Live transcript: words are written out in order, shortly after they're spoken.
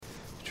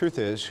Truth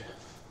is,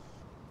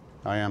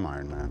 I am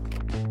Iron Man.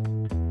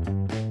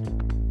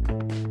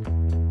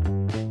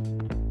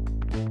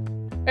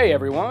 Hey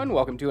everyone,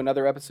 welcome to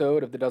another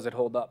episode of the Does It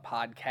Hold Up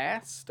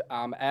podcast.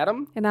 I'm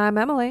Adam. And I'm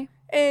Emily.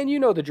 And you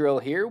know the drill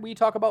here. We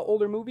talk about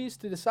older movies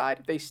to decide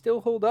if they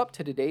still hold up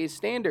to today's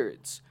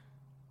standards.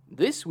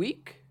 This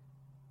week,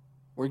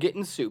 we're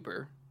getting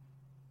super.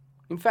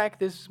 In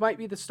fact, this might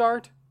be the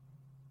start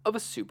of a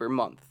super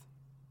month.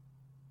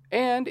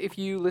 And if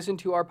you listened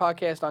to our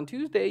podcast on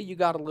Tuesday, you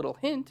got a little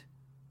hint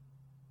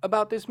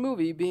about this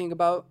movie being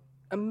about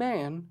a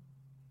man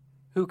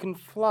who can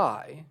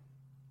fly.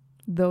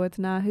 Though it's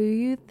not who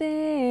you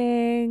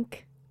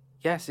think.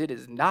 Yes, it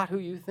is not who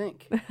you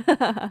think.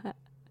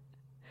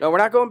 No, we're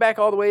not going back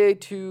all the way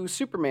to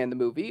Superman the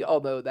movie,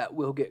 although that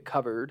will get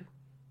covered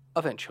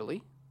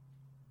eventually.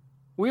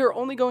 We are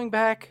only going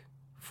back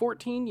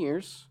 14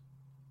 years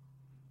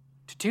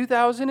to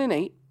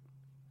 2008,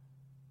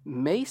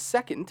 May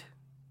 2nd,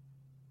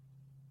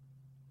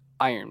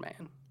 Iron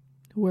Man.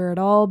 Where it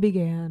all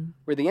began.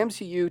 Where the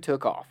MCU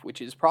took off,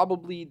 which is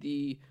probably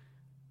the,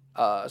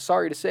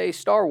 sorry to say,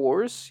 Star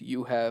Wars.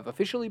 You have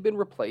officially been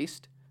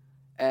replaced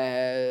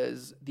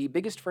as the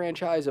biggest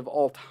franchise of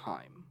all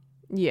time.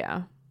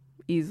 Yeah,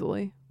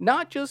 easily.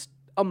 Not just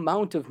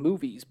amount of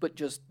movies, but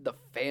just the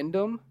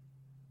fandom,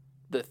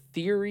 the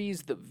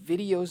theories, the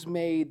videos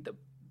made, the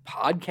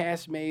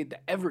podcasts made, the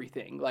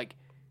everything. Like,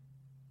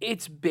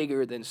 it's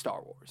bigger than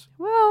Star Wars.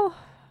 Well,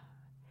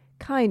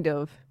 kind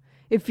of.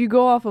 If you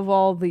go off of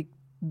all the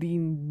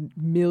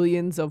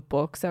millions of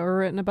books that were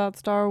written about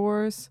Star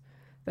Wars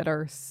that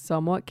are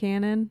somewhat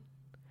canon,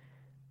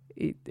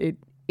 it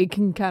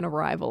can kind of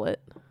rival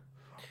it.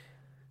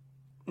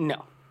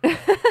 No.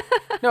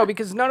 No,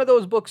 because none of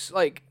those books,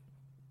 like,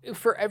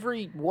 for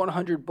every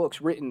 100 books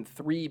written,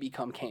 3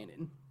 become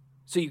canon.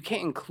 So you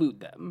can't include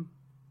them.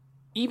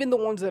 Even the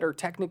ones that are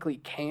technically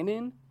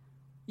canon,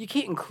 you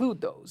can't include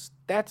those.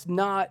 That's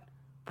not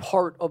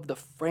part of the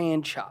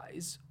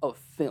franchise of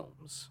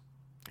films.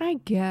 I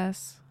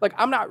guess. Like,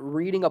 I'm not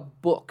reading a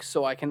book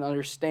so I can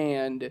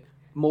understand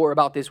more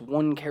about this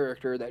one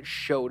character that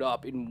showed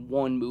up in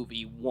one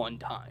movie one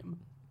time.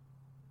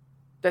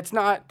 That's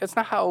not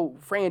how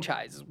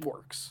franchise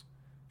works.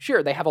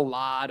 Sure, they have a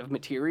lot of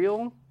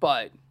material,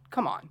 but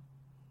come on.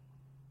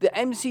 The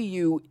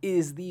MCU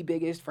is the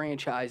biggest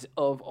franchise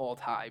of all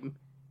time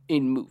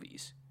in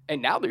movies.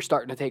 And now they're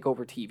starting to take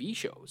over TV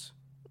shows.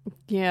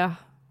 Yeah.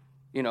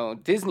 You know,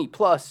 Disney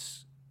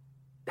Plus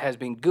has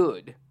been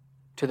good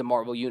to the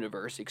Marvel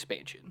Universe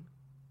expansion.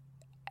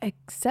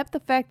 Except the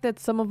fact that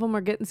some of them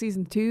are getting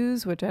season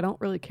 2s, which I don't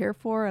really care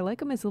for. I like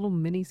them as little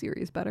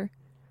mini-series better.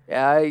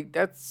 Yeah,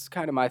 that's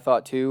kind of my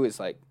thought too, is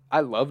like, I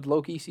loved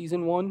Loki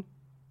season 1,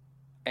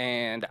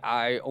 and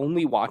I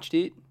only watched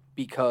it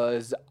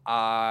because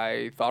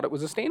I thought it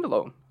was a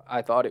standalone.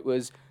 I thought it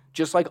was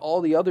just like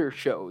all the other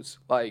shows,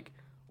 like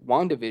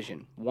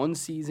WandaVision, 1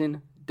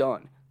 season,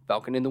 done.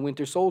 Falcon and the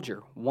Winter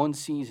Soldier, 1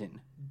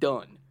 season,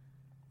 done.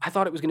 I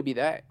thought it was going to be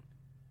that.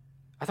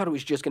 I thought it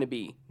was just going to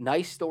be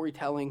nice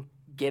storytelling,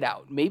 get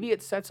out. Maybe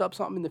it sets up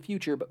something in the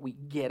future, but we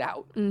get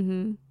out.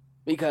 Mm-hmm.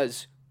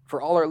 Because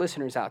for all our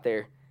listeners out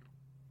there,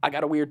 I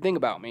got a weird thing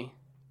about me.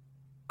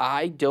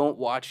 I don't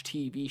watch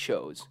TV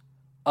shows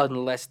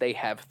unless they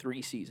have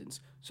 3 seasons.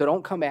 So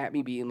don't come at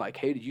me being like,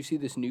 hey, did you see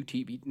this new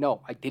TV?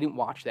 No, I didn't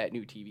watch that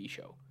new TV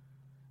show.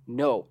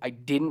 No, I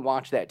didn't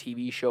watch that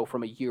TV show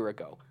from a year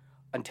ago.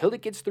 Until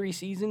it gets 3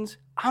 seasons,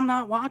 I'm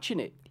not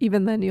watching it.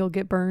 Even then, you'll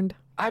get burned.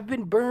 I've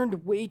been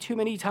burned way too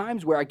many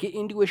times where I get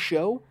into a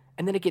show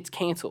and then it gets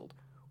canceled.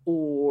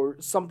 Or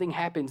something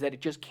happens that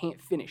it just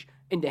can't finish.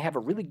 And they have a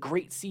really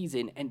great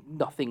season and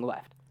nothing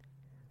left.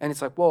 And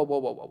it's like,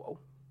 whoa.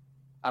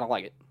 I don't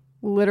like it.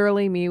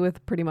 Literally me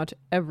with pretty much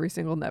every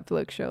single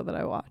Netflix show that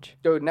I watch.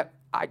 Dude,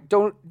 I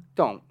don't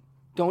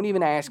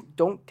even ask.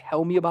 Don't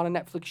tell me about a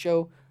Netflix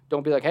show.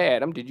 Don't be like, hey,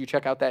 Adam, did you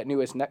check out that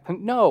newest Netflix?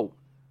 No.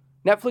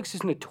 Netflix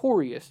is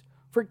notorious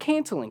for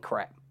canceling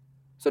crap.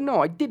 So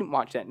no, I didn't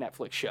watch that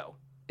Netflix show.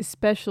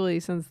 Especially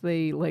since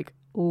they,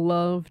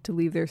 love to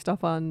leave their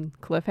stuff on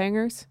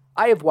cliffhangers.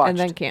 I have watched... And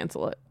then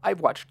cancel it.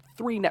 I've watched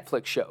 3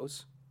 Netflix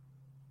shows.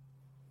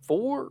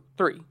 4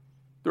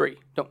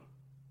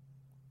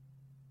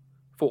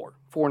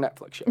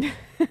 Netflix shows.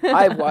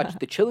 I've watched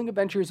The Chilling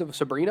Adventures of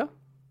Sabrina.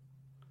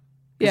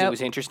 Because it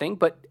was interesting,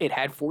 but it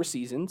had 4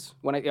 seasons.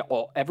 When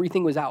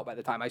everything was out by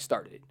the time I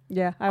started.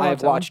 Yeah, I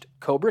have watched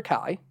Cobra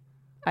Kai,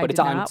 but it's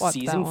on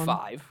season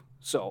 5,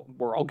 so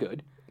we're all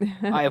good.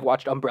 I have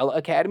watched Umbrella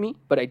Academy,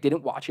 but I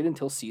didn't watch it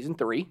until season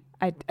 3.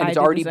 And it's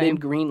already been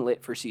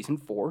greenlit for season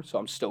 4, so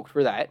I'm stoked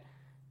for that.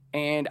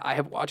 And I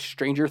have watched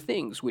Stranger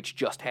Things, which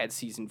just had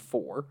season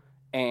 4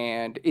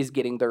 and is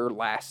getting their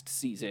last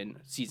season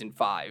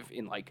 5,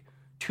 in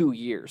 2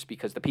 years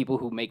because the people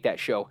who make that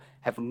show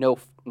have no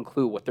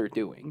clue what they're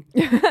doing.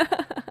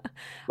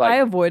 I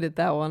avoided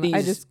that one.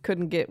 I just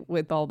couldn't get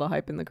with all the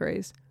hype and the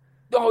craze.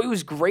 Oh, it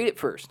was great at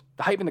first.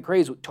 The hype and the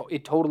craze,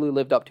 it totally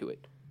lived up to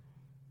it.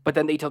 But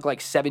then they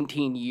took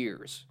 17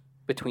 years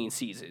between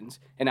seasons,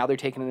 and now they're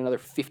taking another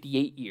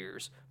 58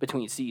 years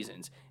between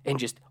seasons, and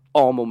just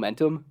all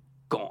momentum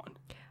gone.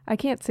 I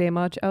can't say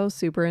much. I was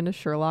super into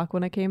Sherlock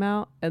when it came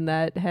out, and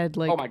that had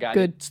like Oh my God,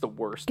 good it's the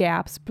worst.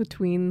 gaps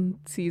between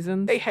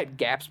seasons. They had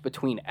gaps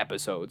between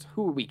episodes.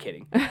 Who are we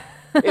kidding?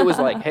 It was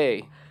like,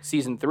 hey,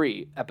 season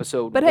 3,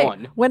 episode But 1.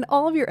 hey, when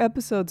all of your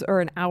episodes are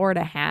an hour and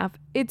a half,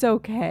 it's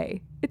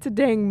okay. It's a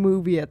dang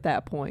movie at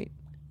that point.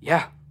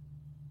 Yeah.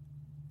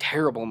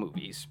 Terrible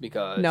movies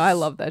because... No, I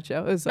love that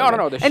show. It was so No, good.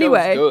 no, the show's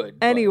anyway, good,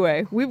 but-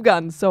 Anyway, we've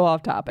gotten so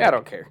off topic. I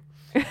don't care.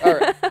 All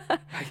right.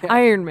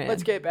 Iron Man.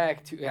 Let's get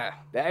back to... Yeah,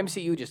 the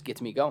MCU just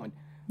gets me going.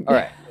 All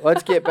right.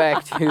 Let's get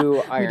back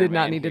to Iron Man. We did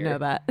not need here. to know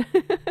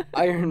that.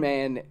 Iron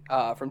Man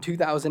from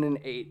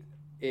 2008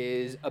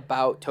 is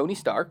about Tony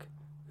Stark,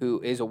 who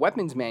is a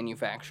weapons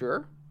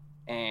manufacturer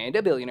and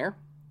a billionaire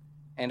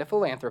and a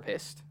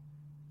philanthropist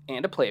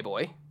and a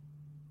playboy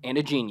and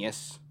a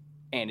genius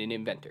and an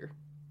inventor.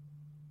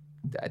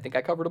 I think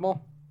I covered them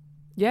all.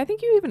 Yeah, I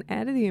think you even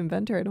added the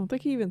inventor. I don't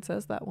think he even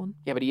says that one.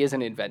 Yeah, but he is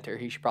an inventor.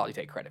 He should probably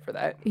take credit for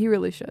that. He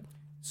really should.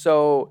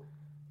 So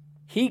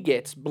he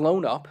gets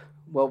blown up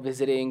while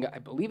visiting, I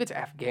believe it's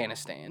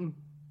Afghanistan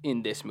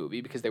in this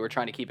movie because they were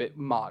trying to keep it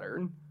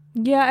modern.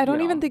 Yeah, I don't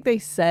You even know. think they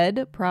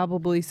said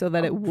probably so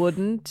that it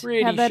wouldn't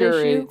Pretty have that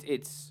sure issue.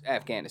 it's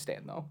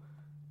Afghanistan, though.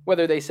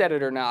 Whether they said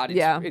it or not,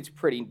 it's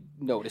pretty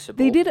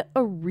noticeable. They did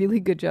a really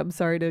good job.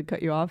 Sorry to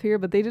cut you off here,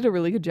 but they did a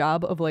really good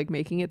job of like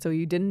making it so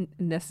you didn't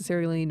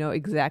necessarily know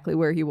exactly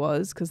where he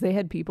was because they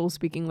had people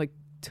speaking like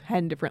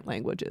 10 different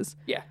languages.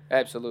 Yeah,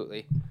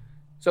 absolutely.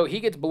 So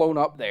he gets blown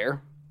up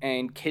there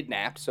and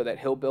kidnapped so that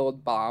he'll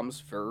build bombs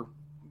for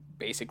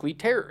basically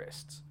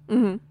terrorists.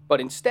 Mm-hmm.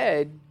 But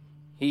instead,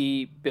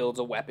 he builds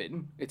a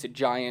weapon. It's a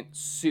giant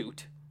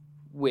suit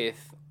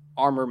with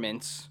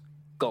armaments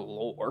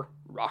galore,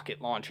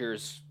 rocket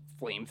launchers,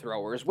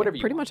 flamethrowers, whatever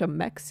you Pretty want. much a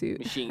mech suit.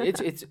 Machine.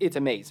 It's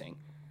amazing.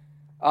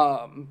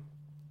 And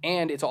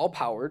it's all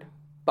powered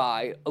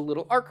by a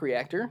little arc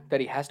reactor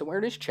that he has to wear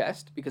in his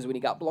chest because when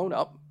he got blown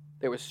up,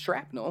 there was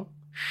shrapnel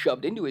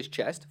shoved into his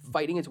chest,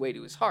 fighting its way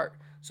to his heart.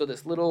 So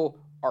this little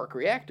arc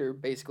reactor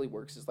basically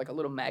works as like a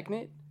little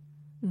magnet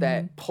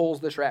that pulls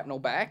the shrapnel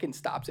back and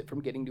stops it from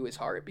getting to his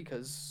heart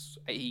because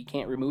he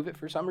can't remove it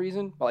for some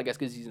reason. Well, I guess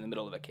because he's in the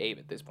middle of a cave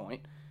at this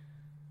point.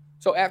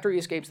 So after he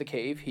escapes the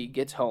cave, he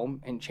gets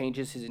home and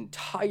changes his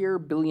entire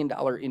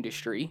billion-dollar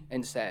industry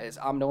and says,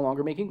 I'm no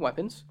longer making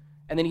weapons.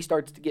 And then he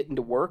starts to get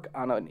into work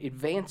on an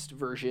advanced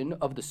version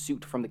of the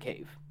suit from the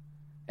cave.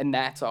 And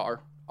that's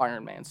our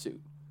Iron Man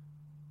suit.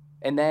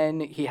 And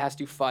then he has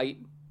to fight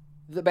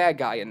the bad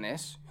guy in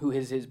this, who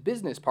is his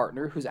business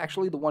partner, who's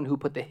actually the one who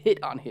put the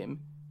hit on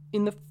him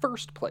in the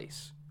first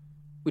place,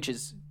 which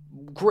is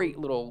great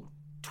little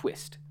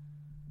twist.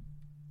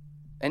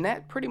 And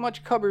that pretty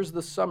much covers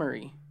the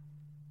summary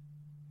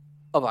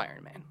of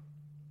Iron Man.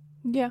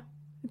 Yeah,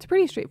 it's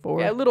pretty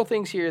straightforward. Yeah, little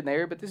things here and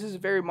there, but this is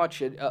very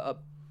much a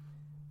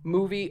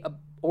movie, a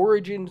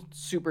origin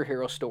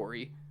superhero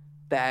story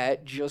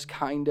that just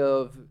kind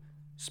of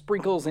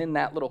sprinkles in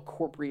that little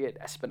corporate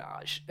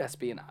espionage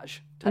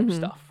type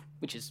stuff,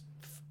 which is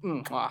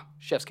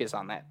chef's kiss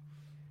on that.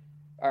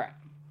 All right.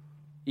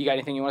 You got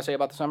anything you want to say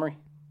about the summary?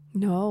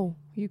 No,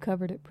 you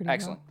covered it pretty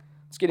Excellent.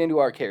 Let's get into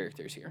our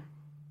characters here.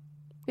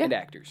 Yeah. And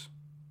actors.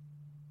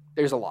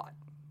 There's a lot.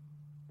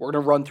 We're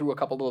going to run through a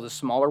couple of the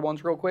smaller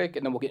ones real quick,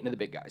 and then we'll get into the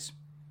big guys.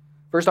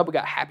 First up, we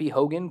got Happy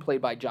Hogan,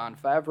 played by Jon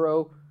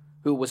Favreau,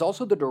 who was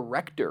also the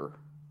director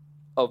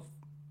of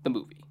the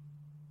movie.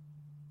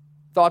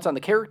 Thoughts on the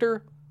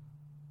character,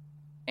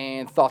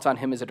 and thoughts on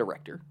him as a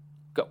director.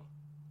 Go.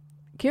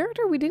 well.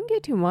 Character, we didn't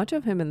get too much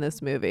of him in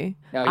this movie.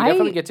 Now, he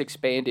definitely gets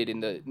expanded in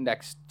the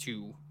next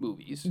 2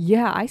 movies.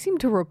 Yeah, I seem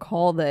to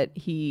recall that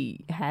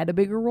he had a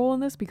bigger role in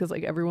this because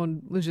like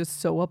everyone was just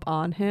so up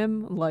on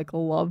him, like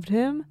loved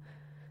him,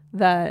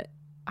 that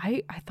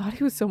I thought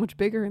he was so much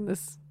bigger in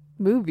this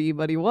movie,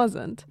 but he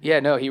wasn't. Yeah,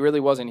 no, he really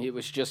wasn't. He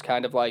was just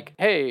kind of like,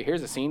 hey,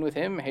 here's a scene with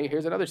him. Hey,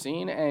 here's another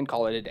scene, and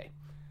call it a day.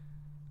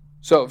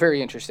 So,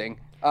 very interesting.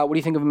 What do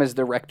you think of him as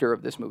director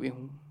of this movie?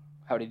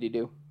 How did he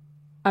do?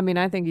 I mean,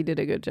 I think he did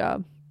a good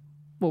job.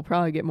 We'll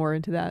probably get more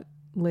into that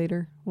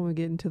later when we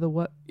get into the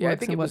what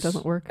works and what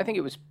doesn't work. I think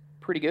it was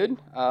pretty good.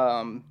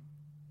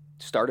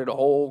 Started a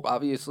whole,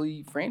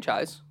 obviously,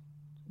 franchise.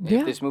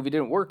 Yeah. If this movie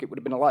didn't work, it would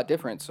have been a lot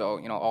different. So,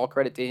 all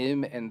credit to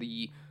him and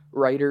the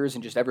writers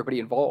and just everybody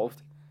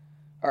involved.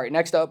 All right,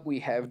 next up, we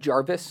have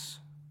Jarvis,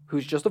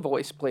 who's just a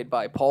voice, played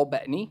by Paul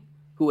Bettany,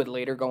 who would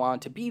later go on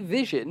to be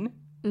Vision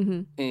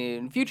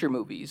in future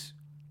movies.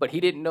 But he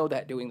didn't know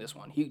that doing this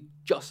one. He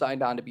just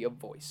signed on to be a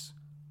voice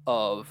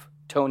of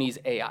Tony's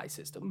AI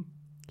system.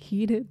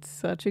 He did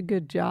such a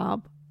good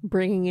job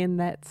bringing in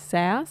that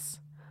sass,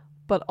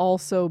 but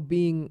also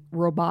being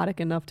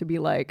robotic enough to be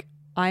like,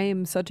 I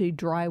am such a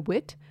dry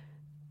wit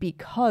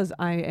because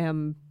I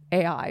am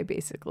AI,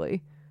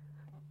 basically.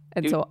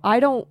 And so I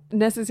don't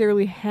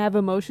necessarily have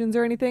emotions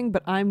or anything,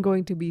 but I'm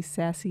going to be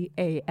sassy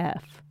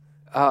AF.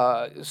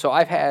 So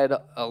I've had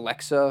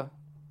Alexa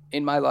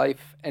in my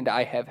life, and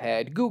I have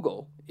had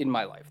Google in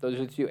my life. Those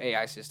are the 2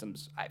 AI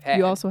systems I've had.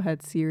 You also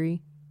had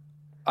Siri.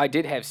 I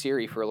did have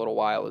Siri for a little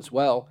while as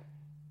well.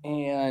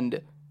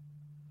 And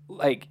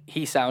like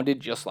he sounded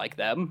just like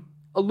them,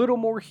 a little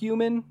more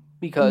human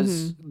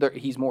because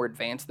he's more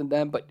advanced than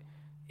them, but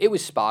it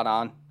was spot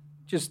on.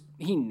 Just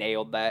he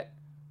nailed that.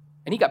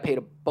 And he got paid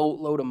a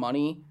boatload of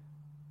money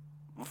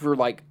for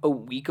like a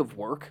week of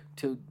work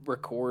to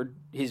record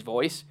his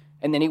voice,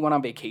 and then he went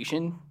on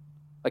vacation.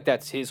 Like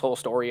that's his whole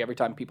story. Every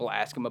time people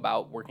ask him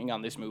about working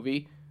on this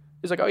movie,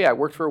 he's like, "Oh yeah, I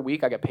worked for a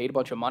week. I got paid a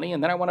bunch of money,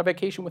 and then I went on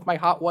vacation with my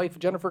hot wife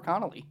Jennifer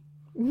Connelly."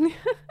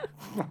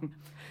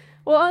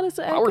 Well,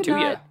 honestly, I Power could to ya.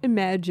 not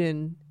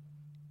imagine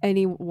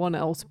anyone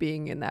else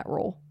being in that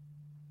role.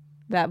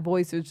 That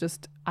voice is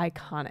just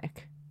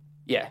iconic.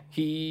 Yeah,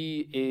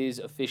 he is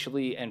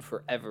officially and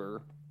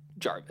forever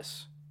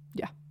Jarvis.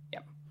 Yeah.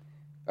 Yeah.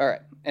 All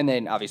right, and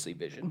then obviously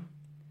Vision.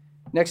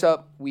 Next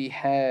up, we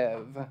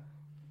have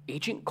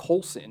Agent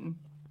Coulson,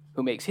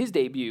 who makes his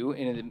debut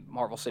in the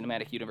Marvel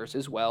Cinematic Universe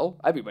as well.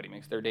 Everybody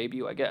makes their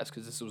debut, I guess,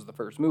 because this was the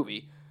first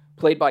movie.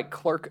 Played by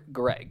Clark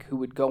Gregg, who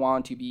would go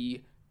on to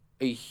be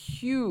a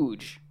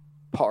huge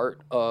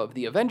part of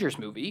the Avengers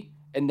movie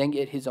and then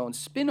get his own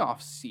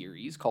spin-off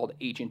series called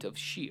Agent of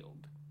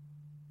S.H.I.E.L.D.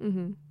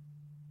 Mm-hmm.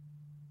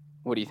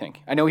 What do you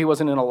think? I know he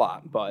wasn't in a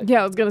lot, but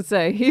Yeah, I was going to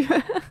say.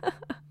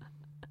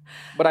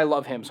 but I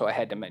love him, so I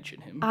had to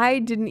mention him. I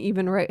didn't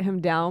even write him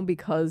down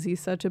because he's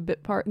such a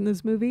bit part in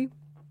this movie.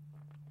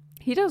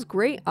 He does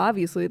great,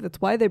 obviously.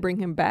 That's why they bring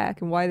him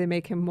back and why they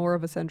make him more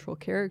of a central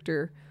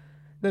character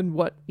than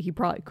what he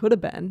probably could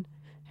have been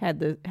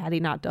had he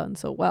not done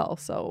so well.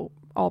 So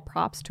all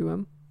props to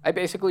him. I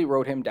basically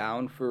wrote him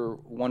down for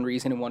one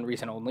reason and one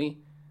reason only.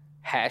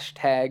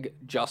 Hashtag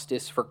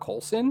justice for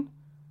Coulson,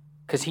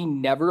 because he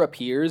never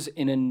appears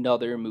in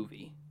another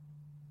movie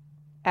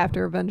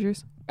After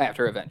Avengers.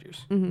 after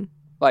Avengers. Mm-hmm.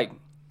 Like,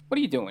 what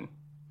are you doing?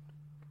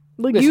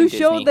 Like, Listen, you Disney.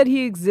 showed that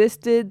he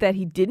existed, that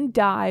he didn't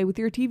die with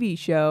your TV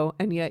show,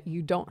 and yet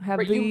you don't have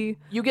Right, the...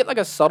 you get like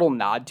a subtle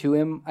nod to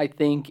him, I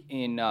think,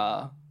 in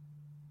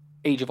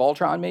Age of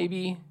Ultron,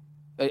 maybe.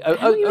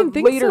 don't even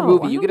think later so.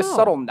 movie, I you don't get a know.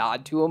 subtle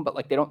nod to him, but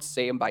like they don't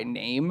say him by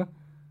name.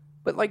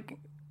 But like,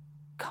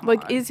 come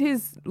Like, on. is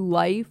his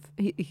life...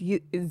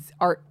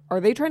 Are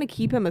they trying to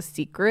keep him a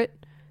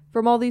secret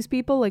from all these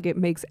people? Like, it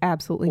makes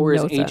absolutely or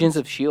no is sense. Agents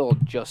of S.H.I.E.L.D.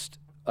 just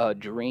a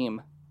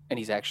dream and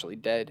he's actually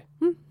dead?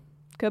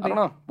 Could I be. don't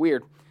know.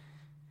 Weird.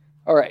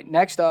 All right,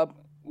 next up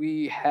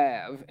we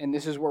have, and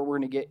this is where we're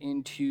going to get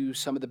into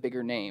some of the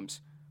bigger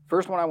names.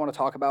 First one I want to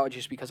talk about,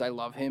 just because I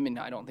love him and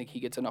I don't think he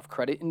gets enough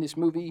credit in this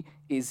movie,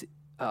 is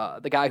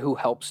the guy who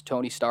helps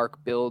Tony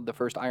Stark build the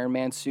first Iron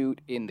Man suit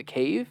in the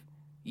cave,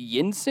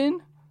 Yinsen,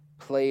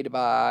 played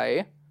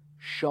by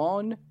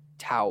Sean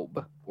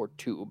Taub, or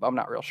Tube. I'm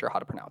not real sure how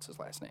to pronounce his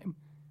last name.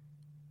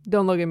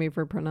 Don't look at me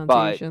for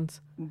pronunciations.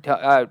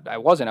 I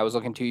wasn't. I was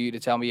looking to you to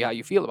tell me how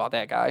you feel about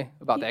that guy,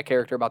 about that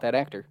character, about that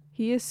actor.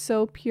 He is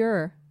so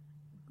pure.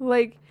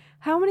 Like,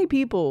 how many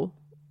people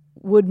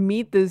would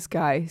meet this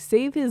guy,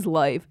 save his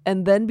life,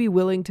 and then be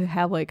willing to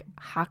have, like,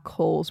 hot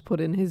coals put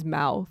in his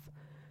mouth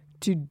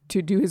to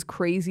do his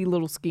crazy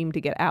little scheme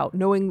to get out,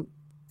 knowing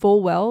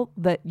full well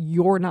that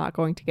you're not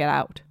going to get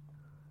out?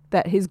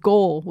 That his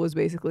goal was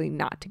basically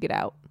not to get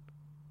out.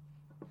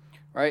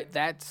 Right?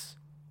 That's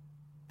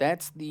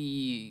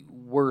the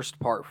worst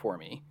part for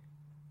me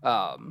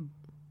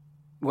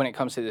when it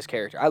comes to this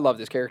character. I love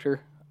this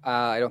character.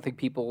 I don't think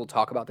people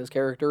talk about this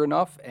character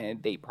enough,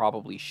 and they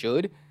probably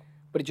should.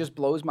 But it just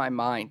blows my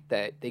mind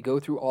that they go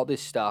through all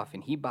this stuff,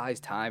 and he buys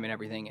time and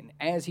everything, and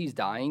as he's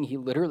dying, he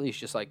literally is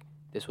just like,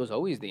 this was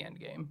always the end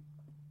game.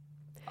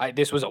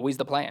 This was always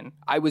the plan.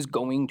 I was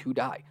going to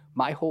die.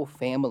 My whole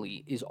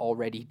family is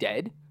already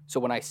dead, so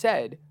when I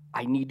said,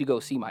 I need to go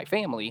see my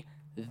family,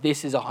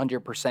 this is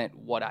 100%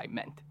 what I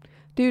meant.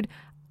 Dude,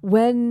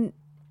 when...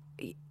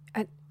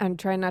 I'm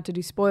trying not to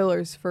do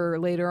spoilers for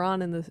later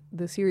on in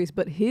the series,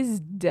 but his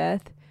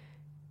death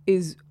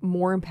is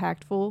more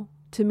impactful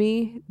to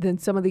me than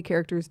some of the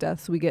characters'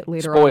 deaths we get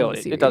later on in Spoiled the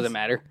it. series. It doesn't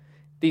matter.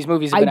 These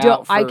movies have been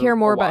out for I care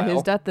more a about his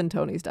while. death than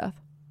Tony's death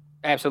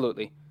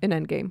Absolutely. in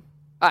Endgame.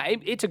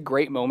 It's a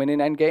great moment in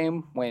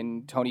Endgame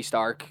when Tony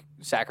Stark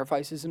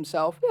sacrifices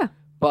himself. Yeah.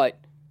 But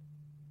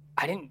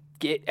I didn't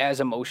get as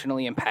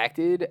emotionally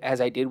impacted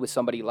as I did with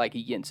somebody like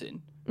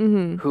Yinsen,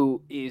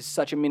 who is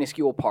such a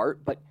minuscule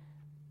part. But,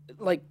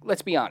 like,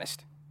 let's be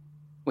honest.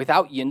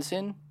 Without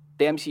Yinsen,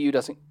 the MCU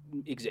doesn't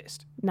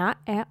exist Not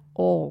at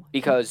all.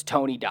 because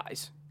Tony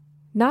dies.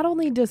 Not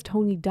only does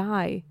Tony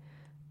die,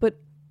 but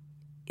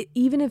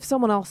even if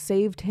someone else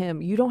saved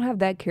him, you don't have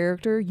that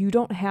character. You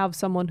don't have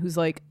someone who's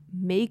like,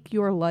 make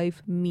your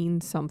life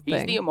mean something.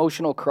 He's the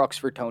emotional crux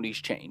for Tony's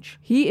change.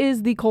 He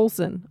is the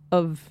Coulson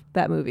of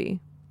that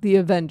movie. The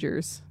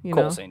Avengers, you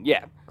know? Coulson,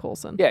 yeah.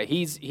 Coulson. Yeah,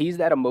 he's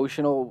that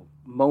emotional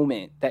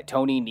moment that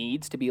Tony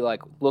needs to be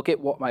like, look at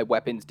what my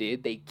weapons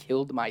did. They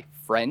killed my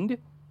friend.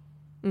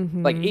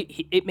 Like,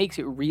 it makes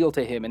it real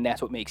to him, and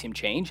that's what makes him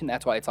change. And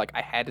that's why it's like,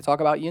 I had to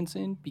talk about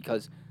Yinsen,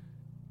 because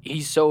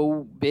he's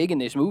so big in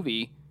this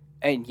movie,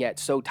 and yet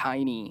so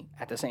tiny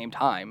at the same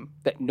time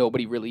that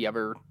nobody really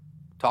ever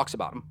talks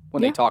about him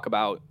when they talk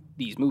about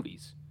these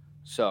movies.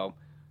 So,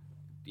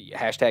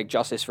 hashtag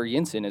justice for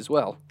Yinsen as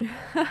well.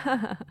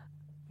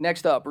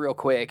 Next up, real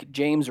quick,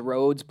 James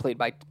Rhodes, played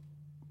by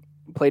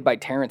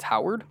Terrence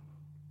Howard,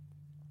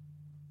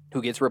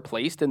 who gets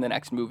replaced in the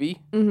next movie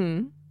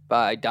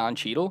by Don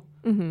Cheadle.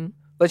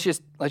 Let's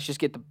just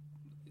get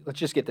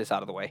this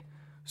out of the way.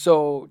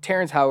 So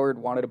Terrence Howard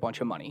wanted a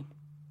bunch of money.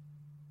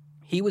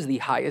 He was the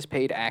highest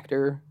paid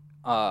actor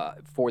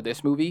for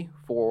this movie,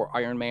 for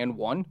Iron Man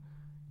 1.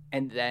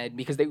 And then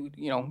because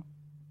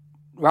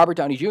Robert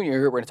Downey Jr.,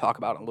 we're going to talk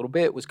about in a little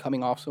bit, was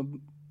coming off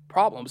some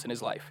problems in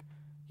his life.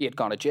 He had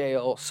gone to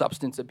jail,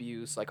 substance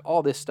abuse, like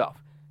all this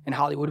stuff. And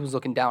Hollywood was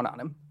looking down on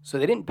him. So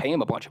they didn't pay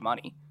him a bunch of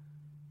money.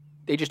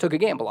 They just took a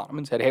gamble on him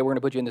and said, hey, we're going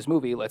to put you in this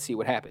movie. Let's see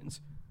what happens.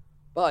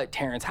 But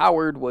Terrence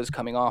Howard was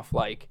coming off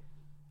like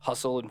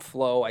Hustle and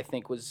Flow, I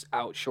think, was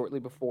out shortly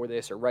before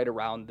this or right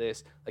around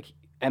this. Like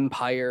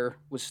Empire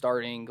was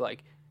starting.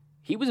 Like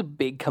he was a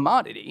big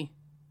commodity.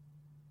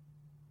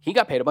 He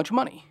got paid a bunch of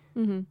money.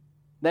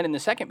 Then in the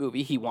second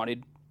movie,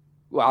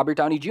 Robert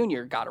Downey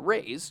Jr. got a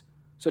raise.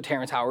 So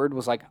Terrence Howard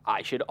was like,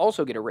 I should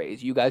also get a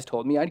raise. You guys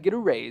told me I'd get a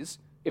raise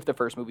if the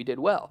first movie did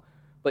well.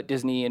 But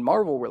Disney and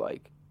Marvel were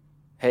like,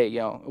 hey,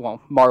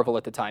 Marvel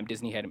at the time,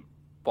 Disney hadn't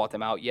bought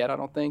them out yet, I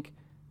don't think.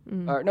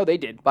 No, they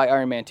did. By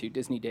Iron Man 2,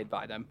 Disney did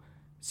buy them.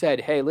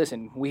 Said, hey,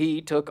 listen,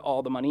 we took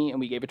all the money and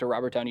we gave it to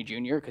Robert Downey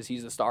Jr. because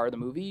he's the star of the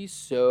movie,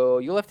 so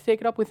you'll have to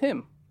take it up with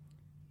him.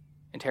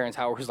 And Terrence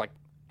Howard was like,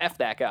 F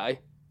that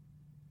guy.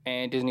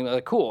 And Disney was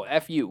like, cool,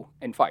 F you,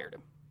 and fired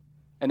him.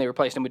 And they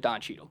replaced him with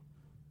Don Cheadle.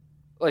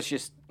 Let's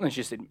just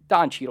admit,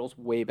 Don Cheadle's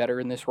way better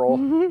in this role.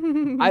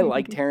 I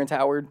like Terrence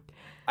Howard.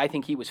 I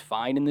think he was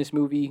fine in this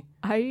movie.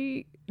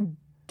 I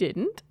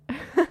didn't.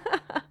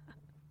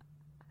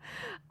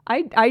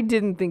 I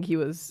didn't think he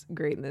was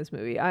great in this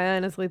movie. I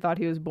honestly thought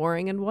he was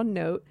boring in one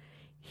note.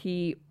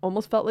 He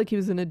almost felt like he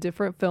was in a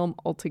different film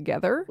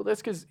altogether. Well, that's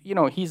because,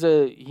 he's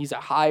a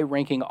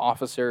high-ranking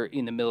officer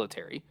in the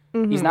military.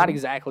 He's not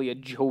exactly a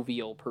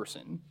jovial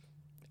person.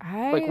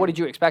 Like, what did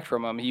you expect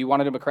from him? You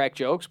wanted him to crack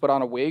jokes, put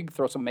on a wig,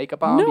 throw some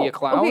makeup on, be a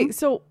clown? Okay,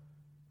 so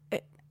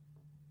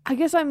I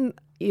guess I'm,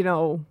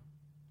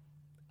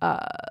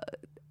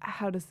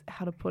 how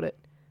to put it,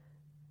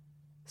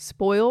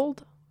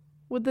 spoiled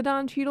with the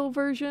Don Cheadle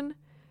version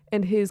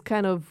and his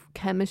kind of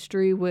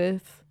chemistry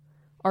with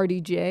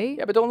RDJ.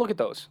 Yeah, but don't look at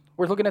those.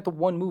 We're looking at the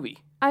one movie.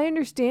 I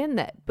understand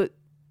that, but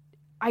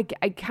I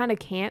kind of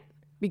can't,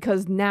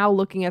 because now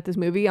looking at this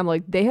movie, I'm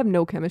like, they have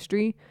no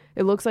chemistry.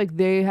 It looks like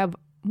they have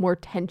more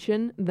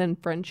tension than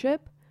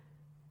friendship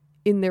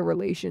in their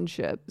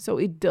relationship. So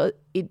it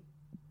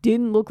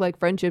didn't look like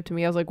friendship to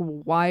me. I was like,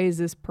 why is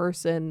this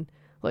person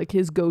like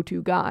his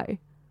go-to guy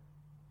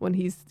when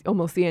he's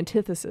almost the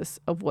antithesis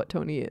of what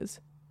Tony is?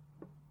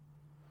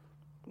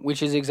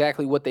 Which is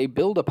exactly what they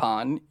build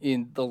upon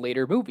in the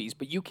later movies.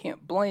 But you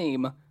can't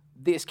blame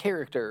this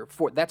character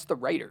that's the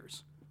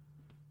writers.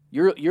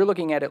 You're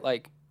looking at it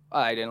like,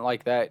 I didn't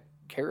like that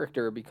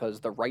character because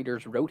the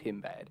writers wrote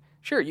him bad.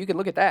 Sure, you can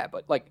look at that,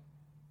 but like,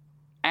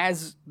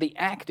 as the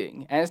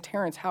acting, as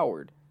Terrence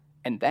Howard,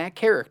 and that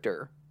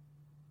character,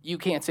 you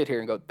can't sit here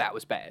and go, that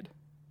was bad.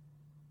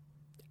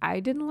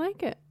 I didn't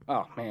like it.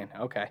 Oh, man,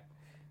 okay.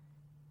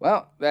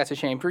 Well, that's a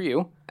shame for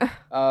you.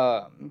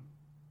 I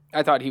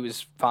thought he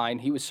was fine.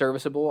 He was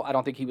serviceable. I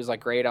don't think he was,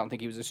 like, great. I don't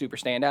think he was a super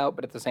standout,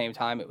 but at the same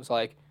time, it was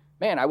like,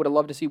 man, I would have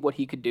loved to see what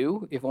he could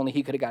do if only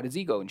he could have got his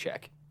ego in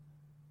check.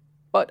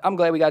 But I'm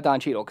glad we got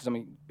Don Cheadle, because I'm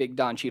a big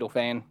Don Cheadle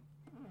fan,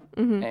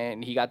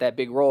 and he got that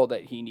big role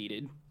that he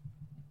needed.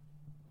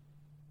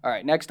 All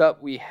right, next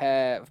up we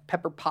have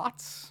Pepper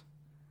Potts,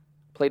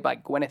 played by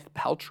Gwyneth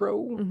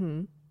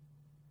Paltrow.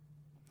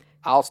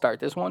 I'll start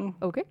this one.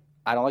 Okay.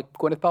 I don't like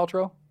Gwyneth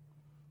Paltrow.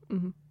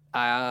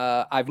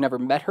 I've never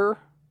met her,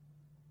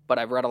 but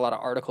I've read a lot of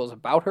articles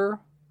about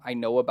her. I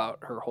know about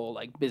her whole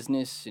like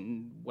business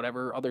and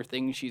whatever other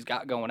things she's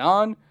got going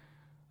on.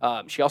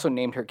 She also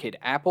named her kid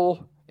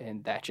Apple,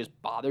 and that just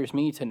bothers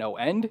me to no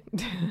end.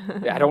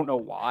 I don't know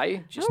why.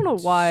 I don't know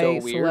why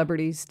so weird.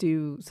 Celebrities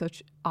do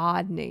such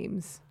odd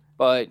names.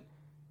 But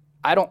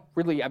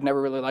I've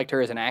never really liked her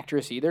as an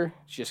actress either.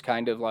 It's just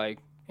kind of like,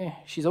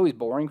 she's always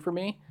boring for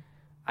me.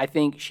 I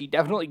think she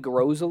definitely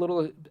grows a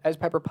little as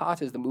Pepper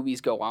Potts as the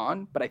movies go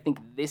on, but I think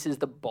this is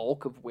the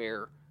bulk of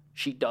where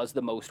she does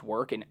the most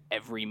work in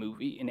every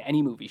movie, in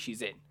any movie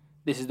she's in.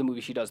 This is the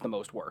movie she does the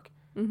most work.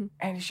 And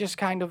it's just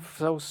kind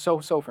of so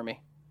for me.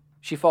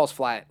 She falls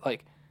flat.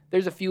 Like,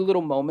 there's a few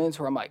little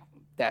moments where I'm like,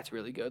 that's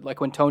really good. Like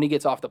when Tony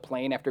gets off the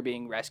plane after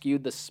being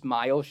rescued, the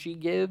smile she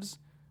gives,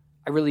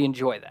 I really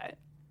enjoy that.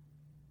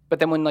 But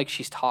then when like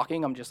she's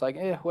talking, I'm just like,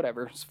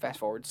 whatever. Just fast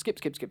forward. Skip.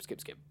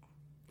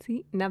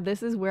 See, now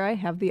this is where I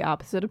have the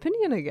opposite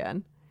opinion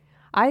again.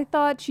 I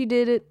thought she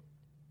did it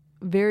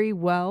very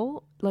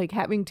well, like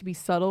having to be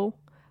subtle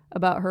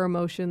about her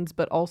emotions,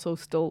 but also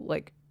still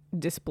like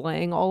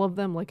displaying all of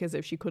them, like as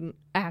if she couldn't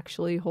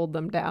actually hold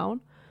them down.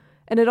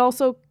 And it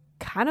also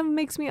kind of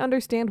makes me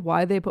understand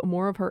why they put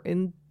more of her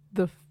in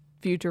the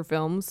future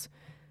films.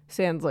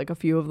 Sans like a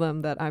few of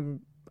them that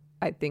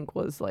I think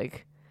was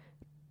like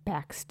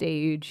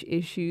backstage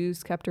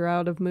issues kept her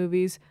out of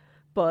movies.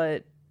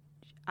 But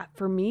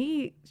for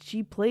me,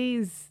 she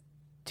plays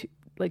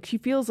like she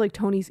feels like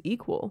Tony's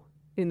equal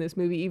in this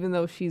movie, even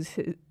though she's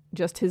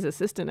just his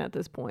assistant at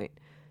this point.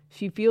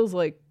 She feels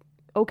like,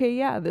 okay,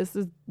 yeah,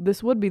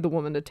 this would be the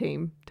woman to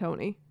tame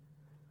Tony.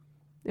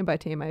 And by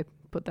tame, I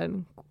put that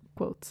in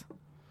quotes.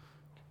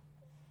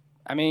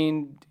 I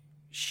mean,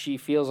 she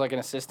feels like an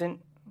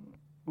assistant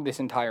this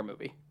entire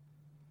movie.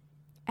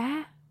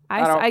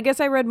 I guess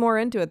I read more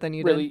into it than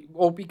you Really, did.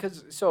 well,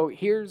 because so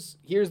here's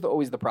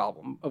always the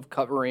problem of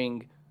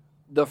covering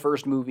the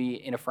first movie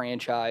in a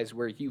franchise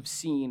where you've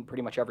seen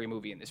pretty much every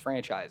movie in this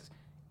franchise.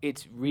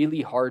 It's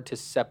really hard to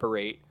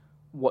separate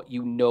what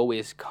you know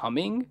is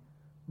coming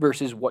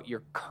versus what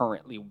you're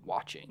currently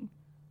watching.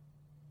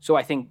 So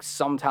I think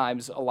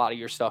sometimes a lot of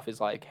your stuff is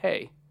like,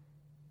 hey,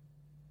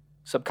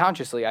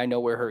 subconsciously I know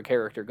where her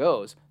character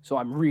goes, so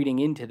I'm reading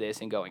into this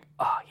and going,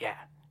 oh yeah,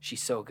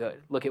 she's so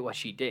good. Look at what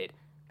she did.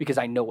 Because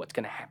I know what's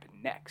going to happen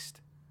next.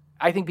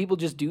 I think people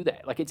just do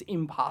that. Like, it's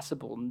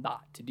impossible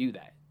not to do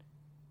that.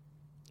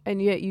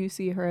 And yet you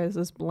see her as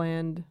this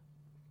bland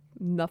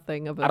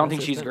nothing of an I don't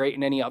think she's assistant. great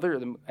in any of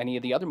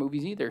the other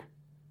movies either.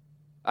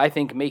 I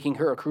think making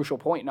her a crucial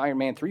point in Iron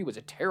Man 3 was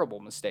a terrible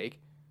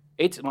mistake.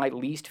 It's my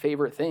least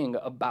favorite thing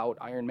about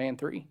Iron Man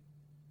 3.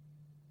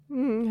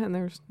 And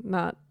there's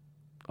not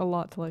a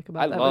lot to like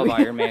about I that love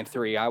movie. Iron Man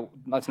 3.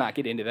 Let's not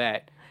get into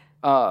that.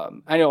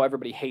 I know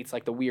everybody hates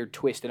like the weird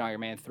twist in Iron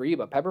Man 3,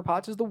 but Pepper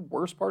Potts is the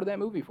worst part of that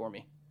movie for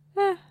me.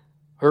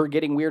 Her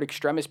getting weird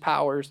extremis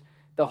powers.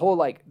 The whole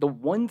the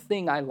one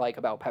thing I like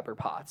about Pepper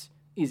Potts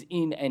is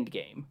in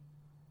Endgame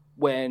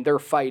when they're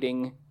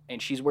fighting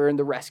and she's wearing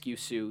the rescue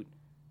suit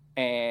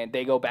and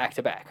they go back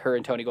to back. Her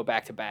and Tony go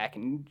back to back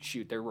and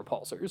shoot their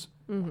repulsors.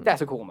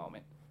 That's a cool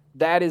moment.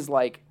 That is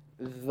like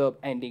the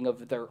ending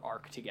of their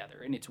arc together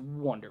and it's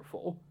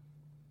wonderful.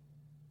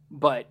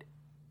 But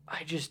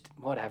I just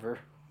whatever.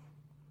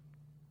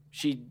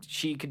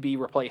 She could be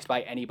replaced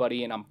by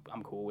anybody, and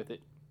I'm cool with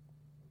it.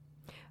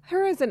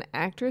 Her as an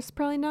actress,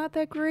 probably not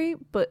that great,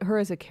 but her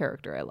as a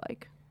character, I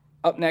like.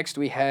 Up next,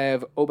 we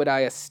have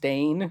Obadiah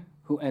Stane,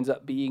 who ends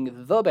up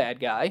being the bad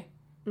guy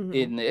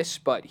in this,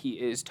 but he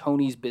is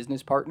Tony's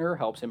business partner,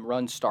 helps him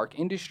run Stark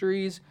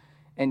Industries,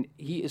 and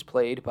he is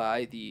played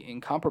by the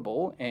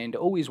incomparable and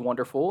always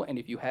wonderful, and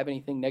if you have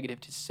anything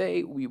negative to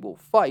say, we will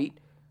fight,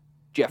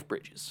 Jeff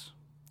Bridges.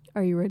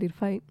 Are you ready to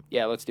fight?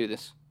 Yeah, let's do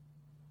this.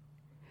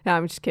 No,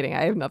 I'm just kidding.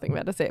 I have nothing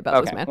bad to say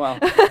about this Okay, man.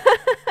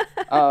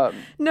 well,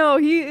 No,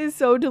 he is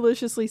so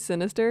deliciously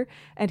sinister,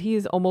 and he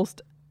is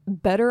almost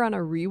better on a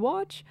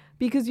rewatch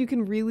because you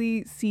can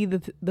really see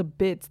the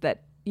bits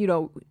that, you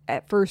know,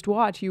 at first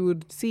watch you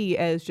would see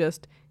as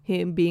just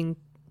him being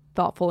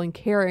thoughtful and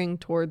caring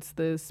towards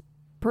this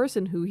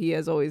person who he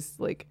has always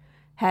like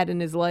had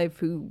in his life,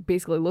 who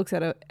basically looks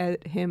at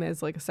him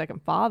as like a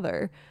second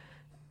father.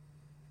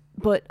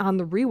 But on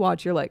the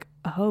rewatch, you're like,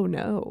 oh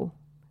no,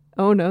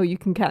 you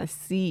can kind of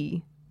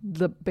see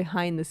the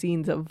behind the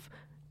scenes of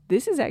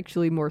this is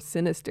actually more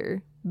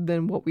sinister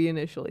than what we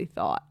initially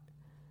thought.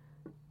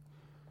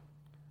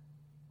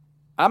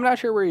 I'm not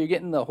sure where you're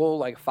getting the whole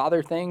like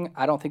father thing.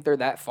 I don't think they're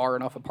that far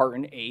enough apart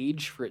in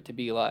age for it to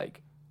be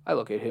like, I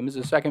look at him as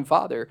a second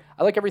father.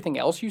 I like everything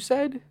else you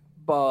said,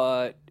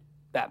 but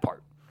that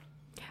part.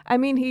 I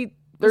mean, he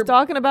was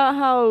talking about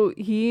how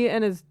he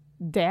and his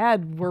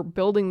dad were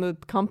building the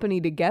company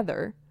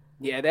together.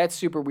 Yeah, that's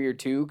super weird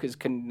too, because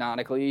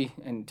canonically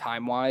and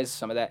time-wise,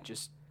 some of that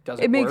just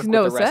doesn't It makes work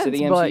no with the rest of sense,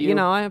 the MCU. but, you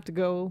know, I have to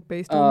go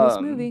based on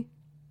this movie.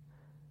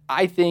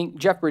 I think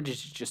Jeff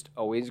Bridges is just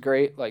always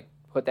great. Like,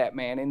 put that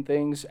man in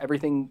things.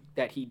 Everything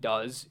that he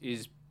does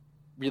is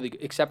really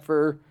good, except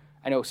for,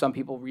 I know some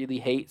people really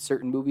hate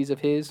certain movies of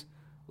his,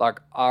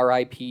 like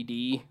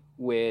R.I.P.D.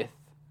 with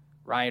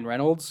Ryan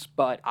Reynolds,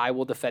 but I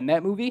will defend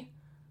that movie.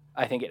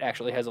 I think it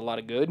actually has a lot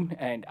of good,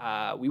 and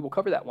we will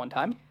cover that one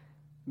time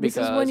because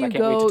This is when you I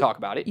can't wait to talk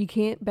about it. You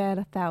can't bat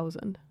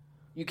 1,000.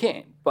 You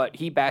can't, but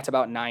he bats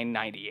about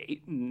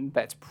 998, and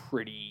that's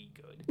pretty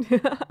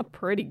good.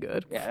 Pretty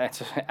good. Yeah,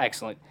 that's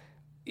excellent.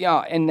 Yeah,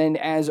 and then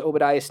as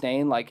Obadiah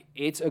Stane, like,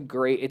 it's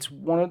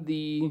one of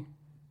the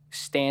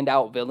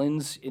standout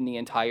villains in the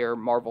entire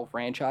Marvel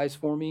franchise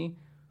for me,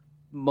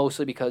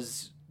 mostly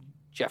because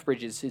Jeff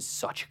Bridges is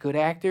such a good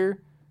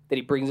actor that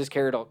he brings his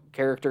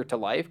character to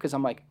life, because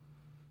I'm like,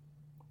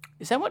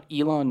 is that what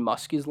Elon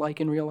Musk is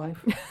like in real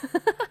life?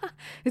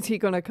 Is he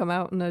going to come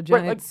out in a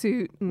giant like,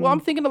 suit? And Well,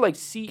 I'm thinking of like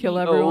kill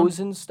everyone? CEOs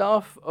and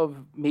stuff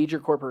of major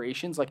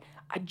corporations. Like,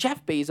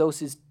 Jeff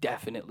Bezos is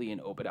definitely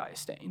an Obadiah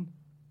Stane.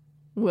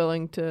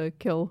 willing to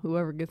kill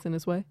whoever gets in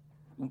his way.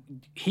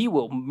 He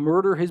will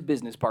murder his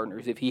business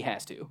partners if he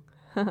has to.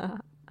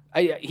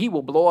 He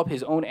will blow up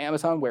his own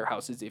Amazon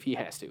warehouses if he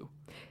has to.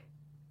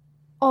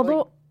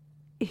 Although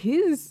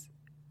his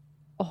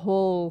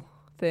whole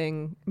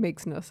thing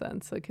makes no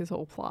sense, like his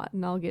whole plot,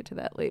 and I'll get to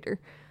that later.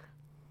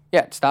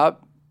 Yeah,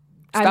 stop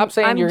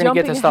saying I'm you're going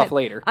to get to jumping stuff ahead.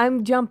 later.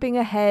 I'm jumping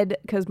ahead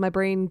because my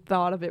brain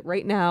thought of it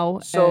right now.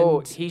 So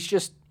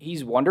and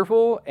he's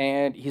wonderful,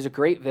 and he's a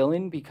great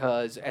villain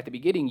because at the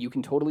beginning you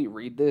can totally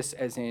read this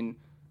as in,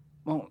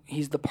 well,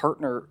 he's the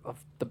partner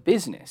of the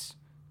business.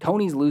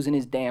 Tony's losing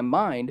his damn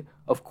mind.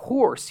 Of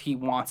course he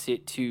wants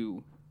it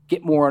to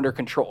get more under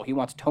control. He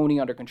wants Tony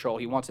under control.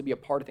 He wants to be a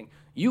part of things.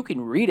 You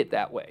can read it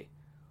that way.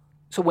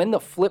 So when the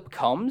flip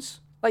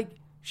comes, like,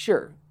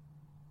 sure,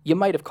 you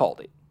might have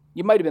called it.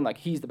 You might have been like,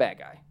 he's the bad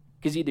guy.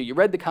 Because either you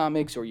read the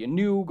comics or you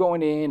knew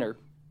going in, or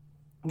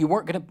you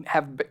weren't going to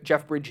have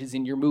Jeff Bridges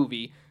in your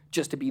movie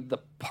just to be the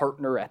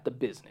partner at the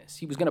business.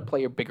 He was going to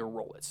play a bigger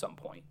role at some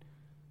point.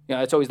 You know,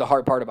 that's always the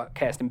hard part about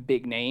casting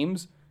big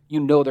names. You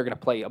know they're going to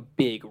play a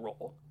big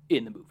role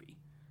in the movie.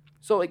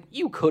 So, like,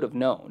 you could have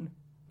known,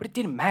 but it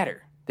didn't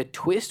matter. The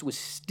twist was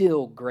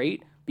still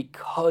great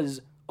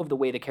because of the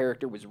way the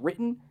character was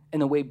written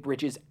and the way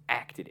Bridges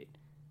acted it.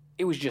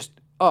 It was just,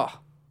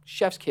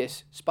 chef's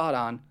kiss, spot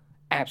on.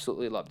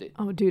 Absolutely loved it.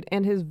 Oh, dude,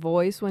 and his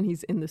voice when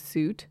he's in the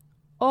suit.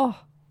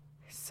 Oh,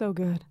 so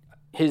good.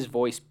 His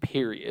voice,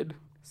 period.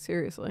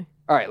 Seriously.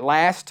 All right,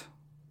 last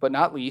but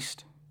not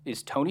least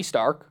is Tony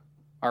Stark,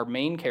 our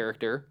main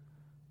character,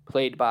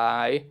 played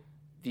by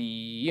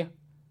the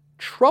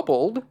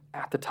troubled,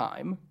 at the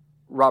time,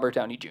 Robert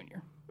Downey Jr.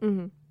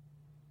 Mm-hmm.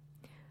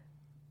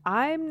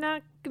 I'm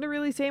not going to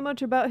really say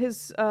much about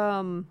his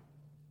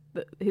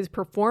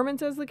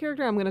performance as the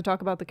character. I'm going to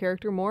talk about the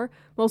character more,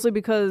 mostly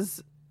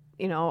because,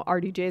 you know,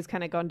 RDJ has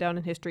kind of gone down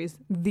in history as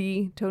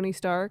the Tony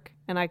Stark,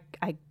 and I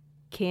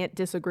can't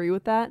disagree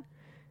with that.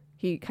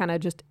 He kind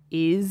of just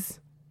is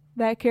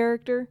that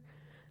character.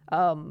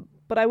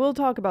 But I will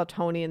talk about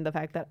Tony and the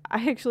fact that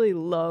I actually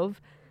love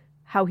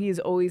how he is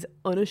always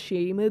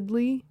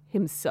unashamedly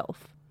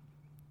himself.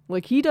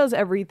 Like, he does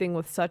everything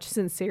with such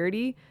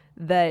sincerity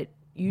that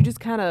you just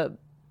kind of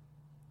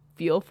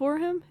feel for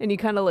him and you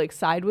kind of like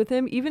side with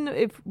him, even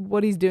if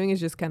what he's doing is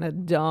just kind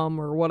of dumb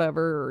or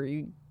whatever, or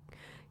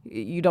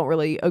you don't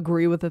really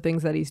agree with the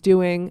things that he's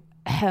doing.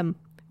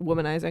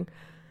 Womanizing.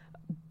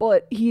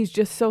 But he's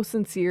just so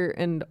sincere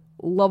and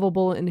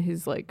lovable in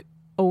his like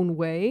own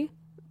way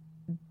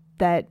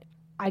that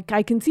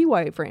I can see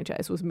why a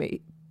franchise was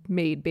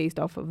made based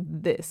off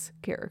of this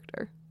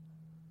character.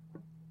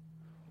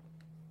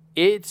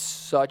 It's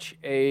such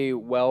a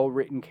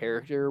well-written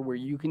character where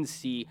you can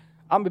see,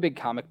 I'm a big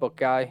comic book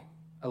guy.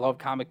 I love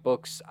comic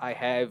books. I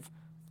have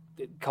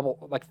a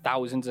couple, like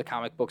thousands of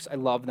comic books. I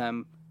love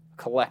them,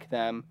 collect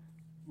them,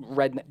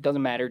 read,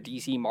 doesn't matter,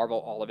 DC, Marvel,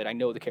 all of it. I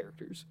know the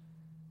characters.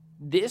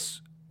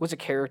 This was a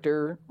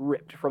character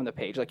ripped from the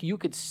page. Like, you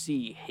could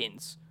see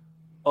hints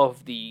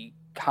of the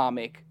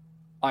comic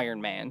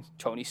Iron Man,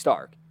 Tony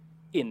Stark,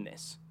 in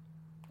this.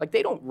 Like,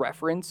 they don't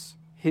reference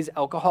his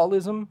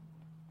alcoholism,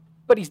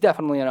 but he's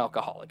definitely an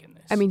alcoholic in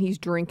this. I mean, he's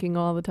drinking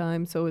all the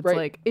time, so it's right.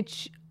 like,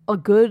 it's a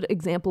good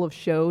example of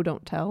show,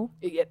 don't tell.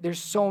 There's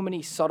so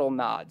many subtle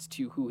nods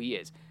to who he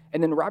is.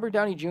 And then Robert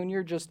Downey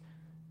Jr. just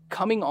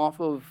coming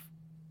off of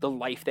the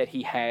life that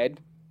he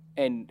had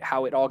and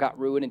how it all got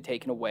ruined and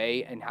taken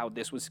away and how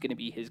this was going to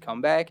be his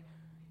comeback,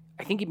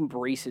 I think he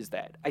embraces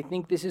that. I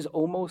think this is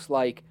almost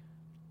like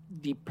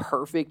the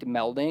perfect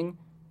melding.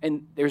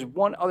 And there's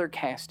one other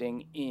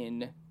casting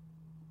in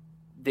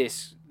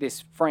this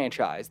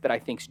franchise that I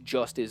think's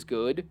just as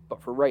good,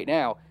 but for right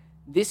now,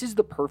 this is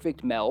the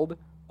perfect meld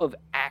of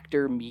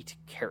actor meet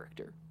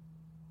character.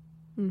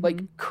 Mm-hmm.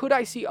 Like, could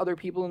I see other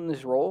people in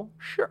this role?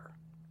 Sure.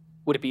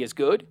 Would it be as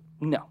good?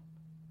 No.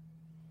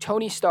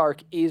 Tony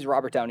Stark is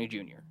Robert Downey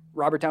Jr.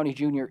 Robert Downey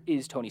Jr.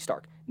 is Tony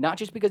Stark. Not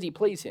just because he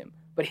plays him,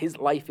 but his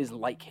life is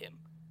like him.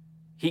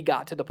 He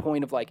got to the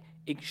point of, like,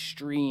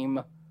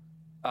 extreme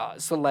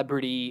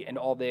celebrity and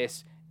all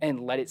this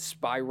and let it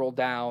spiral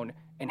down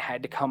and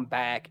had to come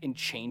back and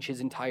change his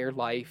entire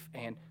life.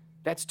 And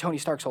that's Tony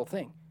Stark's whole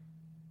thing.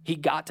 He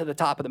got to the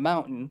top of the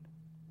mountain,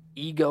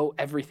 ego,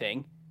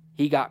 everything.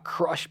 He got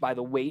crushed by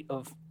the weight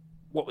of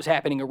what was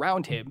happening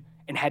around him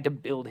and had to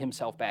build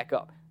himself back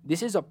up.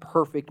 This is a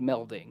perfect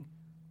melding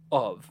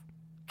of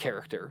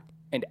character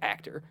and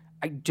actor.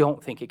 I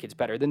don't think it gets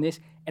better than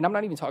this. And I'm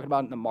not even talking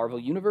about in the Marvel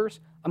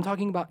Universe. I'm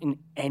talking about in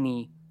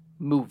any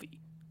movie.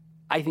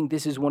 I think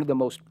this is one of the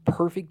most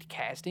perfect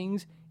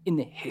castings in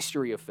the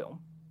history of film.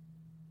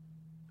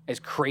 As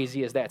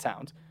crazy as that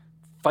sounds.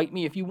 Fight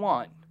me if you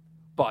want,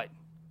 but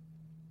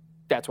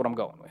that's what I'm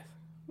going with.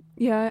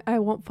 Yeah, I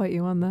won't fight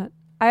you on that.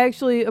 I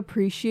actually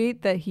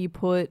appreciate that he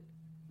put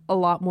a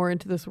lot more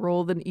into this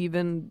role than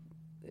even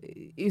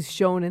is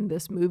shown in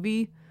this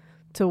movie,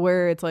 to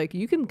where it's like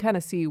you can kind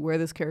of see where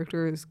this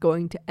character is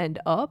going to end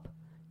up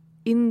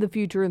in the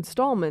future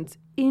installments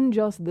in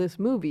just this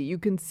movie. You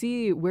can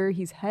see where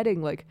he's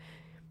heading. Like,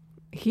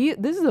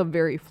 this is a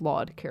very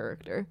flawed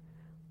character.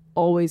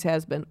 Always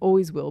has been,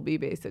 always will be,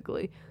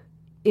 basically.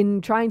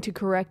 In trying to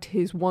correct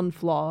his one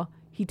flaw,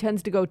 he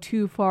tends to go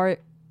too far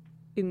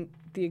in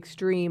the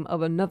extreme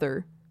of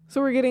another.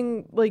 So we're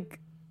getting, like,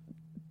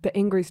 the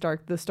angry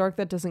Stark, the Stark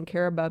that doesn't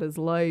care about his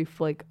life,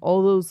 like,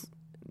 all those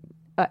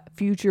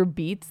future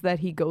beats that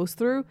he goes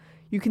through.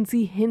 You can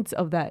see hints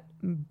of that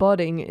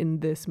budding in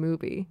this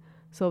movie.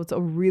 So it's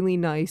a really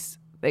nice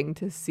thing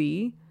to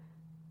see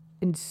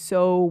and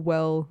so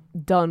well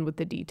done with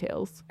the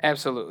details.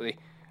 Absolutely.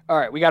 All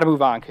right, we got to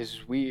move on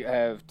because we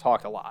have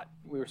talked a lot.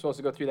 We were supposed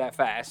to go through that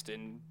fast,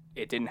 and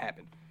it didn't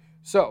happen.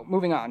 So,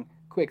 moving on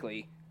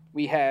quickly,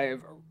 we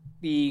have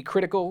the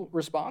critical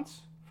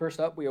response. First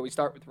up, we always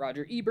start with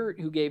Roger Ebert,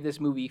 who gave this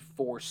movie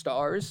 4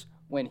 stars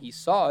when he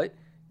saw it.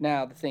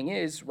 Now, the thing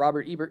is,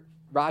 Roger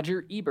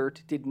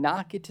Ebert did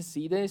not get to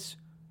see this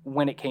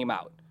when it came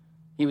out.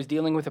 He was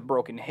dealing with a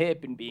broken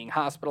hip and being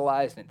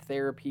hospitalized in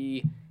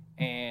therapy,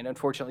 and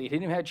unfortunately, he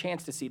didn't have a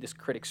chance to see this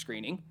critic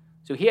screening.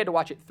 So he had to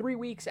watch it 3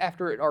 weeks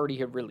after it already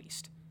had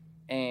released.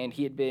 And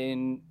he had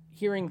been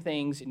hearing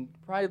things and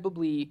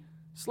probably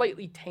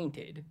slightly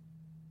tainted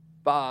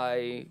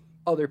by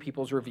other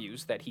people's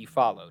reviews that he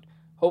followed.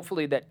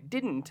 Hopefully that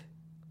didn't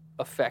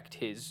affect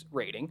his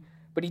rating,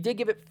 but he did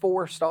give it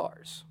 4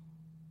 stars.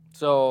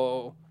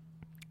 So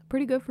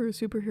Pretty good for a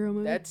superhero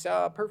movie. that's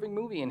a perfect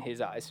movie in his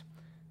eyes.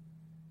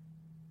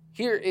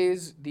 Here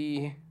is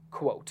the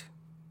quote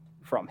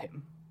from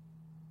him.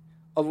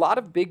 A lot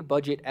of big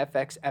budget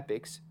FX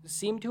epics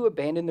seem to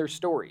abandon their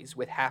stories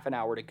with half an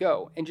hour to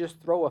go and just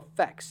throw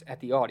effects at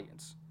the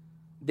audience.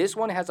 This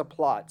one has a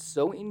plot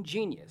so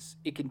ingenious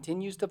it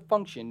continues to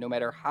function no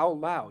matter how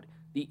loud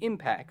the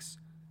impacts,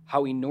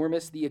 how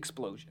enormous the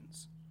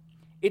explosions.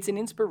 It's an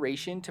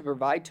inspiration to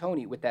provide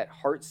Tony with that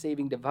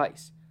heart-saving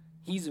device.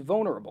 He's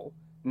vulnerable,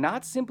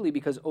 not simply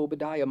because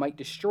Obadiah might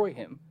destroy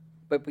him,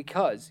 but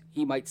because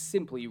he might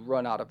simply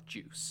run out of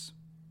juice.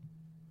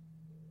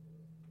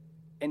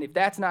 And if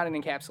that's not an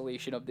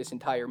encapsulation of this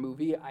entire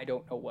movie, I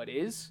don't know what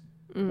is.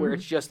 Where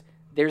it's just,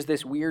 there's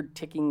this weird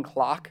ticking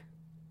clock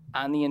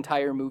on the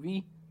entire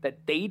movie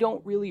that they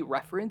don't really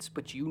reference,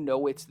 but you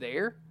know it's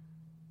there,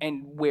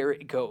 and where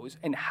it goes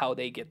and how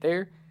they get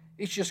there.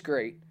 It's just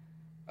great.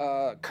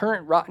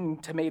 Current Rotten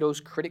Tomatoes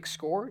critic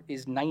score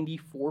is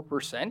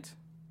 94%.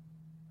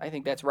 I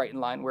think that's right in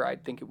line where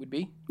I'd think it would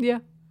be. Yeah.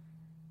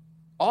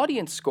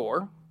 Audience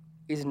score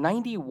is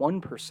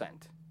 91%.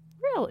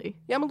 Really?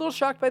 Yeah, I'm a little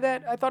shocked by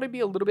that. I thought it'd be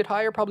a little bit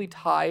higher, probably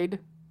tied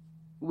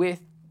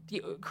with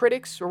the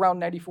critics around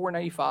 94,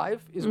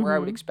 95 is where I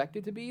would expect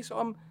it to be. So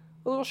I'm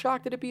a little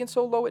shocked at it being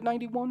so low at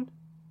 91.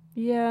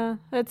 Yeah,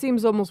 that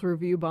seems almost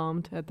review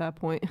bombed at that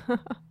point.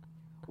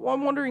 Well,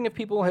 I'm wondering if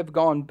people have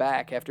gone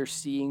back after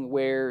seeing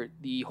where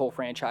the whole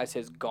franchise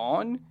has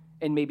gone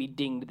and maybe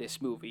dinged this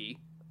movie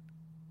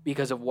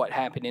because of what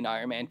happened in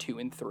Iron Man 2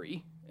 and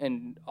 3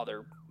 and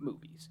other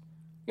movies.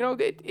 You know,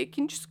 it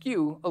can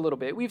skew a little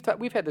bit. We've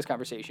had this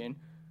conversation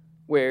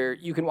where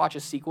you can watch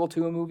a sequel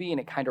to a movie and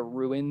it kind of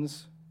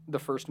ruins the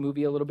first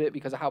movie a little bit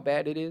because of how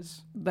bad it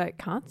is. That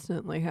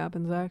constantly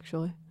happens,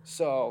 actually.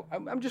 So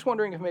I'm just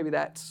wondering if maybe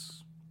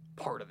that's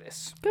part of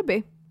this. Could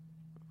be.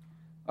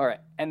 All right,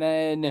 and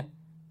then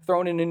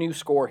throwing in a new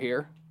score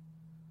here.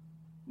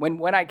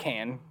 When I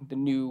can, the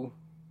new,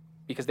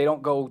 because they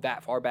don't go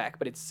that far back,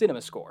 but it's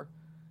Cinema Score.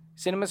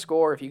 Cinema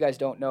Score, if you guys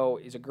don't know,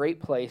 is a great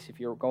place if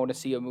you're going to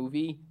see a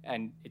movie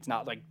and it's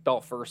not like the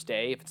first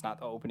day, if it's not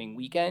the opening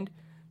weekend.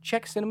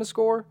 Check Cinema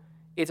Score.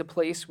 It's a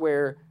place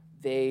where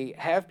they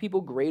have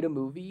people grade a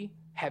movie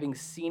having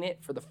seen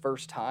it for the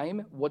first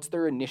time. What's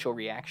their initial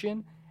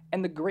reaction?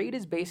 And the grade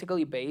is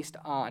basically based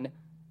on,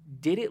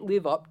 did it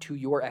live up to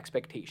your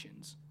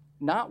expectations?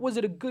 Not was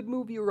it a good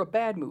movie or a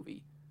bad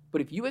movie,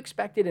 but if you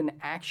expected an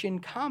action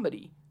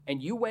comedy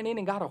and you went in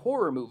and got a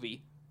horror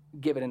movie,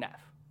 give it an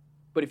F.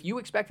 But if you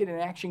expected an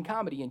action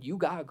comedy and you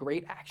got a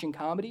great action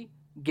comedy,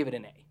 give it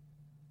an A.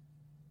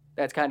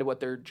 That's kind of what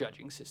their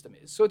judging system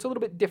is. So it's a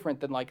little bit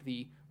different than like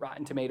the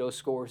Rotten Tomatoes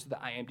scores, the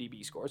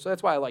IMDb scores. So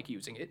that's why I like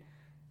using it.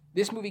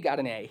 This movie got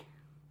an A.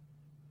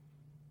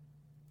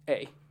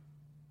 A.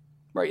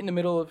 Right in the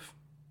middle of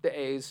the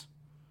A's.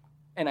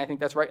 And I think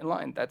that's right in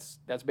line. That's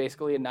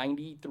basically a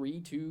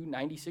 93 to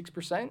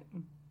 96%.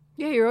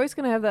 Yeah, you're always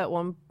going to have that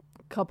one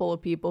couple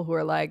of people who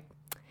are like,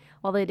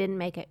 Well, they didn't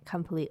make it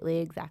completely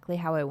exactly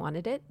how I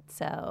wanted it,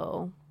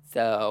 so...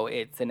 So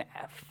it's an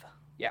F.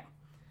 Yeah.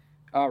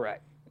 All right.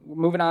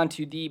 Moving on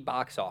to the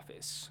box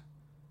office.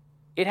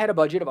 It had a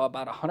budget of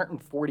about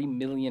 $140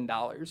 million.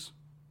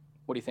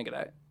 What do you think of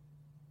that?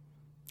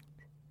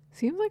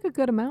 seems like a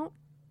good amount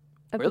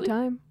at Really? the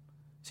time.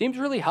 Seems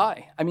really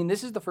high. I mean,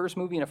 this is the first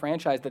movie in a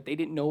franchise that they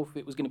didn't know if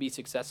it was going to be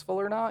successful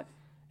or not,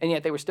 and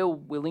yet they were still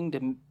willing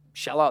to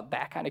shell out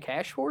that kind of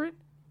cash for it.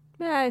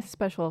 Yeah, it's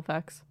special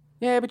effects.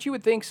 Yeah, but you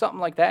would think something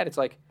like that. It's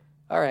like,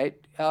 all right,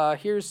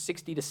 here's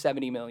 60 to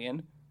 70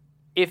 million.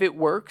 If it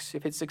works,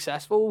 if it's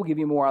successful, we'll give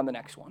you more on the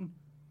next one.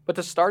 But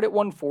to start at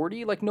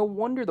 140, like, no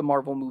wonder the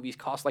Marvel movies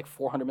cost like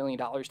 $400 million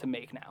to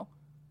make now.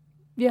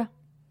 Yeah.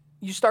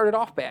 You started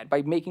off bad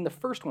by making the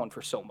first one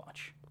for so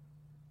much.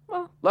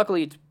 Well,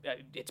 Luckily,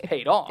 it's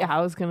paid off. yeah,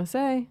 I was going to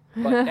say.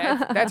 But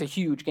that's a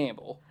huge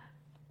gamble.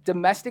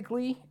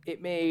 Domestically,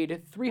 it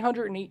made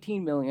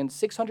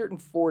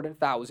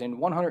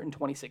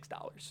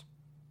 $318,604,126.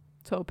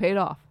 So it paid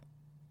off.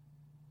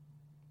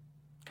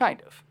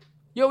 Kind of.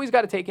 You always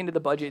got to take into the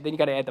budget, then you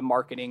got to add the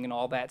marketing and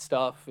all that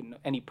stuff and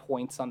any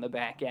points on the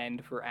back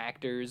end for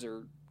actors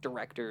or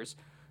directors.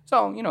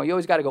 So, you know, you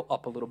always got to go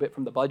up a little bit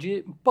from the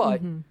budget,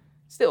 but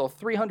still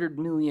 $300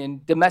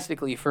 million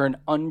domestically for an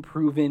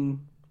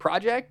unproven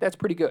project, that's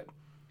pretty good.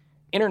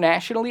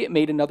 Internationally, it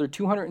made another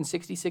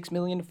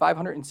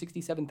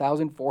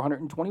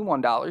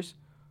 $266,567,421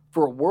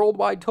 for a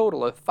worldwide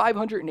total of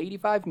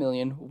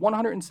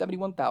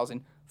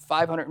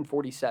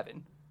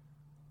 $585,171,547,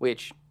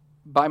 which,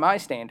 by my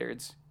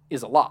standards,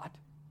 is a lot.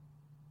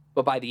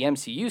 But by the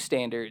MCU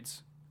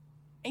standards,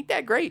 ain't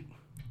that great.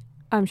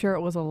 I'm sure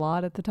it was a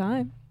lot at the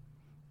time.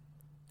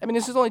 I mean,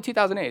 this is only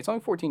 2008. It's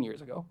only 14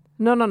 years ago.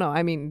 No.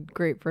 I mean,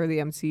 great for the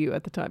MCU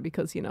at the time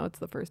because, you know, it's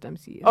the first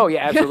MCU. Oh,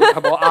 yeah,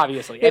 absolutely. Well,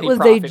 obviously. It Eddie was a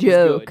Profit was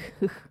joke.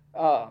 good.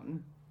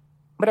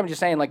 But I'm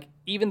just saying, like,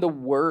 even the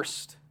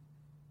worst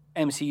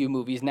MCU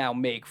movies now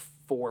make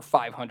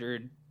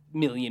 500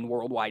 million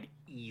worldwide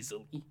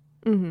easily.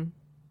 Mm-hmm.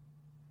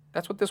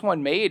 That's what this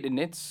one made, and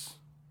it's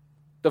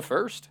the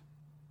first.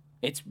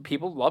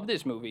 People love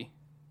this movie.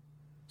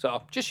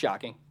 So, just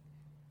shocking.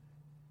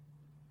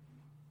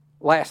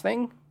 Last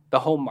thing, the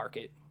home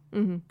market.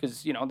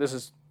 Because, you know, this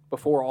is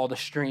before all the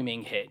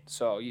streaming hit,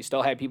 so you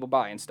still had people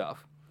buying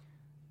stuff.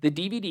 The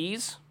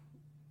DVDs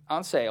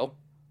on sale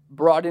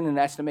brought in an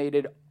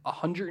estimated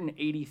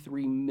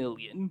 183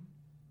 million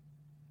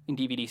in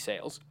DVD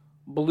sales.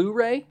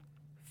 Blu-ray,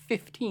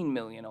 15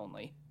 million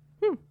only.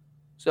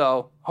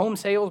 So, home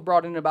sales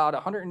brought in about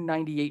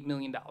 $198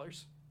 million.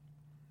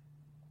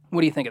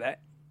 What do you think of that?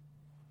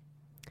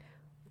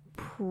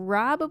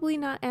 Probably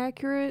not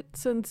accurate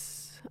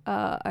since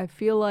I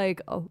feel like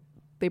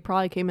they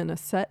probably came in a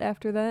set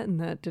after that and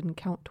that didn't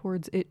count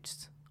towards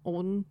its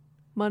own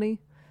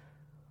money.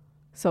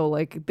 So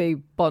like they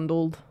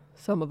bundled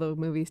some of the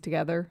movies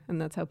together and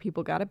that's how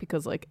people got it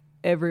because like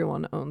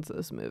everyone owns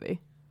this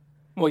movie.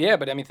 Well, yeah,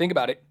 but I mean, think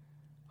about it.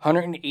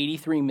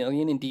 183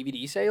 million in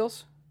DVD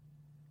sales?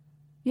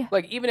 Yeah.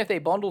 Like, even if they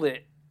bundled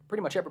it,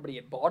 pretty much everybody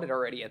had bought it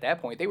already at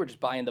that point. They were just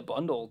buying the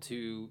bundle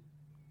to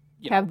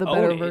have the own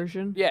better it.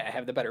 version. Yeah,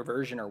 have the better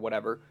version or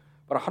whatever.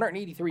 But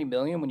 183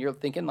 million when you're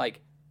thinking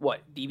like, what,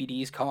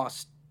 DVDs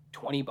cost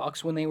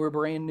 $20 when they were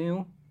brand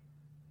new?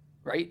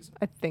 Right?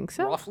 I think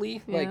so.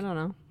 Roughly? Yeah, I don't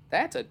know.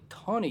 That's a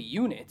ton of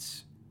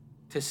units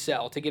to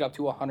sell to get up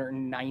to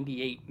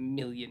 $198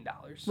 million.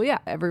 Well, yeah,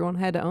 everyone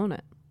had to own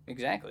it.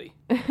 Exactly.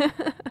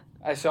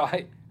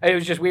 It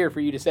was just weird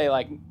for you to say,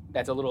 like,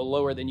 that's a little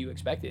lower than you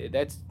expected.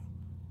 That's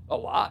a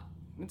lot.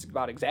 It's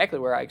about exactly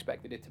where I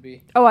expected it to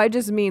be. Oh, I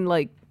just mean,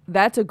 like,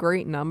 that's a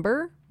great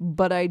number,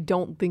 but I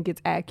don't think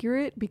it's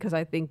accurate because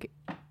I think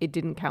it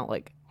didn't count,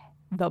 like,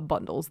 the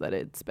bundles that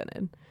it's been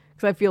in.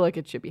 Because I feel like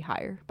it should be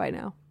higher by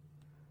now.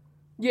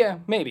 Yeah,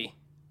 maybe.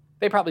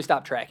 They probably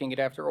stopped tracking it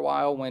after a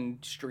while when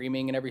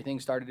streaming and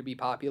everything started to be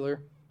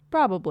popular.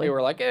 Probably. They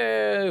were like,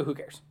 who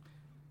cares?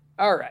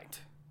 All right.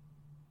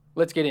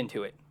 Let's get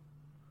into it.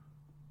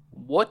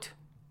 What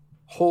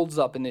holds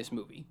up in this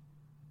movie?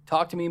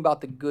 Talk to me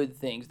about the good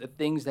things, the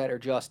things that are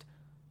just,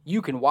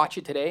 you can watch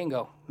it today and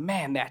go,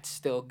 man, that's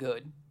still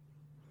good.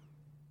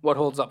 What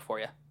holds up for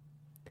you?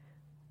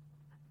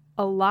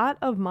 A lot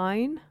of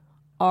mine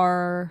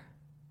are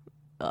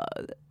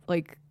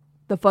like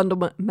the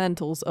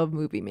fundamentals of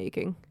movie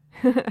making,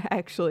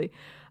 actually.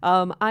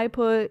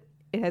 It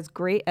has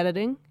great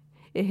editing.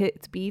 It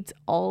hits beats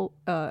all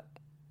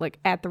like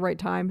at the right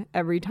time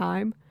every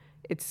time.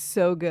 It's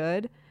so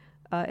good.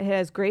 It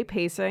has great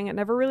pacing. It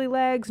never really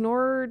lags,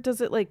 nor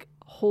does it like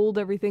hold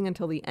everything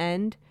until the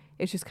end.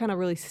 It's just kind of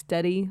really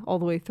steady all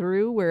the way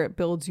through where it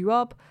builds you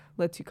up,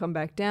 lets you come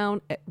back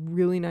down at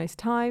really nice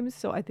times.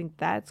 So I think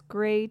that's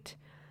great.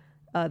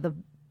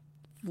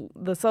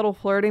 The subtle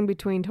flirting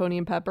between Tony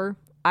and Pepper,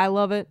 I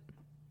love it.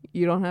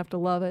 You don't have to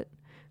love it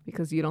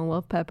because you don't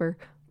love Pepper,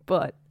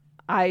 but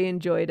I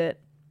enjoyed it.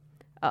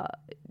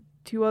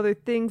 Two other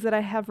things that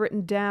I have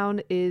written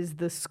down is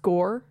the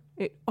score.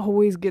 It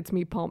always gets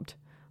me pumped.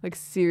 Like,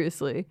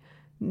 seriously.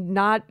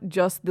 Not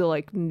just the,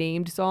 like,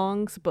 named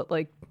songs, but,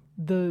 like,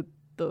 the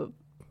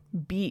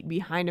beat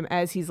behind him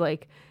as he's,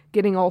 like,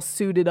 getting all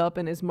suited up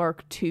in his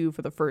Mark II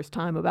for the first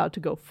time, about to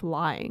go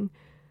flying.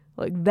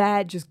 Like,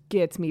 that just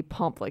gets me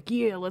pumped. Like,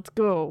 yeah, let's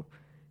go.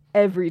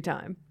 Every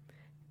time.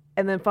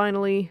 And then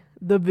finally,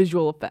 the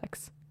visual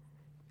effects.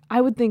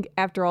 I would think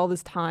after all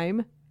this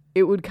time,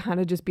 it would kind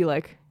of just be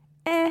like,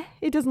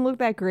 it doesn't look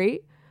that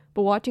great.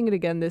 But watching it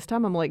again this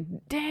time, I'm like,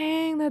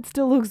 dang, that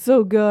still looks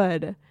so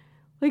good.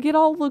 Like, it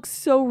all looks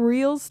so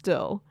real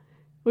still,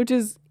 which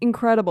is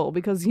incredible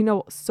because, you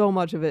know, so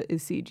much of it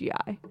is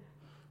CGI.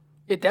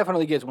 It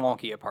definitely gets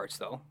wonky at parts,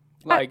 though.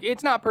 Like,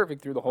 it's not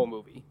perfect through the whole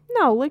movie.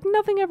 No, like,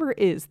 nothing ever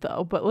is,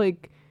 though. But,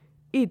 like,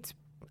 it's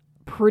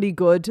pretty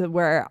good to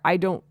where I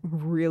don't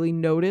really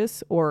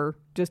notice or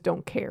just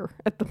don't care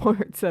at the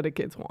parts that it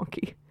gets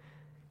wonky.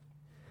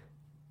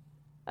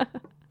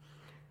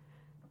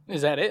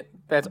 Is that it?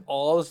 That's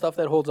all the stuff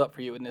that holds up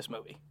for you in this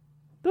movie?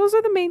 Those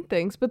are the main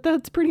things, but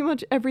that's pretty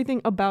much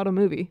everything about a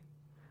movie.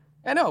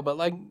 I know, but,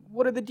 like,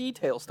 what are the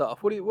detail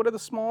stuff? What are the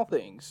small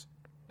things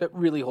that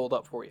really hold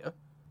up for you?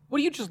 What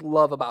do you just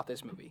love about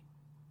this movie?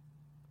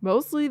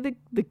 Mostly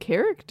the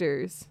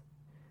characters.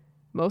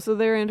 Most of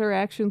their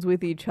interactions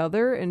with each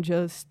other, and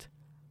just,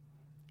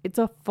 it's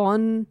a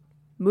fun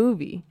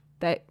movie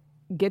that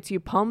gets you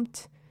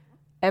pumped.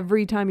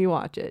 every time you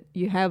watch it.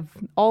 You have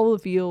all the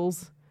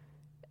feels,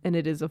 and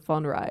it is a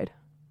fun ride.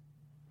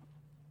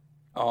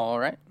 All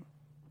right.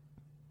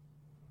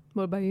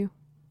 What about you?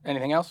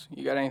 Anything else?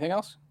 You got anything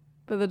else?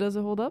 For the does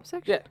it hold up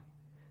section? Yeah.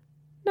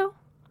 No.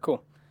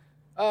 Cool.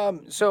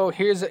 So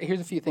here's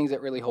a few things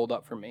that really hold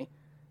up for me.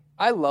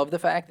 I love the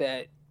fact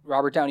that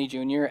Robert Downey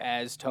Jr.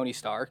 as Tony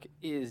Stark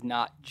is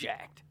not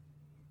jacked.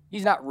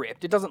 He's not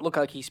ripped. It doesn't look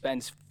like he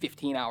spends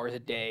 15 hours a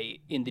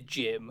day in the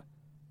gym.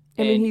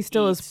 I mean, and he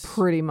still is eats-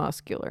 pretty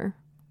muscular.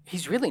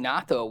 He's really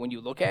not, though. When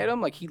you look at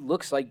him, like, he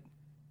looks like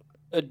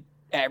an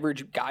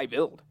average guy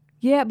build.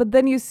 Yeah, but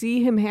then you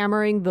see him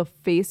hammering the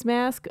face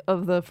mask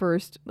of the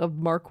first of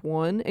Mark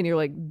 1, and you're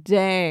like,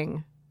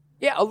 dang.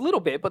 Yeah, a little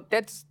bit, but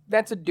that's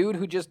a dude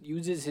who just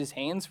uses his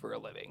hands for a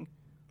living.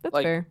 That's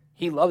Like, fair.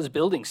 he loves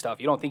building stuff.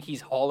 You don't think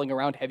he's hauling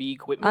around heavy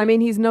equipment? I mean,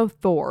 he's no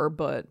Thor,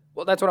 but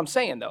Well, that's what I'm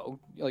saying, though.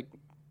 Like,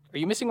 are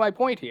you missing my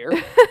point here?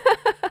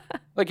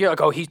 Like, you're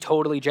like, oh, he's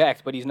totally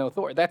jacked, but he's no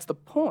Thor. That's the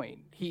point.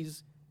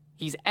 He's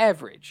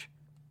average.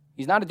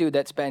 He's not a dude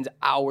that spends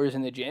hours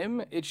in the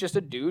gym. It's just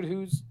a dude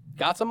who's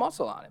got some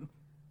muscle on him.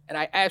 And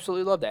I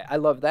absolutely love that. I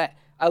love that.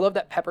 I love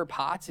that Pepper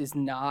Potts is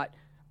not...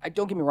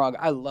 don't get me wrong.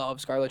 I love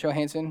Scarlett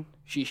Johansson.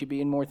 She should be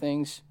in more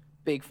things.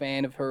 Big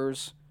fan of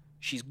hers.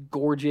 She's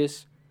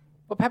gorgeous.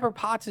 But Pepper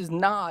Potts is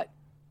not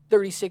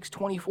 36,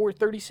 24,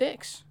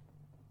 36.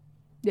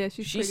 yeah,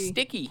 she's She's pretty.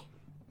 sticky.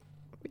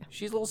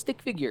 She's a little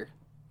stick figure.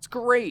 It's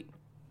great.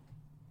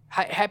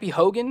 Happy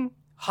Hogan,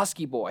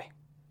 husky boy.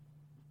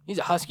 He's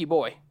a husky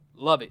boy.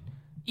 Love it.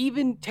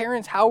 Even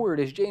Terrence Howard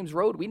as James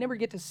Rhodes, we never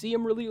get to see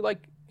him really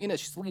like in a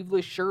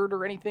sleeveless shirt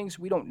or anything,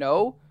 so we don't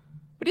know.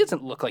 But he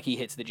doesn't look like he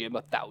hits the gym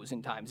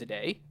 1,000 times a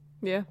day.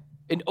 Yeah.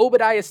 And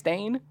Obadiah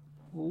Stane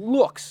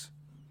looks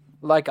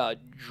like a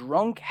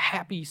drunk,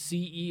 happy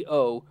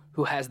CEO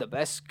who has the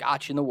best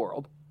scotch in the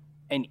world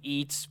and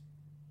eats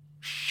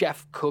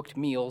chef-cooked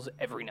meals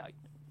every night.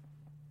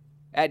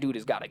 That dude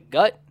has got a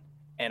gut,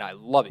 and I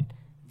love it.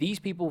 These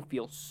people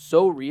feel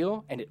so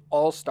real, and it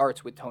all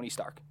starts with Tony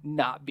Stark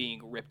not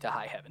being ripped to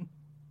high heaven.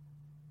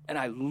 And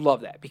I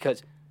love that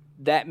because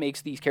that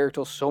makes these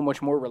characters so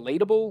much more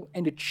relatable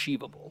and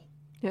achievable.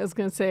 Yeah, I was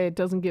going to say it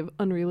doesn't give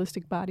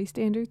unrealistic body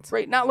standards.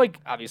 Right? Not like,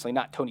 obviously,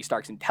 not Tony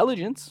Stark's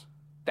intelligence.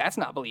 That's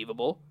not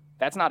believable.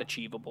 That's not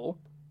achievable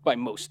by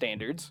most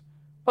standards.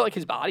 But like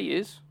his body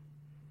is.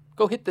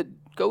 Go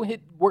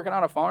hit working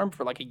on a farm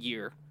for like a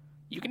year.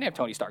 You can have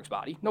Tony Stark's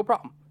body, no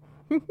problem.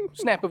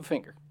 Snap of a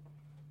finger.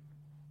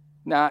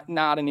 Not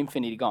an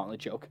Infinity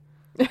Gauntlet joke.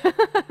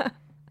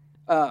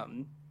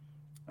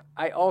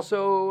 I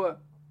also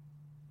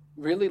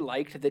really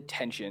liked the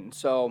tension.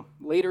 So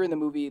later in the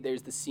movie,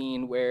 there's the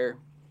scene where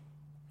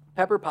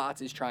Pepper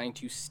Potts is trying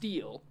to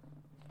steal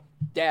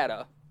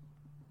data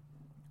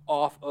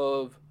off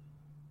of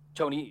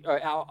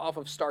off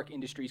of Stark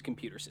Industries'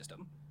 computer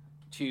system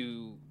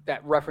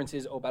that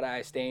references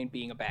Obadiah Stane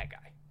being a bad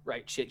guy,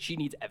 right? She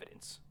needs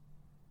evidence.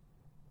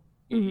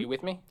 You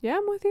with me? Yeah,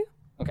 I'm with you.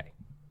 Okay.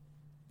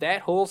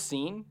 That whole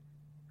scene,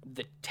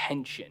 the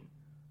tension,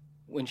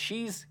 when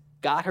she's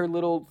got her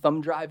little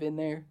thumb drive in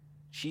there,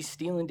 she's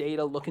stealing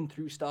data, looking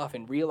through stuff,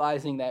 and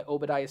realizing that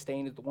Obadiah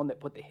Stane is the one that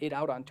put the hit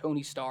out on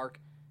Tony Stark.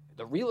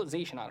 The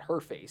realization on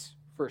her face,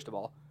 first of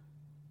all,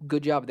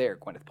 good job there,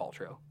 Gwyneth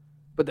Paltrow.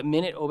 But the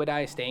minute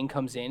Obadiah Stane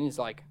comes in, is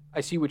like,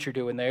 I see what you're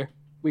doing there.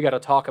 We got to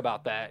talk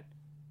about that.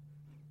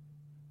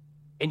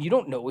 And you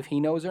don't know if he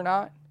knows or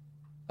not.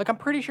 Like, I'm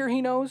pretty sure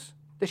he knows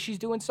that she's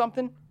doing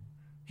something.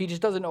 He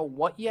just doesn't know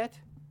what yet.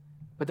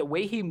 But the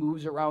way he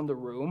moves around the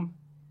room,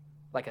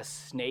 like a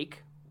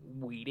snake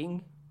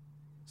weeding,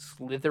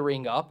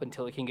 slithering up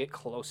until it can get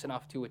close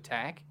enough to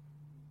attack,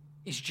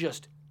 is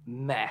just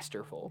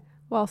masterful.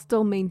 While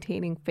still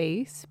maintaining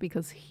face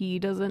because he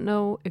doesn't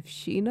know if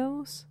she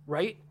knows.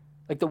 Right?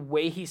 Like, the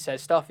way he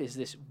says stuff is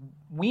this.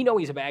 We know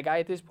he's a bad guy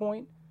at this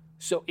point,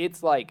 so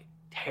it's, like,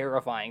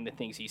 terrifying the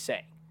things he's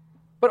saying.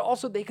 But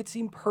also, they could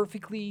seem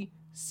perfectly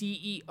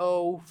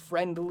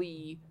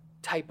CEO-friendly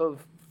type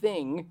of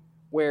thing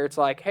where it's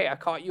like, hey, I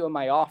caught you in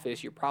my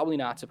office. You're probably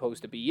not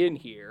supposed to be in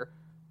here.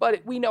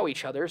 But we know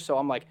each other, so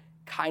I'm, like,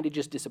 kind of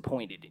just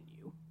disappointed in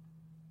you.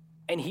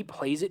 And he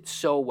plays it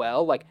so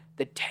well. Like,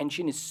 the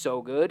tension is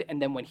so good.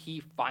 And then when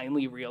he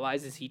finally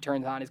realizes, he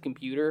turns on his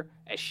computer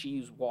as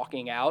she's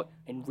walking out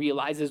and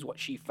realizes what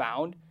she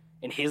found.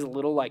 And his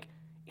little, like,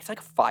 it's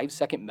like a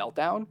 5-second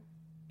meltdown.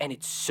 And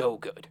it's so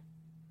good.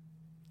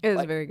 It was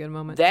Like, a very good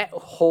moment. That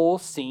whole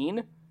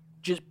scene,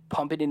 just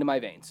pump it into my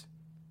veins.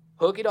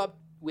 Hook it up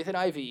with an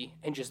IV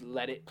and just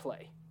let it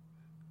play.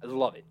 I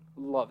love it.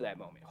 Love that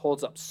moment.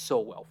 Holds up so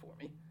well for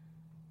me.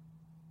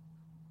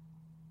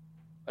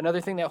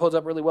 Another thing that holds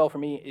up really well for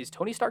me is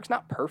Tony Stark's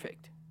not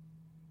perfect.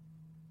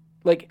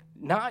 Like,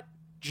 not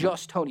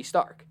just Tony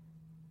Stark.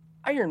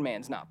 Iron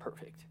Man's not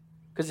perfect.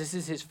 Because this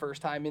is his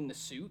first time in the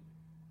suit.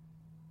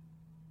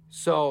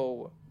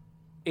 So,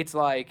 it's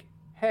like,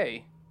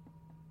 hey,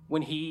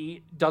 when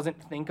he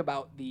doesn't think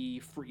about the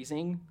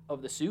freezing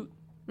of the suit,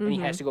 and he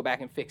has to go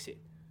back and fix it.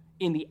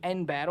 In the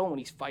end battle, when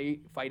he's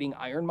fighting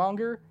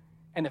Ironmonger,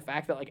 And the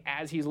fact that, like,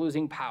 as he's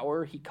losing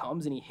power, he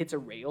comes and he hits a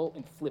rail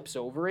and flips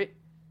over it.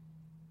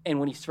 And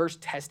when he's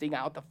first testing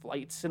out the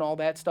flights and all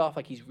that stuff,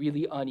 like, he's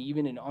really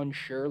uneven and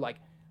unsure. Like,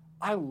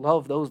 I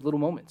love those little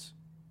moments.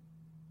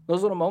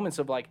 Those little moments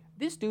of, like,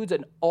 this dude's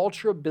an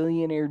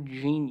ultra-billionaire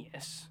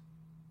genius.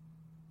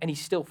 And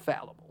he's still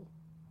fallible.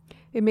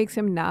 It makes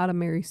him not a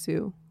Mary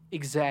Sue.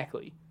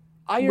 Exactly.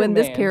 Iron When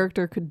Man, this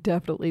character could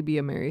definitely be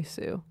a Mary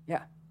Sue.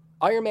 Yeah.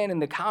 Iron Man in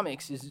the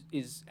comics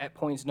is at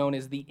points known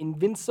as the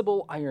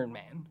invincible Iron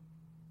Man.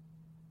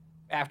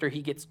 After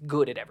he gets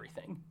good at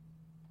everything.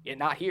 Yet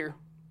not here.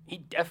 He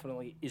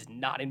definitely is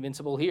not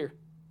invincible here.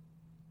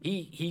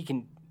 He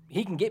can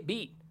get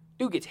beat.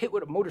 Dude gets hit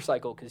with a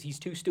motorcycle because he's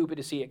too stupid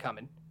to see it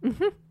coming.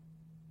 Mm-hmm.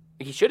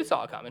 He should have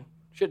saw it coming.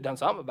 Should have done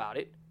something about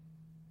it.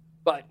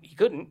 But he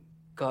couldn't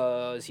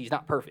because he's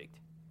not perfect.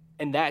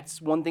 And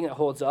that's one thing that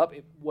holds up.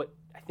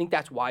 I think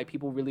that's why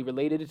people really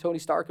related to Tony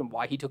Stark and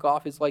why he took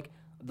off as like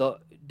the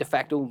de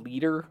facto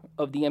leader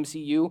of the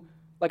MCU.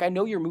 Like, I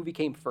know your movie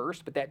came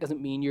first, but that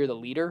doesn't mean you're the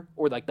leader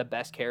or like the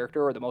best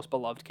character or the most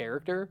beloved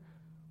character.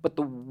 But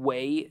the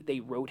way they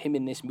wrote him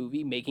in this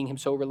movie, making him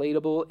so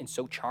relatable and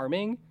so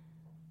charming,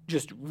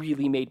 just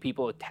really made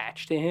people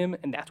attached to him,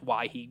 and that's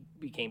why he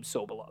became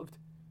so beloved.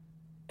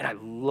 And I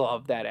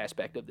love that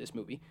aspect of this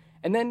movie.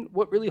 And then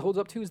what really holds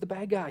up too is the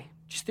bad guy,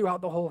 just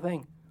throughout the whole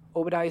thing.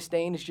 Obadiah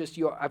Stane is just,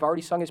 I've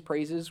already sung his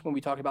praises when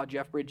we talked about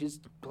Jeff Bridges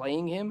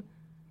playing him,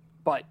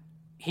 but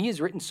he is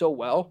written so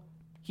well.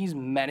 He's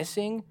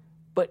menacing,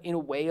 but in a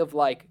way of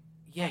like,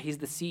 yeah, he's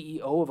the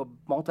CEO of a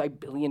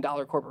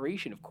multi-billion-dollar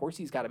corporation. Of course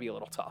he's got to be a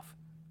little tough.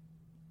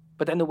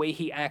 But then the way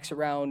he acts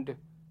around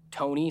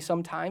Tony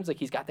sometimes, like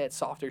he's got that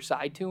softer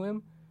side to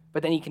him,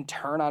 but then he can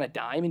turn on a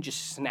dime and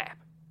just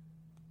snap.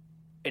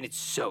 And it's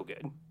so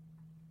good.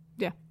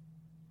 Yeah.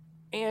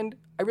 And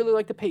I really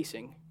like the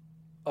pacing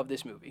of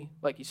this movie,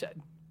 like you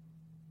said.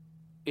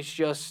 It's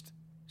just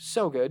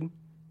so good.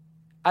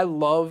 I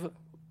love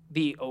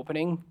the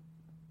opening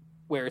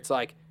where it's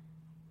like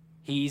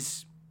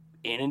he's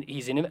in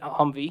a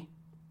Humvee,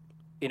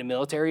 in a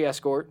military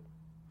escort,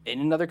 in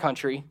another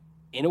country,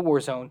 in a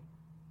war zone,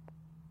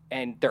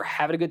 and they're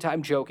having a good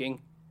time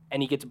joking,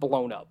 and he gets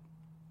blown up.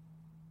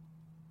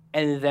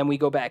 And then we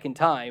go back in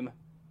time,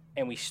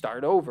 and we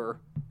start over,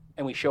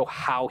 and we show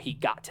how he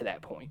got to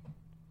that point.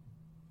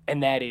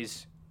 And that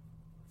is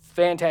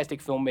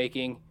fantastic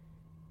filmmaking.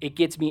 It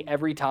gets me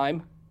every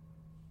time.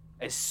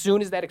 As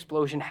soon as that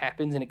explosion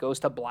happens and it goes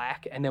to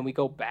black, and then we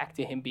go back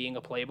to him being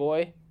a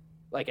playboy,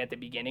 like at the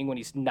beginning when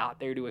he's not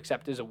there to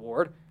accept his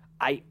award,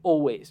 I'm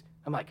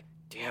like,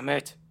 damn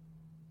it.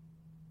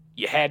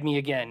 You had me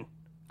again.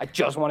 I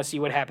just want to see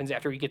what happens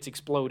after he gets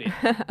exploded.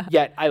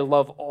 Yet I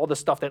love all the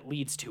stuff that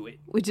leads to it.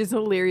 Which is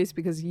hilarious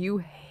because you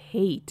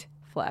hate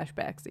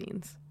flashback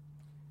scenes.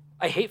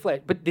 I hate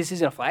but this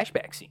isn't a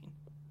flashback scene.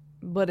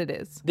 But it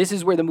is. This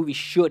is where the movie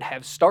should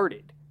have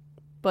started.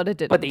 But it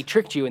didn't. But they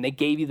tricked you and they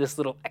gave you this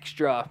little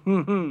extra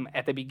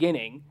at the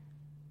beginning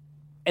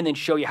and then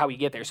show you how we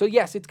get there. So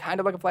yes, it's kind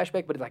of like a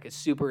flashback, but it's like a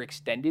super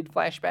extended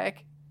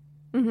flashback.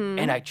 Mm-hmm.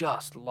 And I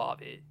just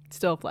love it.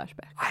 Still a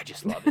flashback. I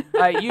just love it.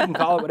 You can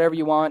call it whatever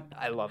you want.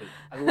 I love it.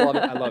 I love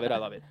it. I love it. I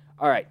love it.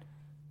 All right.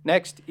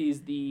 Next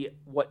is the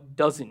what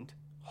doesn't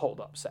hold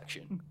up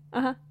section.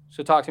 Uh-huh.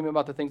 So talk to me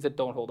about the things that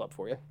don't hold up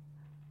for you.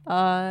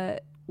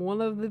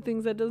 One of the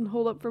things that doesn't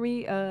hold up for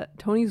me,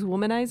 Tony's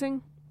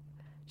womanizing.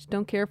 Just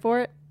don't care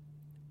for it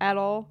at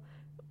all.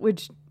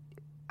 Which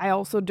I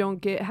also don't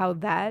get how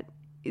that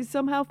is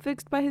somehow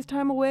fixed by his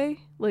time away.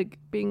 Like,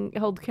 being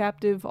held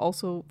captive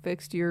also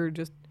fixed your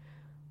just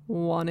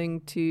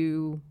wanting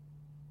to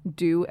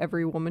do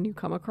every woman you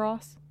come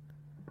across.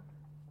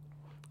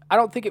 I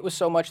don't think it was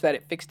so much that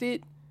it fixed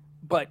it,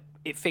 but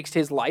it fixed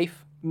his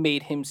life,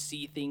 made him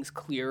see things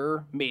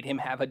clearer, made him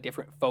have a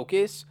different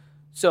focus.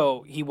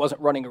 So he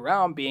wasn't running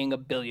around being a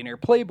billionaire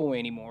playboy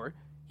anymore.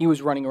 He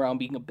was running around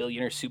being a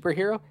billionaire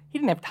superhero. He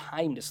didn't have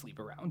time to sleep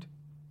around.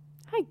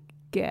 I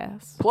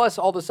guess. Plus,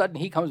 all of a sudden,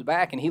 he comes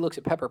back and he looks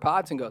at Pepper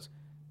Potts and goes,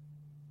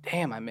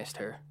 damn, I missed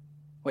her.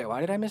 Wait, why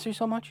did I miss her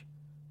so much?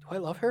 Do I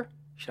love her?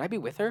 Should I be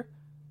with her?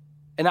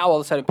 And now all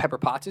of a sudden, Pepper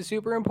Potts is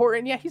super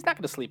important. Yeah, he's not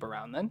going to sleep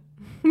around then.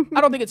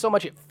 I don't think it's so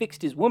much it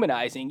fixed his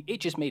womanizing. It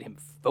just made him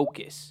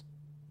focus.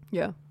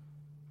 Yeah.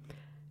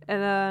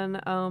 And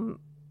then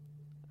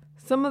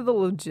some of the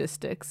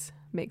logistics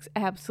makes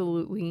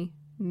absolutely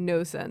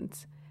no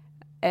sense.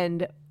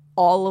 And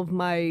all of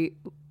my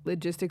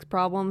logistics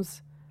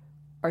problems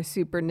are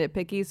super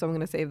nitpicky, so I'm going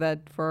to save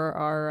that for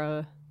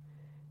our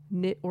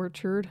nit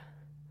orchard,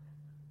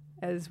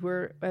 as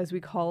we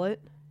call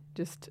it.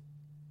 Just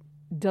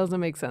doesn't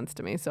make sense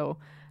to me. So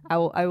I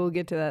will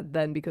get to that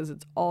then because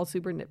it's all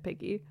super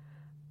nitpicky.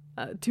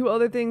 Two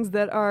other things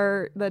that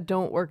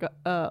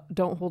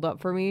don't hold up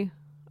for me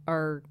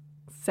are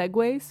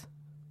segues,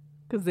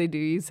 because they do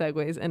use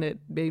segues, and it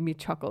made me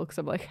chuckle because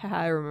I'm like,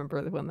 I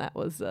remember when that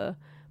was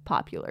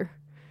popular.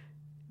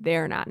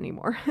 They're not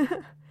anymore.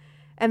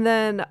 And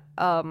then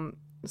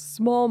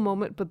small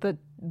moment, but the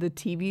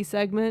TV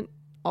segment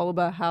all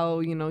about how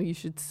you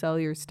should sell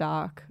your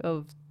stock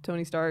of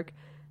Tony Stark.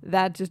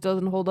 that just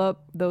doesn't hold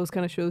up. Those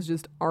kind of shows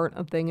just aren't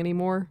a thing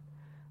anymore.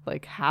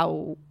 Like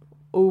how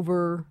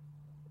over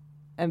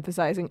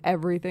emphasizing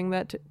everything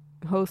that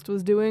host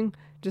was doing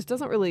just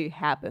doesn't really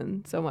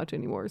happen so much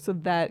anymore. So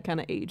that kind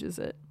of ages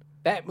it.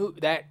 That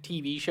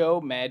TV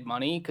show, Mad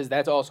Money, because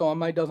that's also on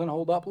my doesn't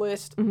hold up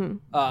list.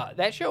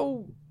 That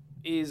show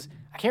is,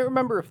 I can't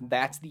remember if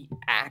that's the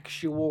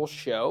actual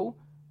show,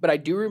 but I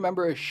do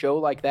remember a show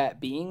like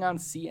that being on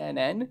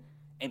CNN,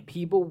 and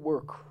people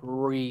were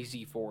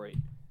crazy for it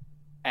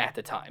at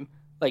the time.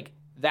 Like,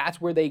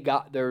 that's where they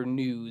got their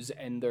news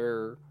and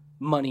their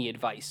money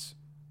advice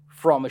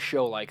from a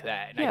show like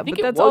that. And Yeah, I think but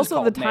it that's was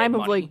also the called Mad time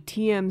of Money. like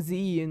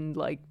TMZ and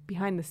like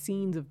behind the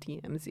scenes of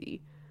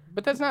TMZ.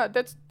 But that's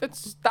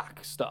stock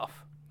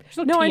stuff. There's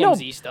no, No, TMZ I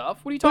know.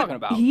 stuff. What are you talking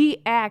about? He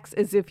acts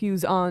as if he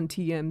was on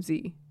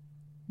TMZ,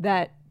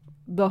 that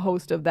the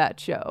host of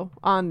that show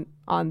on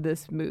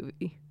this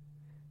movie.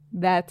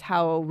 That's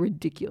how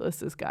ridiculous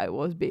this guy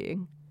was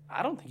being.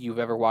 I don't think you've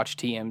ever watched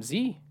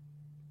TMZ.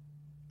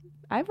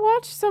 I've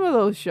watched some of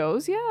those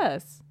shows,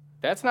 yes.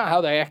 That's not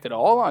how they act at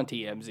all on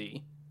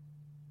TMZ.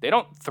 They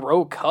don't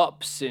throw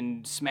cups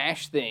and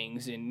smash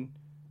things and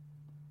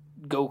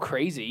go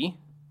crazy.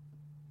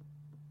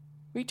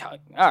 We talk.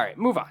 All right,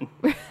 move on.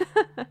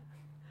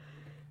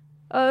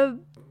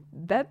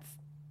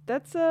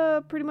 That's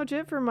pretty much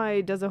it for my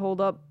doesn't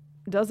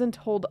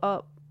hold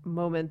up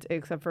moment,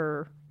 except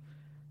for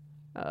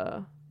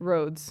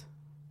Rhodes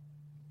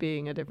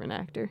being a different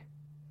actor.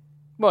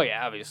 Well,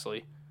 yeah,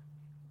 obviously.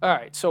 All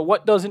right, so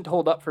what doesn't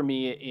hold up for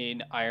me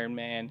in Iron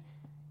Man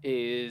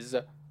is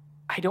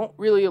I don't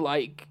really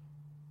like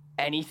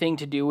anything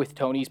to do with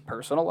Tony's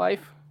personal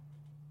life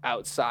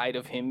outside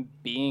of him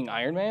being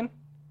Iron Man.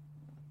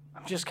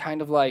 I'm just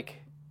kind of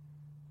like,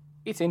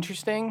 it's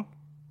interesting,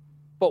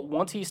 but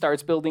once he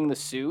starts building the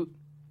suit,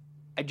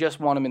 I just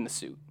want him in the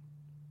suit.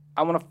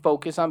 I want to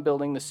focus on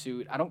building the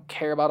suit. I don't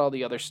care about all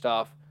the other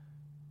stuff.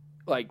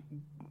 Like,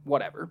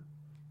 whatever.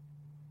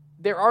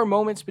 There are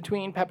moments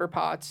between Pepper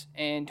Potts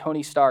and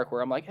Tony Stark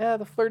where I'm like,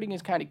 the flirting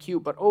is kind of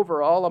cute, but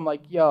overall I'm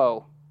like,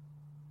 yo,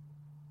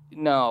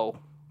 no,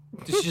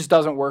 this just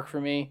doesn't work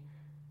for me.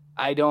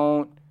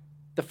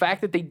 The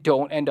fact that they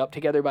don't end up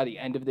together by the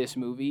end of this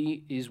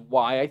movie is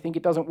why I think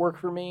it doesn't work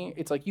for me.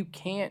 It's like, you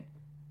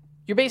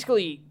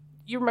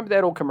remember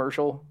that old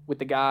commercial with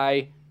the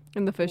guy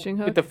In the fishing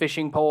hook? with the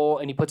fishing pole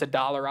and he puts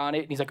 $1 on it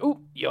and he's like, ooh,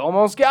 you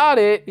almost got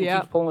it. And Yeah. he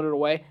keeps pulling it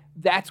away.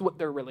 That's what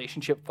their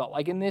relationship felt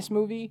like in this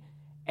movie.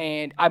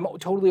 And I'm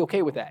totally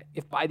okay with that.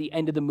 If by the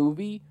end of the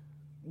movie,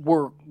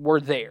 we're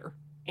there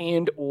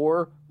and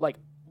or like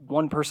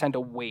 1%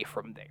 away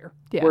from there.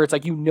 Yeah. Where it's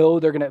like, they're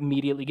going to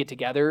immediately get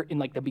together in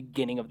like the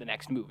beginning of the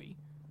next movie.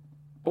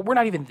 But we're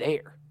not even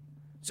there.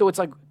 So it's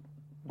like,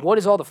 what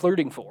is all the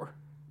flirting for?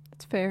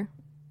 It's fair.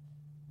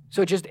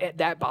 So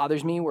that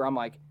bothers me where I'm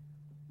like,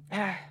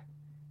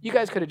 you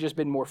guys could have just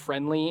been more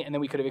friendly and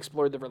then we could have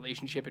explored the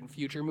relationship in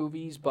future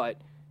movies,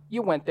 but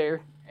you went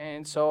there,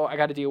 and so I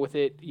got to deal with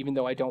it even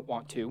though I don't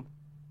want to.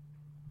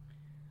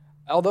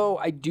 Although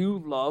I do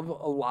love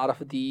a lot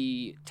of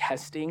the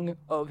testing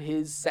of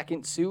his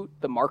second suit,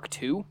 the Mark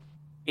II,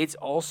 it's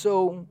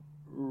also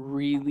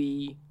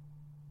really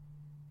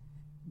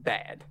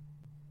bad.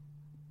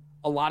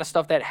 A lot of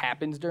stuff that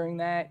happens during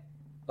that,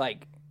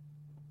 like,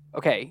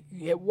 okay,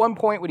 at one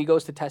point when he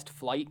goes to test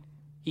flight,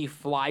 he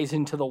flies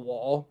into the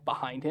wall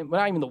behind him.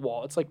 Well, not even the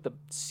wall. It's like the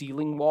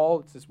ceiling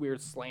wall. It's this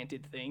weird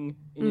slanted thing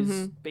in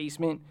his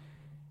basement.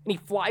 And he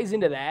flies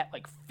into that,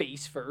 like,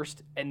 face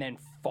first, and then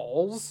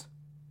falls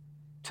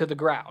to the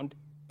ground.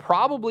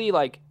 Probably,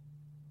 like,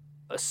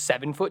 a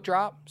 7-foot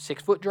drop,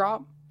 6-foot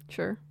drop.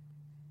 Sure.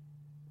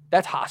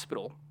 That's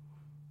hospital.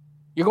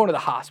 You're going to the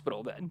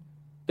hospital then.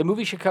 The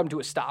movie should come to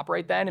a stop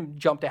right then and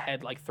jumped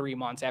ahead like 3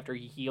 months after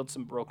he healed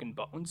some broken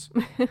bones.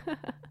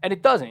 And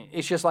it doesn't.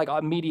 It's just like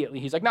immediately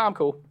he's like, nah, I'm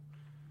cool.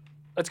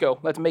 Let's go.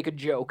 Let's make a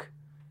joke.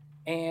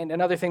 And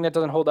another thing that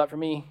doesn't hold up for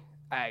me,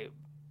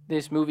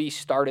 this movie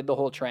started the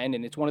whole trend,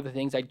 and it's one of the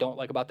things I don't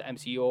like about the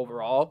MCU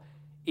overall,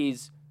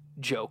 is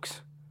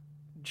jokes.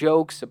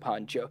 Jokes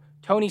upon joke.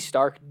 Tony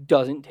Stark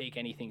doesn't take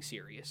anything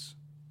serious.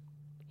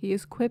 He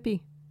is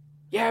quippy.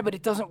 Yeah, but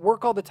it doesn't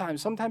work all the time.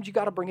 Sometimes you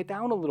got to bring it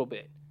down a little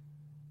bit.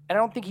 And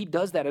I don't think he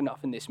does that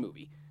enough in this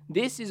movie.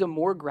 This is a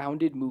more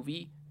grounded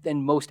movie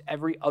than most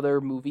every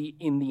other movie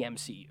in the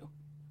MCU.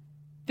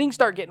 Things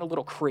start getting a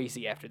little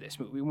crazy after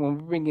this movie when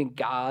we're bringing in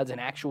gods and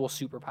actual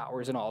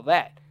superpowers and all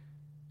that.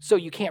 So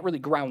you can't really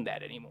ground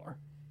that anymore.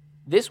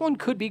 This one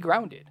could be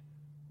grounded.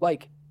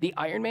 Like, the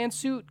Iron Man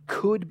suit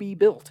could be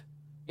built.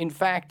 In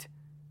fact,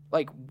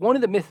 like, one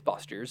of the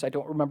Mythbusters, I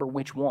don't remember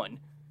which one,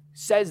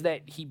 says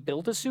that he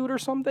built a suit or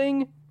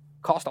something,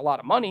 cost a lot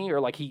of money, or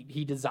like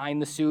he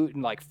designed the suit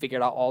and like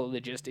figured out all the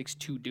logistics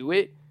to do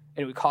it,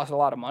 and it would cost a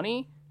lot of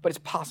money, but it's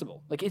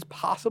possible. Like, it's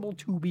possible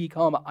to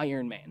become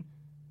Iron Man.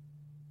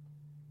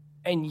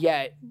 And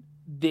yet,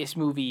 this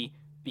movie,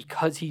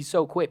 because he's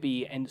so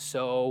quippy and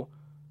so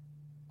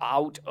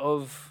out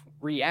of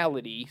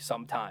reality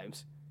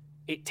sometimes,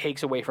 it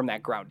takes away from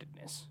that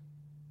groundedness.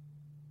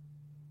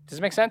 Does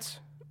it make sense?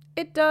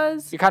 It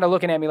does. You're kind of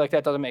looking at me like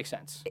that doesn't make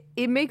sense.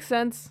 It makes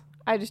sense.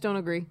 I just don't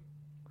agree.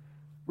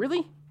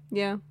 Really?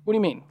 Yeah. What do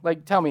you mean?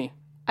 Like, tell me.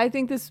 I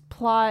think this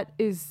plot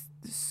is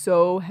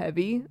so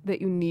heavy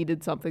that you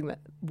needed something that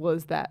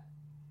was that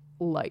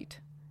light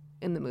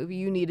in the movie.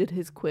 You needed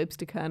his quips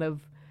to kind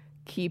of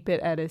keep it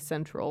at a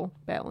central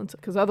balance,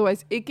 because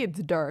otherwise it gets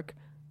dark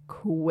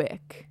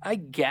quick. I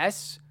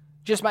guess.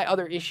 Just my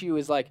other issue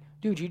is like,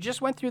 dude, you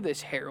just went through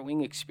this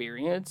harrowing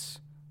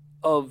experience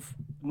of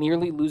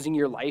nearly losing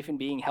your life and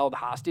being held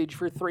hostage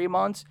for 3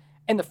 months.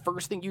 And the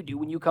first thing you do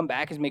when you come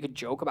back is make a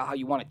joke about how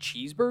you want a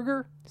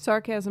cheeseburger?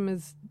 Sarcasm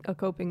is a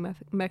coping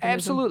mechanism.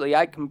 Absolutely.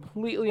 I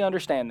completely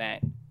understand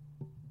that.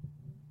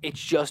 It's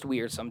just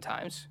weird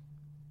sometimes.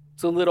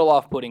 It's a little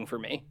off-putting for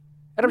me.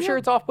 And I'm sure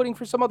it's off-putting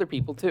for some other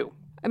people too.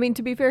 I mean,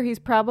 to be fair, he's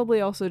probably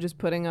also just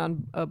putting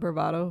on a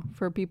bravado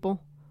for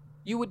people.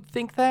 You would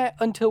think that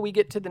until we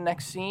get to the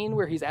next scene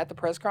where he's at the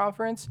press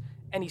conference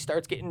and he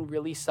starts getting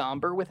really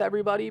somber with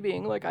everybody,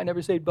 being like, I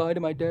never said bye to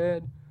my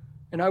dad.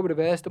 And I would have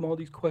asked him all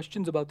these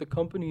questions about the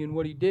company and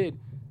what he did.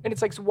 And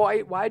it's like, so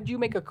why did you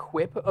make a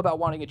quip about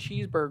wanting a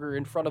cheeseburger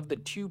in front of the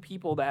two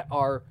people that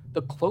are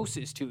the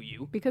closest to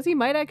you? Because he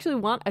might actually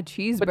want a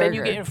cheeseburger. But then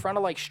you get in front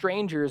of like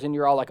strangers and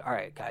you're all like, all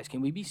right, guys,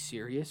 can we be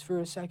serious for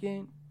a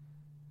second?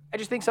 I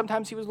just think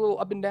sometimes he was a little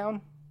up and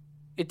down.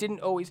 It didn't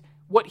always,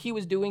 what he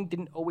was doing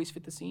didn't always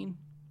fit the scene.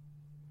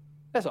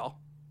 That's all.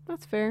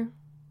 That's fair.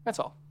 That's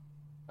all.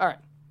 All right.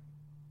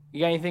 You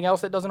got anything else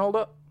that doesn't hold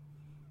up?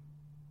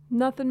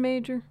 Nothing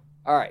major.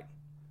 All right.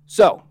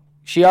 So,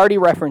 she already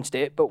referenced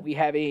it, but we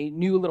have a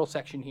new little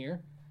section here.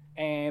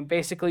 And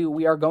basically,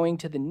 we are going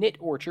to the Knit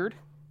Orchard.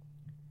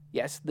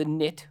 Yes, the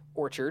Knit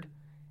Orchard.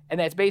 And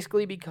that's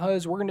basically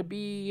because we're going to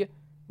be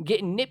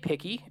getting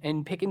nitpicky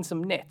and picking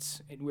some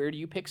knits. And where do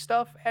you pick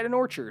stuff? At an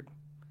orchard.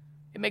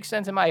 It makes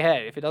sense in my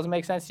head. If it doesn't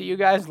make sense to you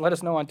guys, let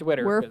us know on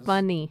Twitter. We're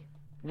funny.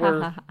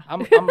 I'm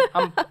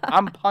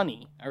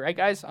punny. All right,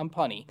 guys? I'm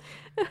punny.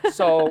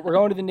 So, we're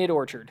going to the Knit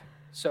Orchard.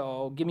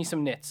 So, give me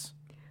some knits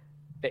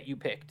that you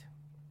picked.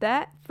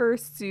 That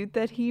first suit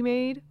that he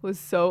made was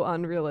so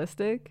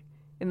unrealistic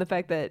in the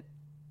fact that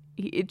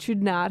it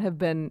should not have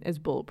been as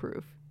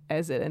bulletproof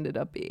as it ended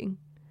up being.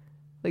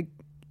 Like,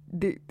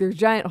 there's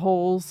giant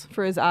holes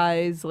for his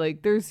eyes.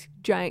 Like, there's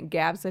giant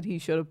gaps that he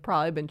should have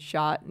probably been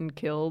shot and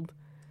killed.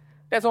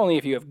 That's only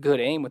if you have good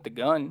aim with the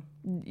gun.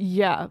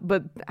 Yeah,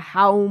 but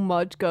how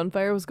much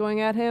gunfire was going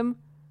at him,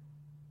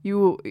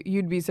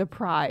 you'd be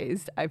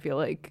surprised, I feel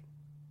like,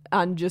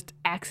 on just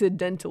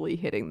accidentally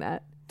hitting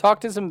that.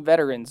 Talk to some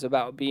veterans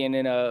about being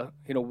in a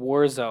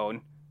war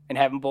zone and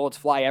having bullets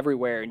fly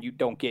everywhere and you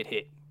don't get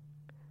hit.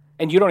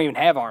 And you don't even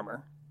have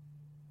armor.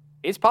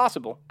 It's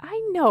possible. I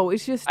know,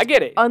 it's just I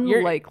get it.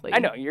 Unlikely. I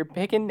know, you're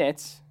picking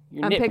knits.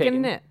 You're I'm nitpicking,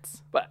 picking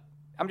knits. But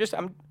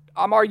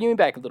I'm arguing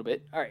back a little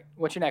bit. All right,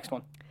 what's your next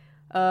one?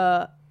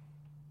 How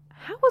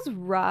was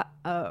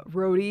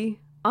Rhodey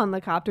on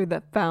the copter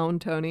that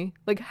found Tony?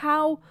 Like,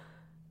 how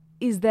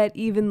is that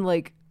even,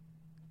 like,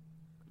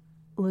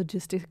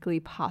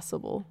 logistically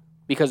possible?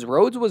 Because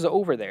Rhodes was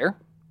over there,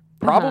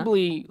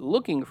 probably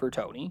looking for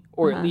Tony,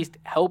 or at least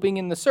helping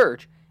in the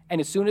search.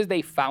 And as soon as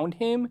they found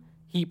him,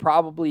 he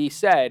probably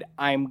said,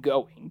 I'm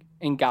going,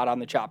 and got on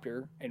the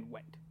chopper and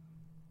went.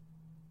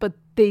 But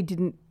they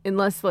didn't,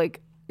 unless,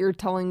 like, you're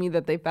telling me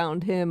that they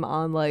found him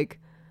on, like,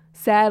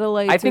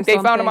 satellites. I think or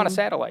they found him on a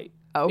something. satellite.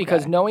 Okay.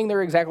 Because knowing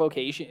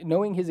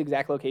his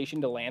exact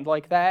location to land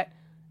like that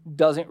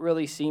doesn't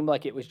really seem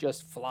like it was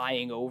just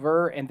flying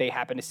over and they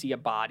happened to see a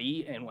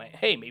body and went,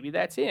 hey, maybe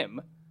that's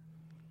him.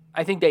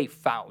 I think they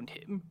found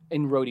him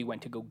and Rhodey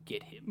went to go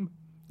get him.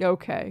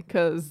 Okay,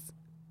 because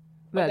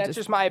That's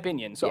just my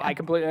opinion. So yeah. I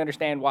completely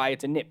understand why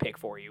it's a nitpick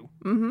for you.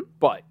 Mm-hmm.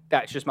 But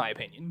that's just my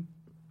opinion.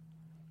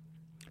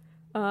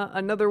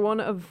 Another one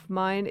of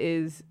mine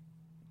is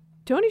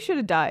Tony should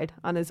have died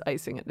on his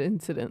icing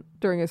incident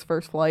during his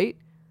first flight.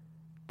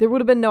 There would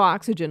have been no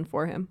oxygen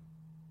for him.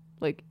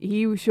 Like,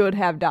 he should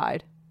have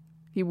died.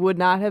 He would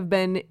not have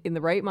been in the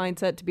right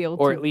mindset to be able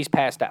to... Or at least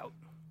passed out.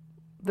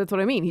 That's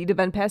what I mean. He'd have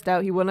been passed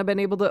out. He wouldn't have been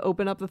able to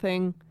open up the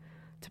thing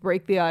to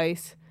break the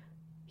ice.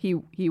 He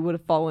would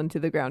have fallen to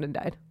the ground and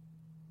died.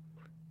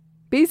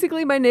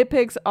 Basically, my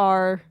nitpicks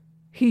are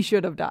he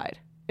should have died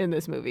in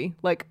this movie.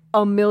 Like,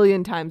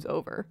 1,000,000 times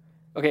over.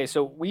 Okay,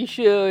 so we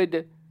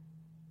should...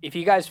 If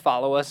you guys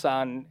follow us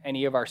on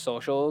any of our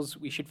socials,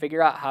 we should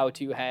figure out how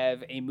to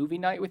have a movie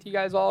night with you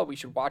guys all. We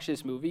should watch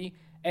this movie,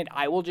 and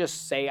I will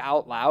just say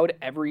out loud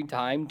every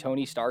time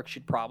Tony Stark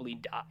should probably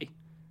die,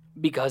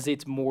 because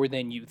it's more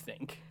than you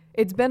think.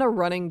 It's been a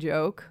running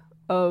joke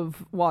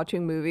of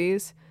watching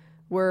movies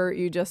where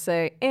you just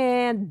say,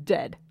 and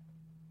dead,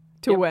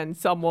 to when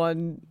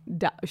someone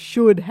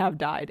should have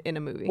died in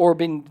a movie. Or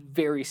been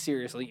very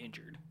seriously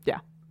injured. Yeah.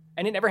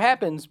 And it never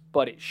happens,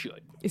 but it should.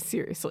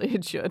 Seriously,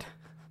 it should.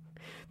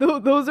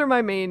 Those are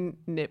my main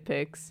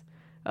nitpicks.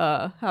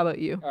 How about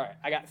you? All right,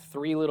 I got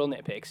 3 little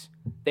nitpicks.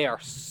 They are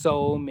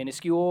so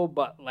minuscule,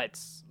 but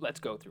let's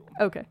go through them.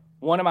 Okay.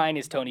 One of mine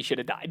is Tony should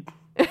have died.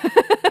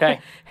 Okay?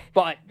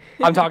 But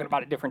I'm talking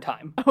about a different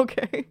time.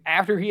 Okay.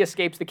 After he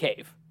escapes the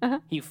cave,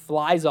 he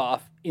flies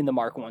off in the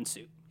Mark 1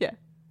 suit. Yeah.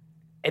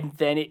 And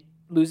then it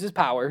loses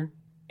power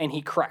and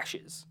he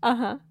crashes.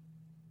 Uh-huh.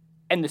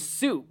 And the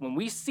suit, when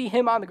we see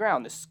him on the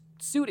ground, the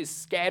suit is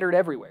scattered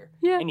everywhere.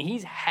 Yeah. And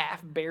he's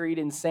half buried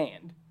in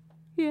sand.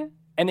 Yeah.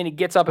 And then he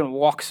gets up and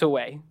walks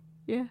away.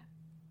 Yeah.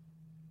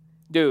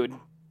 Dude,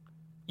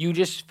 you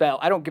just fell.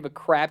 I don't give a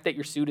crap that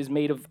your suit is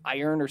made of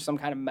iron or some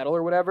kind of metal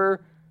or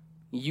whatever.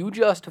 You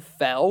just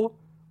fell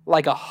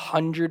like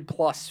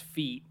 100+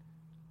 feet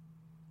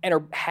and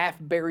are half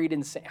buried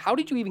in sand. How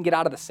did you even get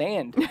out of the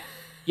sand?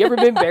 You ever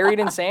been buried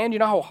in sand? You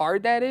know how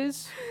hard that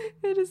is?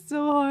 It is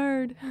so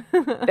hard.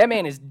 That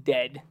man is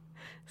dead.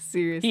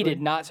 Seriously. He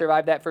did not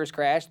survive that first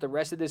crash. The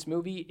rest of this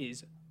movie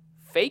is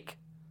fake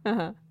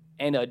Uh-huh.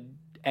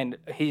 and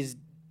his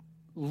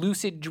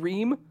lucid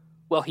dream,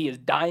 well, he is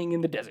dying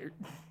in the desert.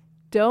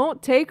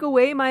 Don't take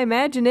away my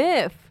imagine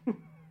if.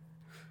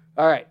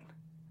 All right.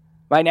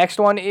 My next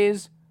one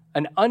is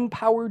an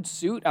unpowered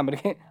suit. I'm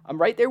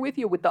right there with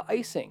you with the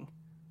icing.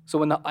 So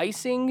when the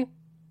icing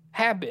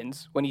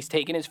happens, when he's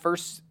taking his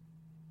first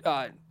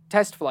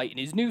test flight in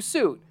his new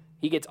suit,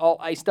 he gets all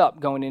iced up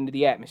going into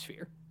the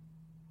atmosphere.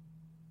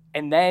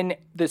 And then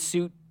the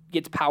suit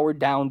gets powered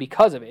down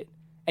because of it,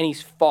 and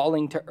he's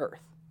falling to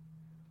Earth.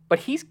 But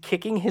he's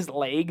kicking his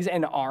legs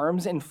and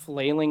arms and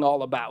flailing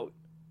all about.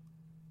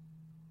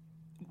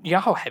 You know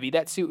how heavy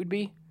that suit would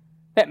be?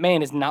 That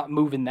man is not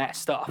moving that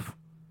stuff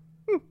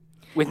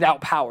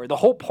without power. The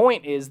whole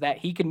point is that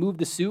he can move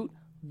the suit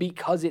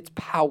because it's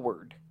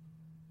powered.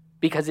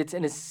 Because it's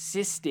an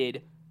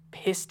assisted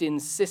piston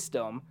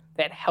system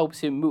that helps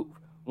him move.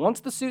 Once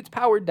the suit's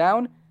powered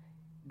down,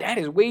 that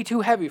is way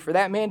too heavy for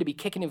that man to be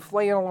kicking and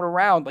flailing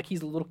around like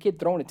he's a little kid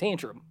throwing a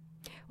tantrum.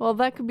 Well,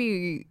 that could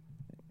be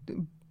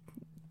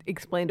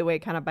explained away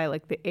kind of by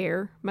like the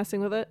air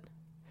messing with it.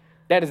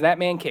 That is that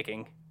man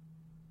kicking.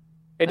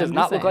 It does I'm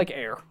not just look saying. like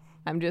air.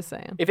 I'm just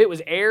saying. If it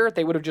was air,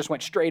 they would have just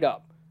went straight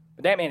up.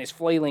 But that man is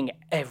flailing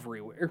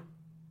everywhere.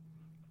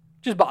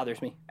 Just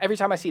bothers me. Every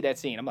time I see that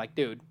scene, I'm like,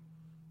 dude,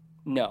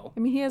 no. I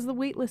mean, he has the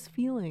weightless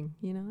feeling,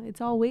 you know? It's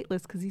all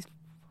weightless because he's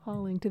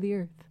falling to the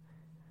earth.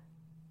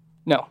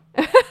 No.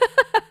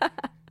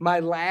 My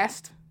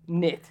last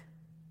nit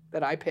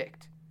that I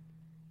picked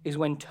is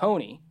when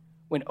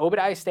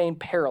Obadiah Stane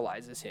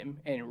paralyzes him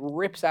and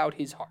rips out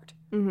his heart.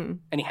 Mm-hmm.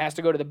 And he has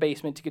to go to the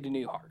basement to get a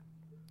new heart.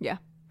 Yeah.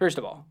 First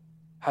of all,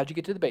 how'd you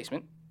get to the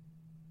basement?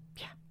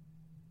 Yeah.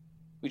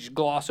 We just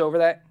gloss over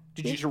that?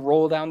 Did you just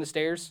roll down the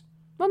stairs?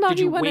 Well, no, Did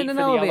he you went wait in for an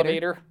the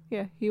elevator.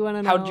 Yeah, he went in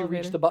an How'd elevator. you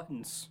reach the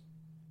buttons?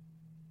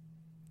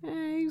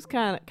 He was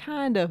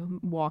kind of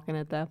walking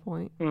at that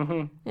point.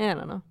 Mm-hmm. Yeah, I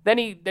don't know. Then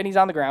he's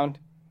on the ground,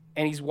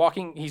 and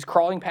he's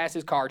crawling past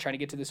his car trying to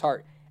get to this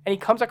heart. And he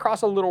comes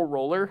across a little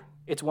roller.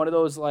 It's one of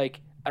those,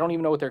 like, I don't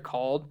even know what they're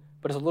called,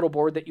 but it's a little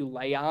board that you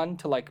lay on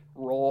to, like,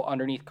 roll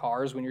underneath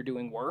cars when you're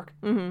doing work.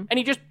 Mm-hmm. And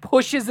he just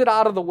pushes it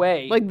out of the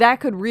way. Like, that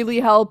could really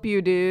help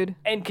you, dude.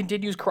 And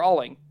continues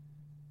crawling.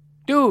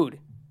 Dude,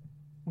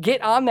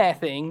 get on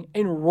that thing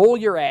and roll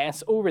your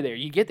ass over there.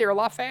 You get there a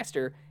lot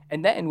faster,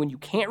 and then when you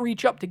can't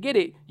reach up to get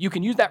it, you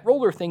can use that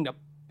roller thing to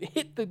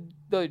hit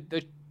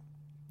the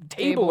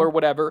table or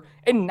whatever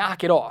and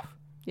knock it off.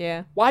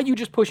 Yeah. Why are you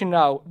just pushing it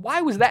out?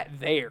 Why was that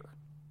there?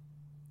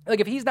 Like,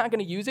 if he's not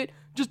going to use it,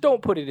 just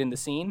don't put it in the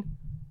scene.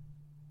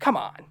 Come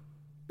on.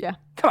 Yeah.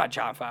 Come on,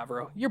 Jon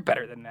Favreau. You're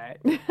better than that.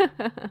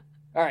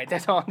 All right,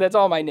 that's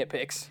all my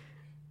nitpicks.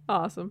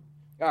 Awesome.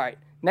 All right.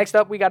 Next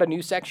up, we got a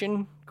new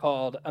section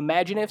called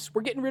Imagine Ifs.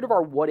 We're getting rid of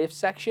our What If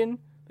section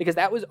because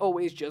that was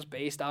always just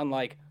based on,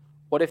 like,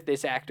 what if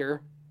this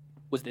actor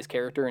was this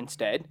character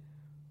instead?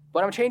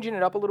 But I'm changing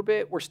it up a little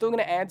bit. We're still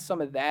going to add some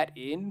of that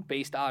in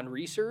based on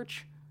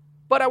research.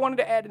 But I wanted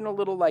to add in a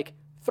little, like,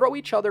 throw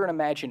each other an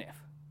imagine if.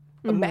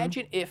 Mm-hmm.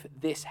 Imagine if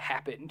this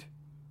happened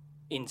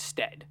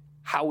instead.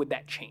 How would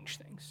that change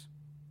things?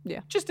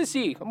 Yeah. Just to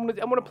see. I'm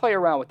gonna play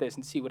around with this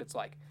and see what it's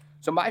like.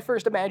 So my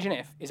first imagine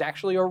if is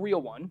actually a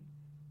real one.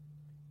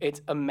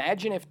 It's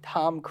imagine if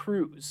Tom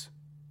Cruise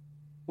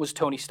was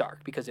Tony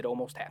Stark because it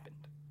almost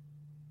happened.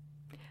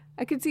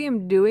 I could see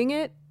him doing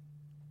it,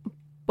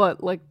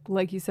 but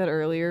like you said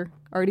earlier,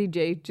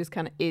 RDJ just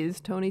kind of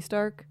is Tony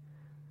Stark.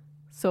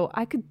 So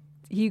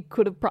he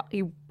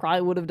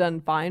probably would have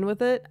done fine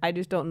with it. I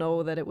just don't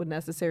know that it would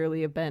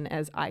necessarily have been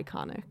as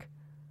iconic.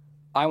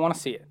 I want to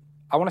see it.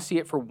 I want to see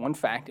it for one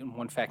fact and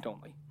one fact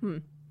only.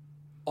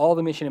 All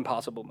the Mission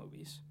Impossible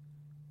movies.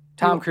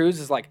 Tom Cruise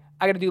is like,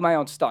 I got to do my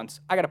own stunts.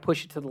 I got to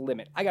push it to the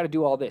limit. I got to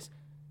do all this.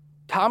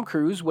 Tom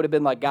Cruise would have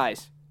been like,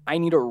 guys, I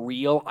need a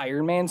real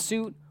Iron Man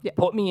suit. Yeah.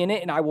 Put me in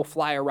it and I will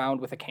fly around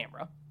with a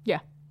camera. Yeah.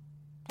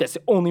 That's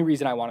the only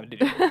reason I wanted to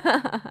do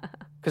it.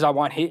 Because I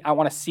want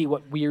to see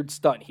what weird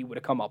stunt he would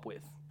have come up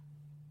with.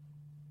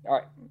 All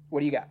right. What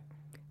do you got?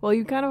 Well,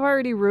 you kind of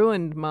already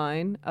ruined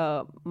mine.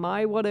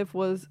 My what if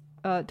was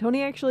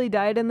Tony actually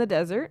died in the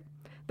desert.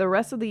 The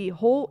rest of the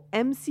whole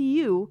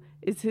MCU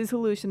is his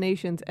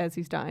hallucinations as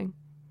he's dying.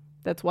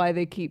 That's why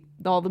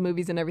all the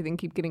movies and everything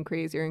keep getting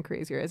crazier and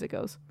crazier as it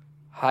goes.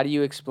 How do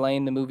you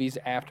explain the movies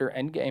after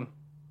Endgame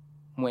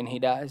when he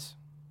dies?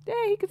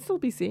 Yeah, he could still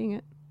be seeing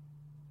it.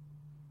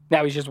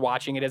 Now he's just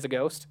watching it as a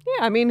ghost?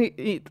 Yeah, I mean,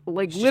 he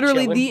like Just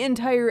literally chilling. the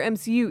entire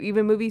MCU,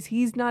 even movies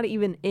he's not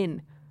even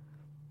in.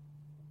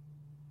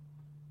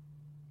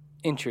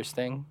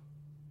 Interesting.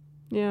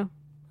 Yeah.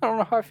 I don't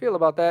know how I feel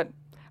about that.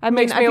 I mean,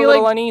 Makes I me a feel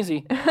little like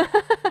uneasy.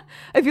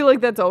 I feel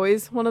like that's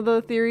always one of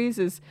the theories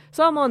is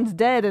someone's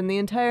dead and the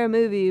entire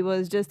movie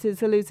was just his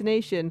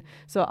hallucination.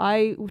 So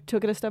I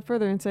took it a step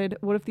further and said,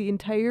 what if the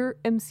entire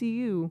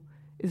MCU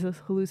is a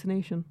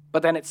hallucination?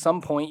 But then at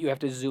some point you have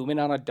to zoom in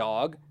on a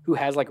dog who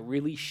has like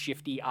really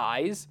shifty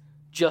eyes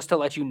just to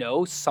let you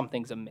know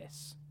something's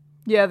amiss.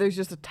 Yeah, there's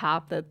just a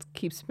top that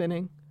keeps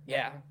spinning.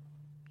 Yeah.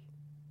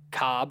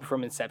 Cobb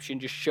from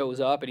Inception just shows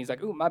up and he's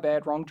like, ooh, my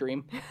bad, wrong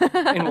dream,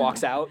 and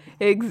walks out.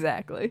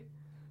 Exactly.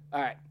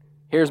 All right.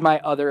 Here's my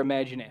other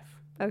imagine if.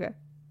 Okay.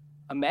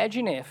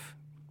 Imagine if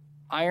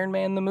Iron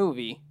Man the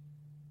movie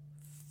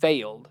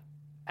failed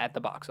at the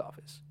box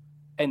office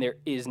and there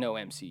is no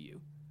MCU.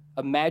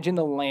 Imagine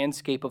the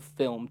landscape of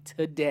film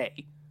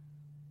today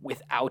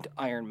without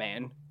Iron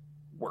Man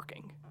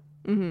working.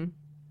 Mm-hmm.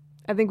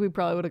 I think we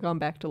probably would have gone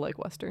back to like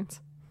Westerns.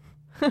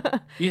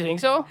 You think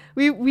so?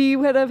 We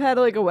would have had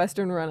like a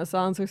Western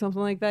Renaissance or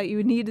something like that.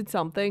 You needed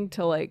something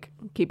to like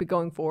keep it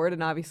going forward,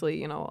 and obviously,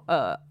 you know,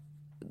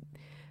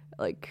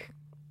 like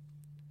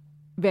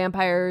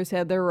vampires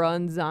had their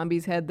run,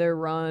 zombies had their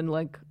run,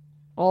 like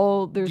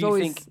there's do you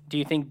always think do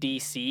you think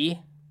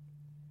DC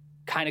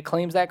kind of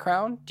claims that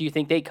crown? Do you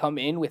think they come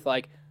in with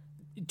like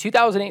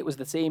 2008 was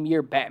the same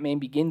year Batman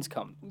Begins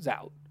comes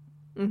out?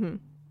 Mhm.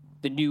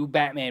 The new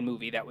Batman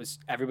movie that was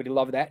everybody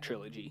loved that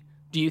trilogy.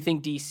 Do you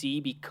think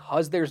DC,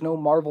 because there's no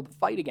Marvel to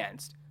fight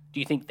against, do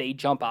you think they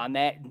jump on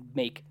that and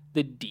make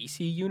the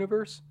DC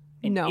universe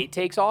and No. it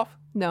takes off?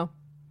 No,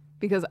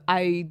 because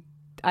I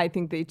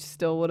think they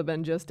still would have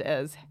been just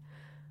as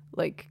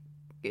like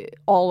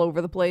all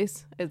over the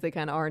place as they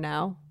kind of are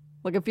now.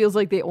 Like it feels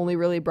like they only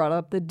really brought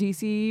up the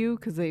DCU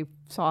because they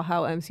saw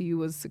how MCU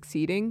was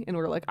succeeding and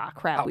were like, ah,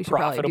 crap, How we should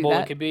probably do profitable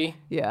that. it could be?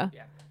 Yeah.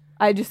 Yeah.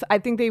 I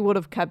think they would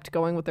have kept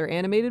going with their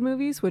animated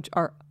movies, which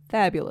are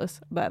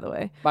fabulous, by the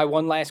way. My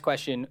one last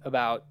question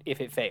about if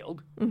it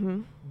failed.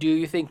 Mm-hmm. Do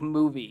you think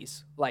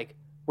movies, like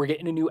we're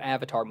getting a new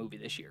Avatar movie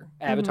this year,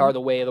 Avatar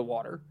The Way of the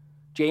Water.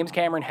 James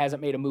Cameron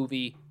hasn't made a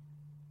movie,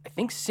 I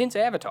think, since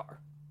Avatar.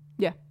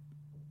 Yeah.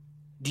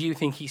 Do you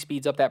think he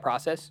speeds up that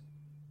process?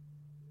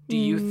 Do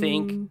you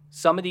think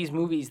some of these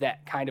movies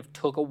that kind of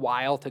took a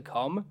while to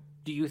come,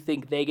 do you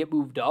think they get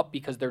moved up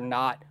because they're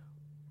not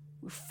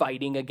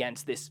fighting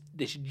against this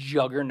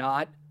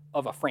juggernaut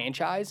of a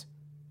franchise?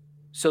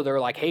 So they're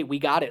like, hey, we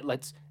got it.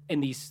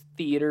 And these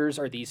theaters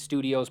or these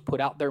studios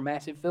put out their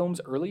massive films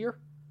earlier?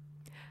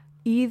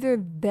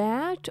 Either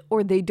that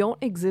or they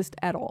don't exist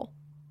at all.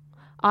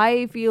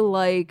 I feel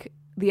like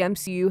the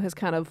MCU has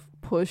kind of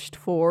pushed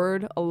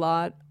forward a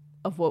lot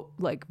of what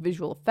like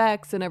visual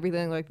effects and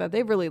everything like that.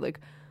 They've really like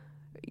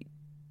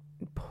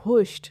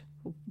pushed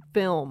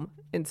film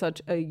in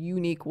such a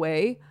unique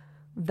way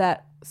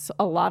that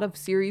a lot of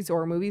series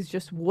or movies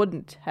just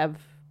wouldn't have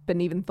been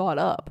even thought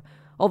up.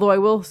 Although I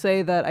will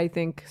say that I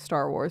think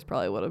Star Wars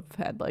probably would have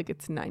had like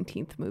its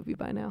 19th movie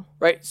by now.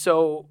 Right.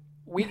 So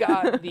we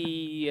got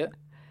the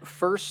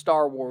first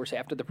Star Wars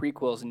after the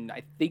prequels, and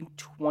I think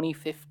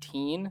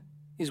 2015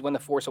 is when The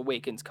Force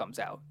Awakens comes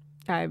out.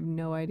 I have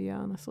no idea,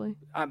 honestly.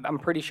 I'm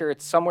pretty sure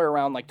it's somewhere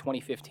around like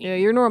 2015. Yeah,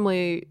 you're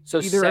normally So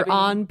either 7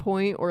 on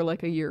point or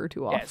like a year or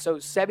two off. Yeah, so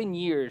 7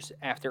 years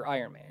after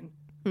Iron Man.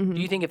 Mhm.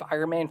 Do you think if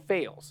Iron Man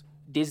fails,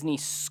 Disney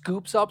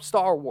scoops up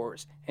Star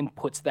Wars and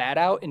puts that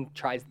out and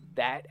tries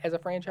that as a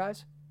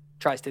franchise?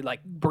 Tries to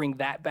like bring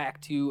that back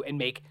to and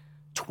make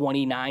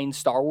 29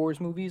 Star Wars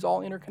movies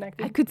all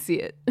interconnected? I could see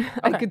it.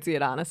 I could see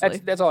it,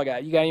 honestly. That's all I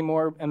got. You got any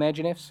more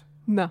imagine ifs?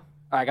 No. All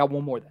right, I got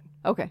one more then.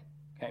 Okay.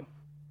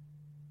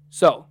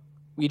 So,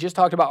 we just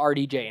talked about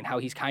RDJ and how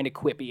he's kind of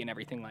quippy and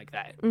everything like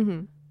that.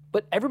 Mm-hmm.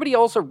 But everybody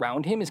else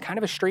around him is kind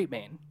of a straight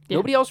man. Yeah.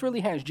 Nobody else really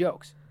has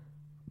jokes.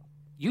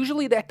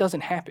 Usually that doesn't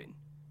happen.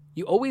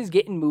 You always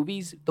get in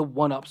movies the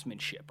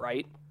one-upsmanship,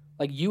 right?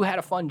 Like you had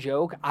a fun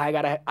joke, I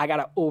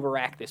gotta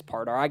overact this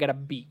part, or I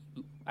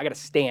gotta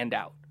stand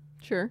out.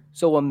 Sure.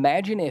 So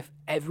imagine if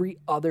every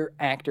other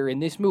actor in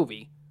this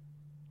movie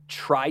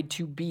tried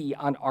to be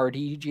on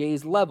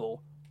RDJ's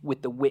level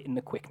with the wit and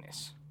the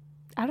quickness.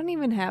 I don't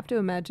even have to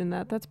imagine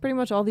that. That's pretty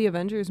much all the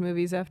Avengers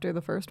movies after the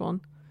first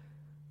one.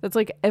 That's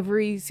like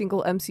every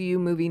single MCU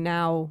movie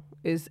now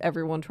is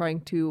everyone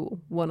trying to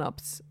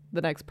one-ups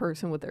the next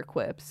person with their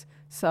quips.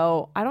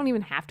 So I don't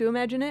even have to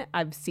imagine it.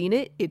 I've seen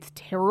it. It's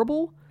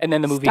terrible. And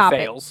then the movie Stop it.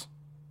 fails.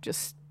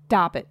 Just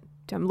stop it.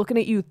 I'm looking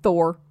at you,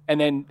 Thor. And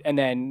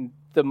then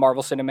the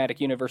Marvel Cinematic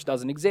Universe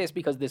doesn't exist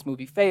because this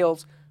movie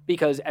fails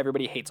because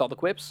everybody hates all the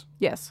quips.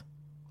 Yes.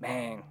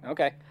 Man,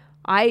 okay.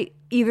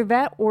 Either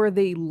that or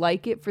they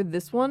like it for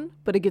this one,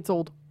 but it gets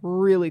old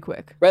really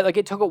quick. Right, like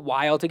it took a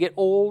while to get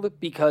old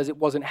because it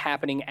wasn't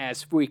happening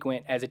as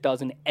frequent as it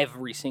does in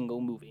every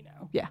single movie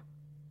now. Yeah.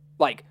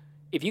 Like,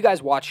 if you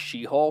guys watch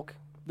She-Hulk,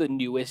 the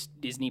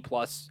newest Disney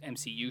Plus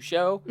MCU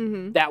show,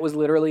 that was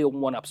literally a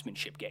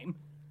one-upsmanship game.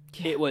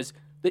 It was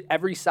that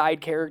every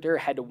side character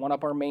had to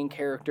one-up our main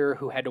character,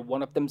 who had to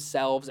one-up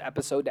themselves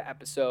episode to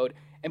episode,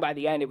 and by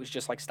the end, it was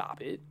just like,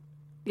 stop it.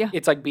 Yeah.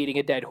 It's like beating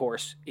a dead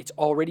horse. It's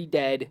already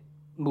dead.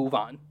 Move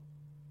on.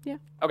 Yeah.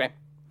 Okay.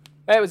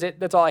 That was it.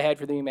 That's all I had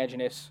for the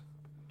Imagineers.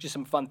 Just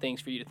some fun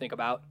things for you to think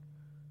about.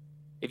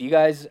 If you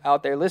guys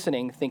out there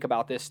listening think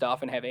about this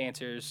stuff and have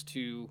answers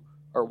to,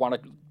 or want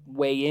to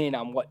weigh in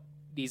on what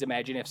these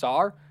Imagineers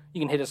are, you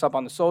can hit us up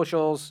on the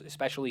socials,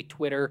 especially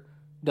Twitter.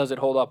 Does It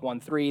Hold Up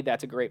 13?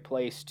 That's a great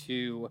place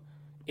to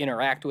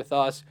interact with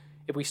us.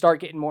 If we start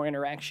getting more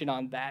interaction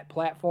on that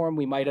platform,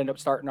 we might end up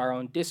starting our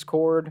own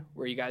Discord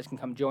where you guys can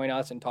come join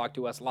us and talk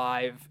to us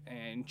live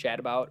and chat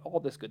about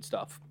all this good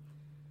stuff.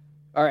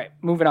 All right,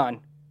 moving on.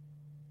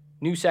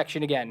 New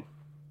section again.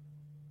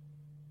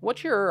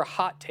 What's your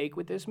hot take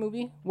with this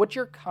movie? What's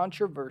your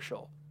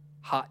controversial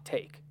hot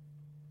take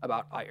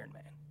about Iron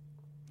Man?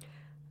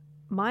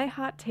 My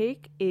hot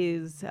take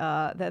is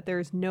that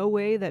there's no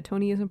way that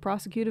Tony isn't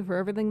prosecuted for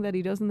everything that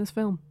he does in this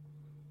film.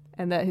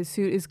 And that his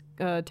suit is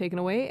taken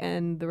away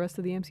and the rest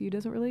of the MCU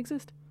doesn't really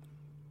exist.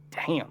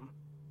 Damn.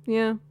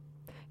 Yeah.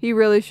 He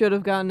really should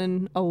have gotten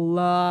in a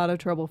lot of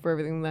trouble for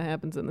everything that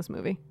happens in this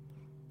movie.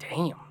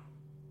 Damn.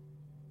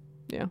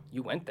 Yeah.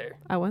 You went there.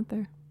 I went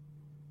there.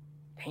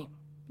 Damn.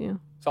 Yeah.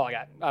 That's all I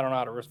got. I don't know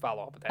how to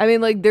follow up with that. I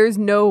mean, like, there's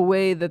no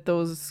way that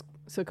those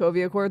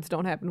Sokovia Accords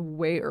don't happen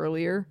way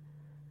earlier.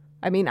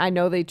 I mean, I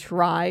know they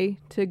try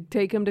to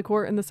take him to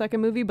court in the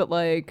second movie, but,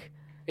 like,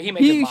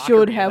 he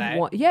should have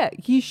won. Yeah,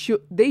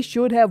 they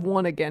should have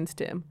won against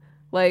him.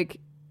 Like,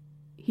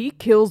 he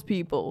kills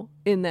people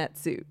in that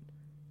suit.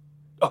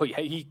 Oh,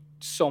 yeah, he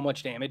so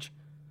much damage.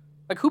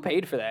 Like, who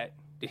paid for that?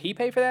 Did he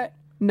pay for that?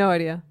 No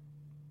idea.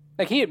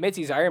 Like, he admits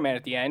he's Iron Man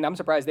at the end. I'm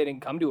surprised they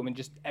didn't come to him and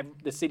just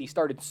the city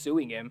started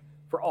suing him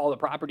for all the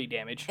property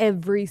damage.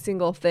 Every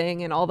single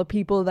thing and all the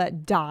people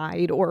that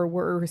died or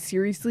were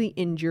seriously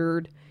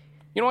injured.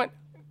 You know what?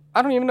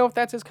 I don't even know if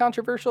that's as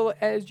controversial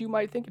as you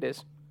might think it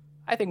is.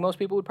 I think most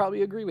people would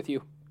probably agree with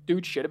you.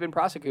 Dude should have been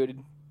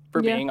prosecuted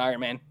for being Iron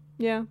Man.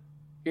 Yeah.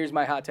 Here's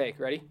my hot take.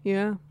 Ready?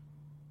 Yeah.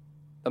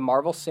 The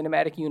Marvel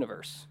Cinematic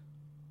Universe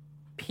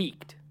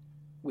peaked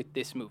with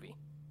this movie.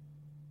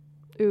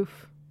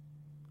 Oof.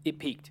 It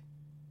peaked.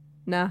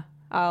 Nah,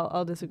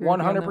 I'll disagree.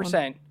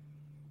 100%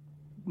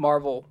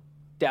 Marvel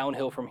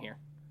downhill from here.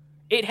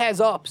 It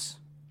has ups.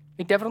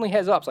 It definitely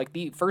has ups. Like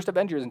the first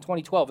Avengers in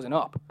 2012 is an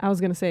up. I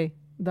was going to say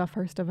the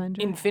first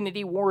Avenger.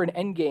 Infinity War and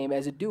Endgame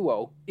as a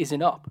duo is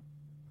an up.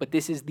 But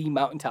this is the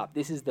mountaintop.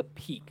 This is the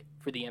peak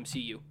for the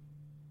MCU.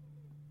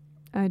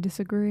 I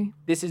disagree.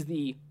 This is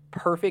the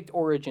perfect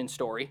origin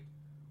story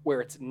where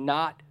it's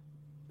not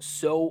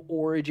so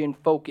origin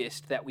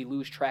focused that we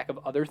lose track of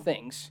other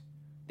things.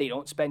 They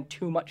don't spend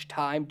too much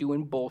time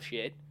doing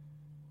bullshit.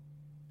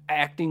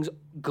 Acting's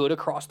good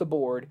across the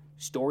board.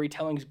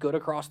 Storytelling's good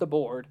across the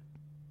board.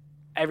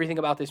 Everything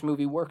about this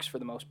movie works for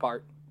the most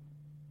part.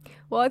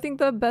 Well, I think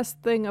the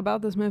best thing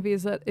about this movie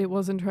is that it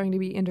wasn't trying to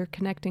be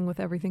interconnecting with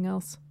everything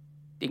else.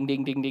 Ding,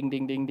 ding, ding, ding,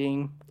 ding, ding,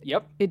 ding.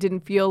 Yep. It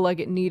didn't feel like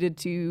it needed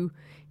to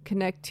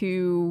connect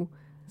to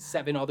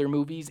 7 other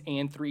movies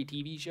and 3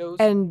 TV shows.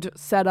 and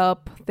set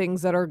up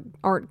things that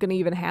aren't going to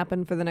even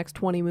happen for the next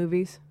 20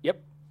 movies.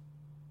 Yep.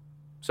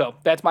 So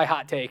that's my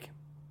hot take.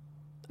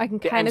 I can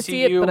The kind of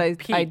see it, MCU but I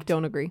peaked.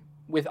 don't agree.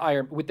 With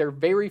their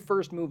very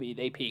first movie,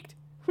 they peaked.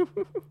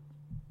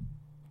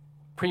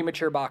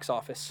 Premature box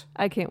office.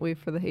 I can't wait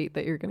for the hate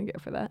that you're going to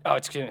get for that. Oh,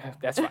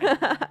 that's fine.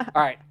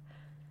 All right.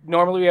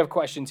 Normally we have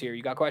questions here.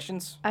 You got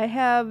questions? I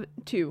have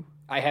 2.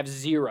 I have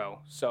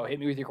 0. So hit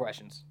me with your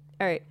questions.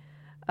 All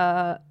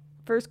right.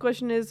 First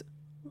question is,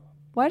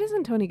 why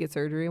doesn't Tony get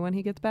surgery when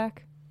he gets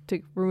back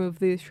to remove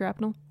the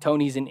shrapnel?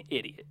 Tony's an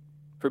idiot.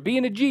 For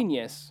being a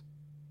genius,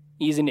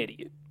 he's an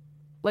idiot.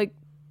 Like,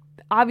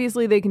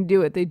 obviously they can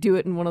do it. They do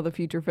it in one of the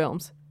future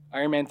films.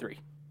 Iron Man 3.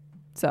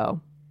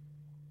 So.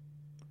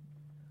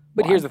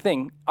 But Why? here's the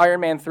thing.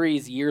 Iron Man 3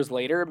 is years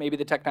later. Maybe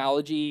the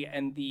technology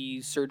and the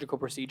surgical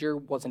procedure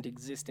wasn't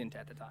existent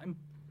at the time.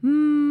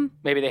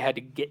 Maybe they had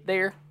to get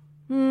there.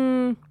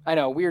 I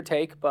know, weird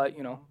take, but,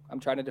 I'm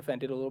trying to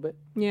defend it a little bit.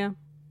 Yeah.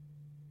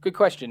 Good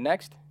question.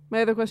 Next.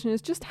 My other question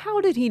is just how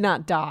did he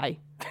not die?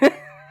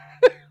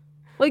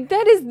 Like,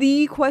 that is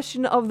the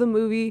question of the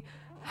movie.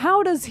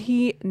 How does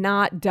he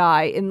not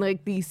die in,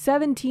 like, the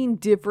 17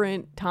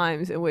 different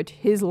times in which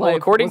his life Well,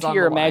 according was to on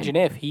your the line? Imagine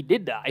If, he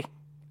did die.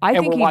 I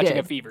And think we're he watching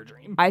did. a fever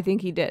dream. I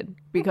think he did.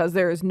 Because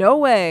there is no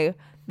way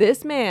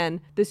this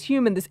man, this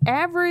human, this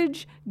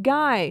average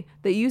guy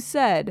that you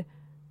said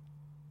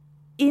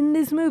in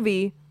this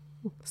movie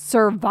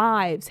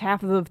survives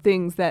half of the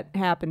things that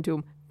happen to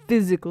him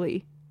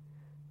physically.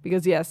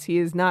 Because, yes, he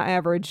is not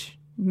average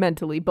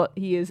mentally, but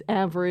he is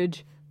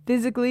average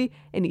physically,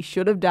 and he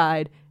should have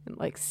died in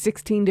like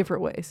 16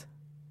 different ways.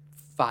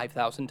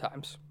 5,000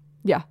 times.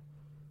 Yeah.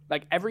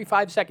 Like every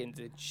 5 seconds,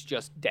 it's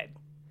just dead.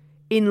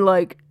 In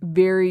like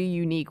very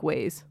unique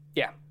ways.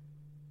 Yeah.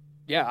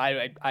 Yeah,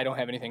 I don't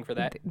have anything for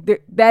that.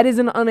 That is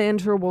an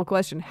unanswerable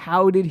question.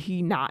 How did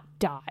he not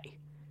die?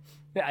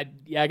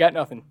 I got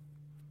nothing.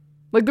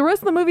 Like, the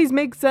rest of the movies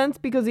make sense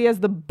because he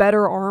has the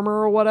better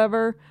armor or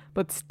whatever,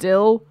 but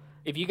still,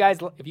 If you guys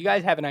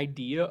have an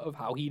idea of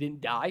how he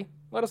didn't die,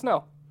 let us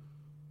know.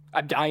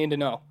 I'm dying to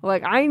know.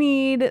 like, I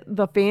need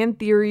the fan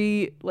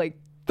theory, like,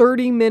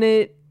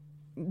 30-minute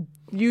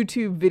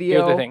YouTube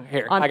video Here's the thing.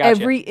 Here, on I got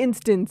every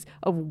instance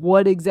of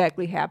what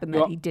exactly happened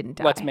that Well, he didn't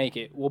die. Let's make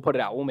it. We'll put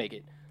it out. We'll make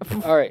it.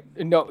 All right.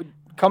 No,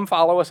 come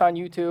follow us on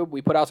YouTube.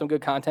 We put out some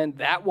good content.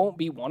 That won't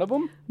be one of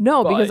them.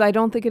 No, because but- I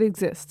don't think it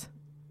exists.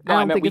 No, I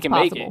don't meant think we it's can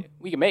possible. make it.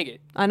 We can make it.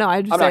 I know.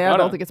 I just I'm say not I gonna,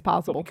 don't think it's But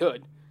possible.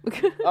 we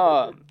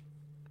could.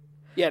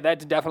 Yeah,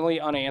 that's definitely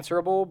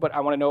unanswerable. But I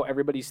want to know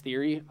everybody's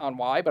theory on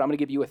why. But I'm going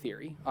to give you a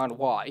theory on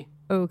why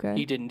Okay.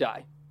 he didn't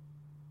die.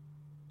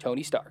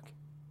 Tony Stark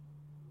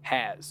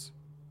has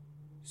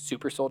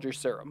super soldier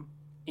serum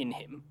in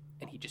him,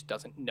 and he just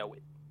doesn't know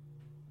it.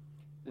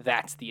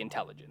 That's the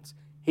intelligence.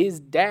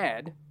 His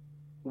dad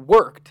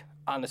worked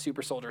on the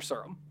super soldier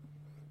serum.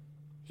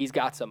 He's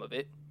got some of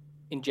it,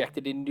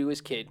 injected it into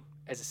his kid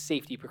as a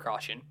safety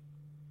precaution.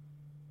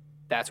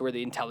 That's where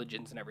the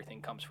intelligence and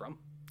everything comes from.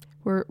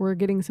 We're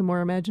getting some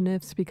more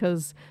imaginatives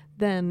because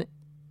then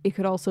it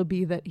could also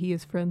be that he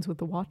is friends with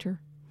the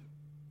Watcher.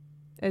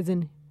 As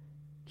in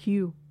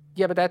Hugh.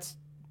 Yeah, but that's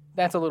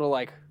a little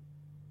like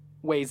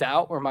ways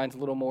out, where mine's a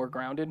little more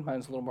grounded.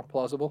 Mine's a little more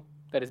plausible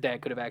that his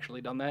dad could have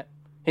actually done that.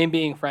 Him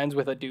being friends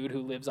with a dude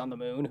who lives on the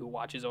moon, who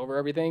watches over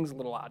everything's a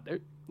little out there.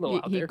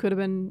 He could have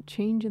been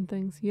changing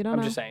things. You don't know.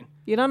 I'm just saying.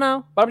 You don't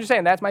know. But I'm just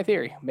saying that's my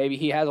theory. Maybe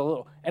he has a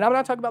little. And I'm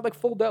not talking about like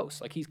full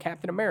dose, like he's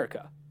Captain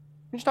America.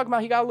 I'm just talking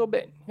about he got a little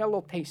bit. He got a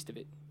little taste of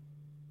it.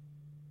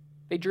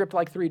 They dripped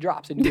like 3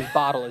 drops into his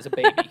bottle as a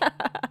baby.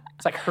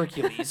 It's like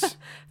Hercules.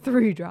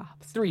 3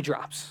 drops. 3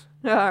 drops.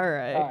 All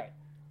right. All right.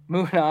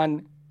 Moving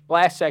on.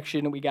 Last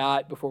section we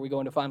got before we go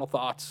into final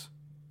thoughts.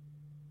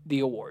 The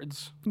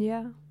awards.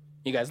 Yeah.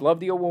 You guys love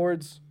the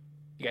awards.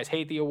 You guys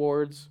hate the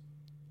awards.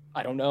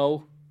 I don't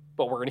know,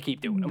 but we're going to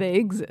keep doing them. They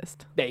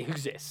exist. They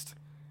exist.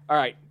 All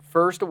right.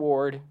 First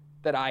award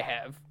that I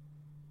have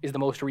is the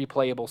most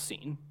replayable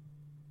scene.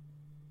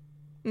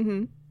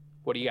 Mm-hmm.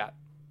 What do you got?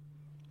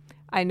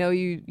 I know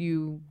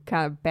you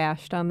kind of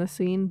bashed on the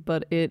scene,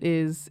 but it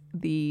is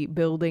the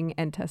building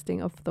and testing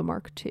of the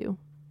Mark II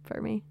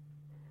for me.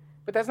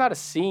 But that's not a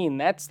scene.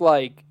 That's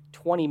like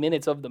 20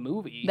 minutes of the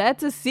movie.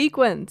 That's a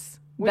sequence.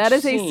 Which that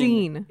is a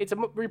scene. It's a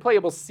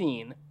replayable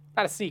scene,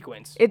 not a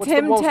sequence. It's What's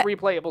him the most te-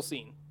 replayable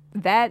scene?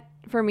 That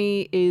for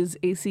me is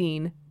a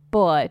scene,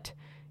 but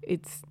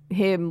it's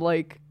him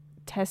like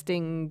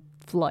testing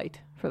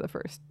flight for the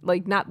first,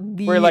 like not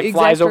the Where he, like, exact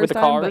flies over first the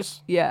time, but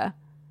cars? yeah.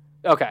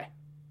 Okay.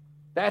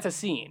 That's a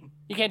scene.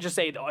 You can't just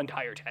say the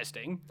entire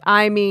testing.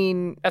 I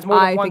mean, That's more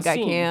than I one think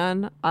scene. I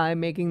can.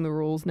 I'm making the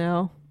rules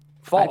now.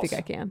 False. I think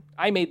I can.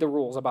 I made the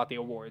rules about the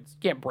awards.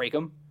 You can't break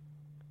them.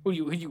 Who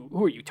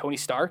are you, Tony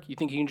Stark? You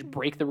think you can just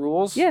break the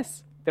rules?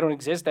 Yes, They don't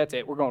exist. That's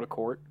it. We're going to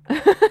court.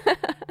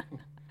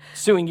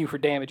 Suing you for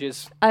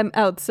damages. I'm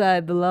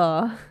outside the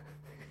law.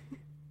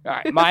 All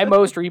right. My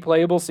most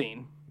replayable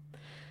scene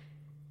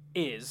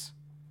is,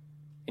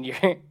 and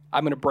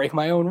I'm going to break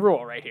my own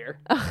rule right here.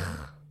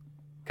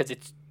 Because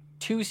it's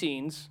 2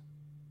 scenes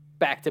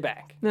back to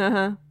back.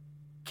 Uh-huh.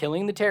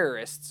 Killing the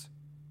terrorists,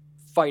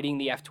 fighting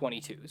the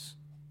F-22s.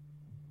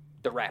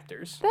 The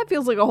Raptors. That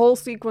feels like a whole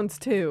sequence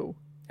too.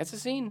 That's a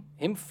scene.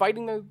 Him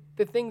fighting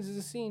the things is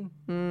a scene.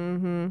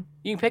 Mm-hmm.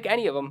 You can pick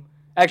any of them.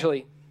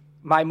 Actually,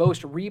 my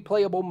most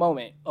replayable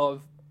moment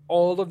of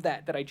all of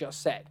that I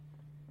just said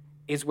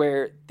is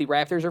where the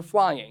Raptors are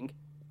flying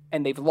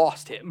and they've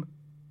lost him.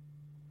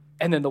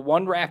 And then the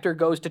one Raptor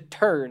goes to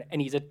turn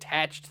and he's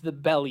attached to the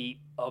belly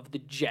of the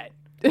jet.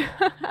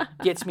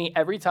 Gets me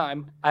every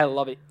time. I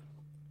love it.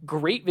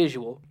 Great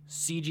visual.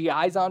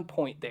 CGI's on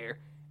point there.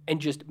 And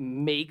just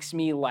makes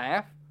me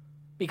laugh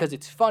because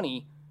it's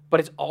funny, but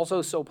it's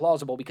also so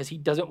plausible because he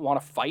doesn't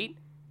want to fight.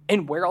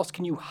 And where else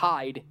can you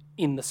hide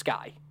in the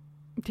sky?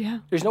 Yeah.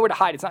 There's nowhere to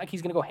hide. It's not like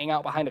he's going to go hang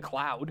out behind a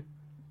cloud.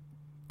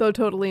 Though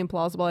totally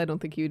implausible, I don't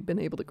think you'd been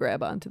able to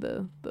grab onto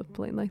the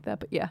plane like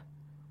that, but yeah.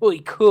 Well, he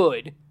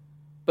could,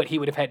 but he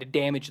would have had to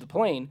damage the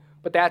plane.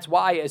 But that's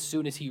why as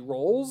soon as he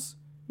rolls,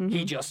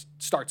 he just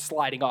starts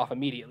sliding off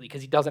immediately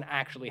because he doesn't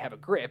actually have a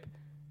grip.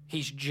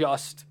 He's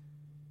just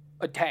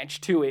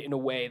attached to it in a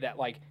way that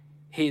like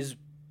his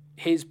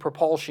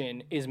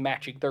propulsion is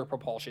matching their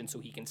propulsion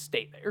so he can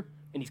stay there.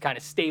 And he's kind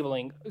of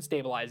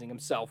stabilizing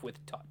himself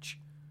with touch.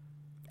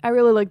 I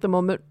really like the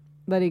moment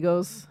that he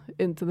goes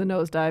into the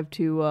nosedive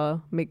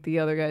to make the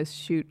other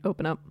guys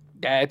open up.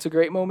 That's a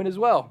great moment as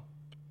well.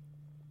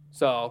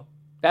 So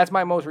that's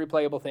my most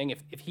replayable thing.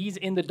 If he's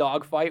in the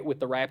dogfight with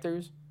the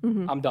Raptors,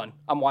 I'm done.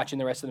 I'm watching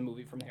the rest of the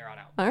movie from here on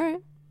out. All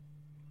right.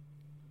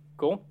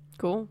 Cool?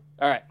 Cool.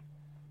 All right.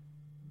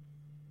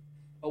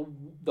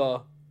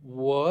 The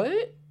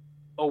what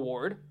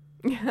award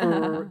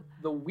for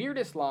the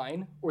weirdest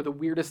line or the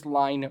weirdest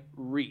line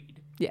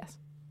read? Yes.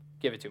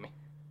 Give it to me.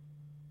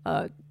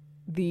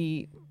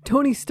 The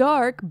Tony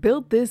Stark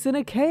built this in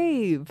a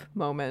cave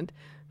moment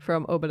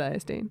from Obadiah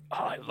Stane. Oh,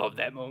 I love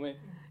that moment.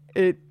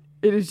 It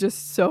is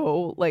just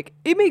so, like,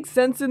 it makes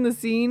sense in the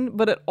scene,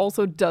 but it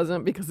also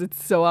doesn't because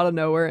it's so out of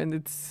nowhere and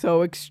it's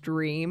so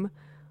extreme.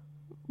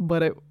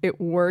 But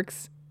it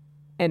works,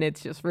 and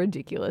it's just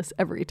ridiculous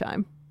every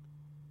time.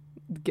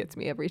 It gets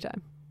me every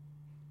time.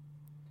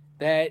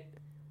 That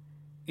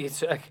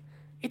it's like,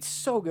 it's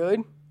so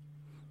good,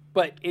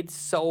 but it's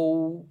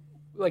so,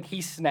 like,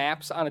 he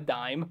snaps on a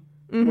dime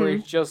where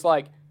it's just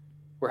like,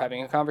 we're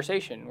having a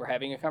conversation.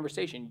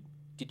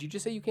 Did you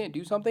just say you can't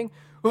do something?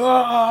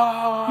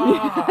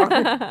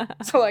 Ah!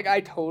 So, like, I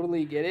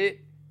totally get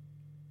it.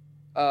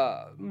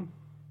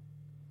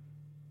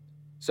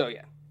 So,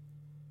 yeah.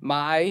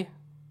 My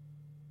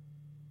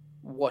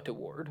what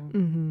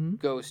award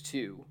goes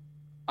to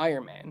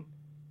Iron Man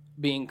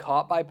being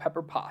caught by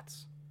Pepper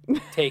Potts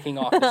taking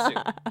off the suit.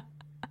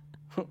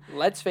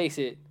 Let's face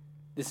it,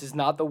 this is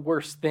not the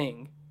worst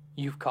thing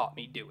you've caught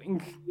me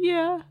doing.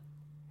 Yeah.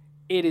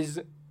 It is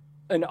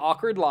an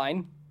awkward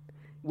line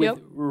with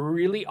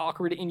really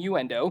awkward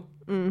innuendo.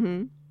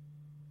 Mm-hmm.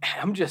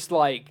 I'm just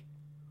like,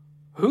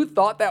 who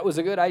thought that was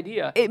a good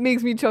idea? It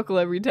makes me chuckle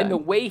every time. And the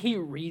way he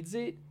reads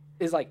it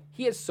is like,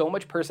 he has so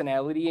much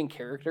personality and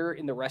character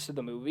in the rest of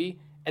the movie,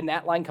 and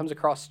that line comes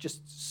across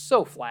just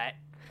so flat.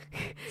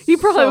 He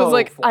probably was So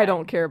like, I flat.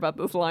 don't care about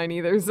this line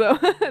either, so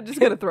just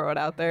gonna throw it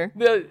out there.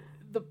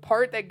 The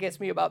part that gets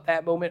me about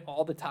that moment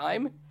all the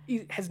time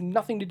has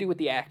nothing to do with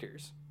the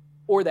actors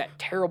or that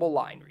terrible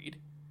line read.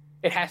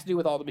 It has to do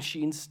with all the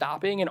machines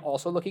stopping and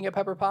also looking at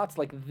Pepper Potts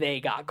like they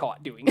got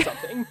caught doing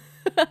something.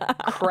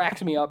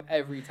 Cracks me up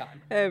every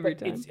time. Every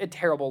But time. It's a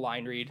terrible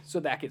line read,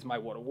 so that gets my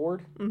what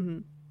award. Mm-hmm.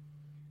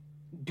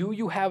 Do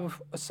you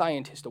have a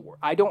scientist award?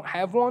 I don't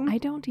have one. I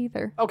don't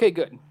either. Okay,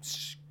 good.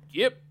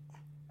 Skip.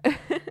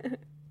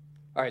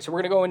 All right, so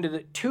we're going to go into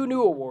the 2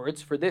 new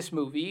awards for this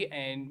movie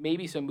and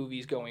maybe some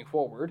movies going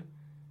forward.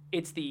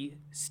 It's the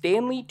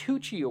Stanley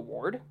Tucci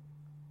Award.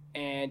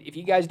 And if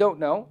you guys don't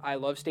know, I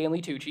love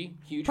Stanley Tucci.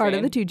 Huge Part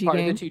fan. of the Tucci Part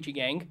gang. of the Tucci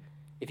gang.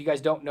 If you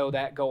guys don't know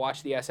that, go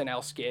watch the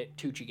SNL skit,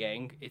 Tucci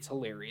Gang. It's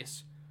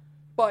hilarious.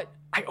 But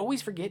I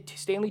always forget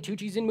Stanley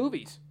Tucci's in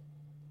movies.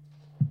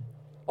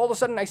 All of a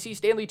sudden, I see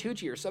Stanley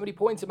Tucci or somebody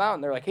points him out,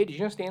 and they're like, hey, did you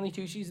know Stanley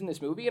Tucci's in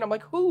this movie? And I'm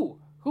like, who?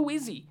 Who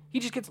is he? He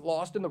just gets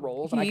lost in the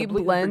roles. And I He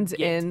completely blends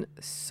forget. in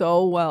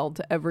so well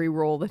to every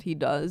role that he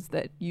does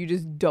that you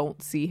just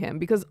don't see him.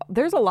 Because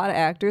there's a lot of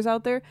actors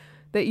out there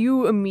that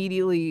you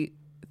immediately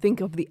think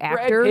of the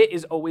actor Brad Pitt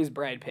is always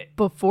Brad Pitt.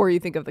 before you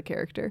think of the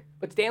character.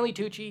 But Stanley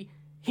Tucci,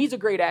 he's a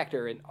great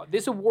actor, and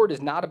this award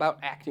is not about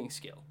acting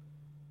skill.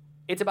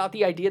 It's about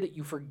the idea that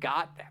you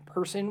forgot that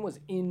person was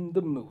in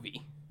the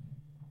movie.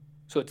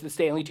 So it's the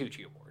Stanley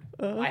Tucci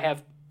Award. I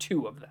have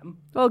 2 of them.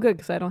 Well, good,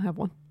 because I don't have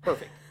one.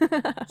 Perfect.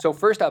 So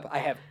first up, I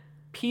have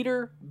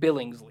Peter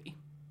Billingsley.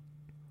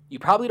 You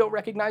probably don't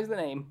recognize the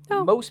name.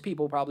 No. Most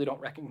people probably don't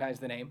recognize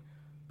the name.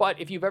 But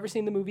if you've ever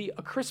seen the movie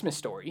A Christmas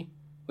Story,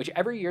 which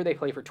every year they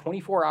play for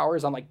 24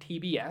 hours on like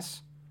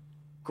TBS,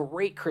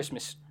 great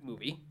Christmas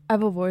movie.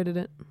 I've avoided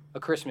it. A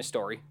Christmas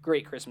Story,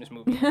 great Christmas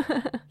movie.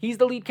 He's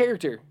the lead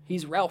character.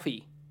 He's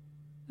Ralphie,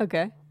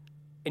 Okay.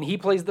 and he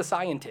plays the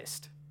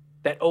scientist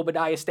that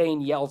Obadiah Stane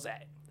yells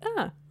at,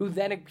 Ah. who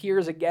then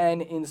appears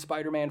again in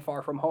Spider-Man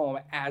Far From Home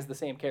as the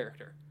same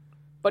character.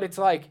 But it's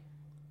like,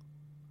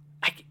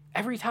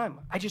 every time,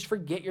 I just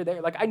forget you're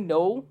there. Like, I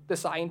know the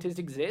scientist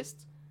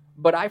exists,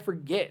 but I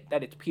forget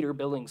that it's Peter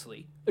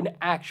Billingsley, an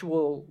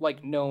actual,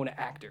 like, known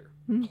actor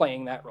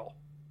playing that role.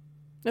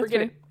 That's Forget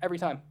fair. it every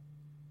time.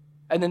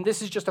 And then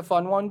this is just a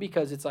fun one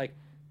because it's like,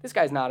 this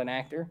guy's not an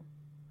actor,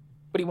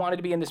 but he wanted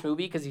to be in this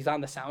movie because he's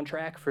on the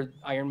soundtrack for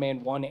Iron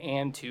Man 1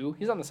 and 2.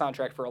 He's on the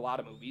soundtrack for a lot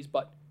of movies,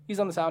 but he's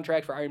on the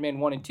soundtrack for Iron Man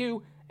 1 and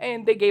 2,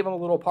 and they gave him a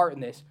little part in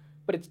this.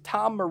 But it's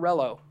Tom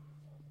Morello.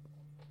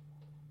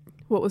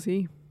 What was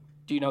he?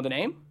 Do you know the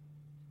name?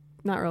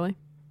 Not really.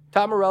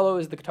 Tom Morello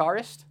is the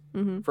guitarist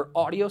for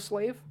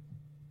Audioslave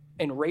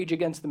and Rage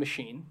Against the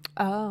Machine.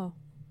 Oh.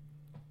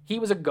 He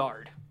was a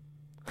guard.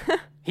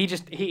 he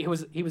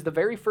was the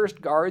very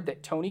first guard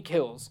that Tony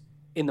kills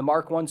in the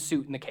Mark I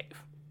suit in the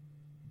cave.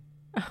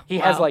 He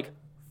has Wow. like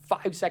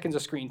 5 seconds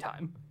of screen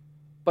time,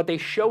 but they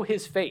show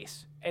his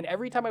face. And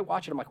every time I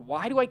watch it, I'm like,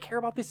 why do I care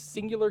about this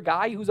singular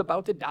guy who's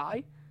about to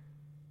die?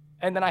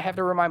 And then I have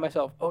to remind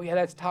myself, oh yeah,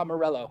 that's Tom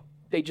Morello.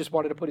 They just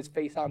wanted to put his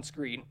face on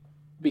screen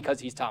because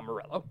he's Tom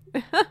Morello.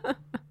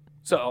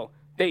 So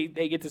they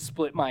get to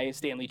split my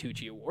Stanley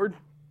Tucci award.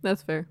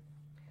 That's fair.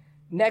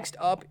 Next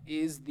up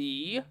is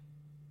the,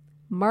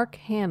 Mark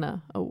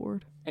Hanna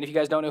Award. and if you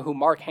guys don't know who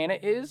Mark Hanna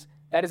is,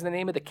 that is the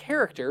name of the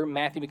character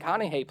Matthew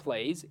McConaughey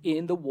plays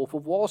in The Wolf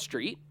of Wall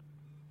Street.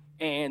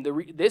 And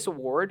this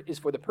award is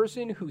for the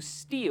person who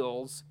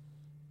steals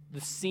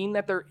the scene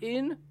that they're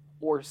in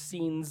or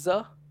scenes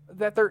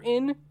that they're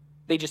in.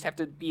 They just have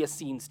to be a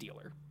scene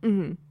stealer.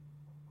 Mm-hmm.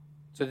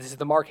 So this is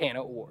the Mark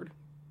Hanna Award.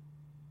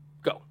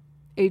 Go.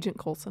 Agent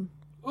Coulson.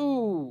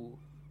 Ooh.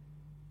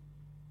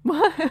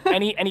 What?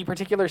 Any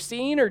particular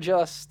scene or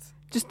just...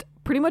 Just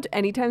pretty much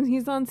anytime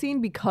he's on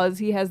scene, because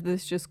he has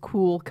this just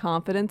cool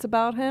confidence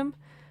about him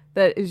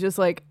that is just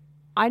like,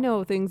 I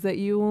know things that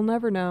you will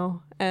never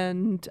know,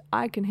 and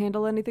I can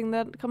handle anything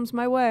that comes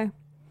my way.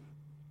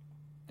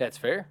 That's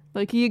fair.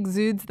 Like, he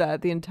exudes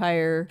that the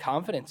entire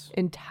Confidence.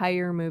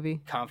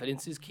 movie.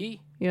 Confidence is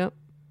key. Yep.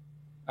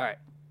 All right.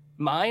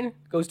 Mine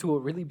goes to a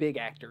really big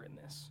actor in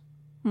this.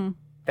 Hmm.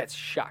 That's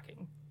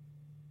shocking.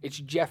 It's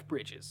Jeff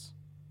Bridges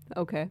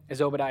Okay.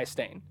 as Obadiah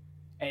Stane.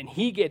 And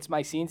he gets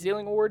my scene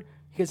stealing award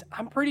because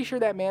I'm pretty sure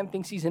that man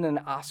thinks he's in an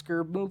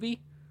Oscar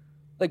movie.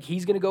 Like,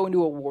 he's going to go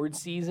into award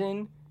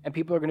season and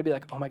people are going to be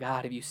like, oh my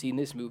God, have you seen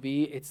this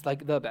movie? It's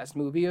like the best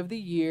movie of the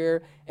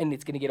year. And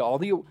it's going to get all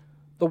the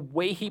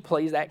way he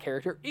plays that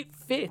character, it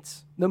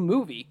fits the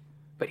movie.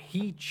 But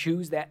he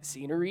chews that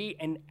scenery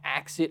and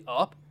acts it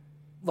up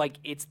like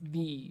it's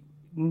the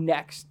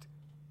next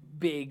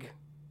big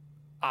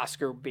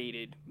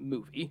Oscar-baited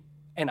movie.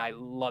 And I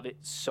love it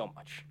so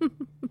much.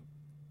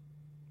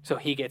 So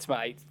he gets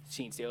my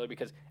scene stealer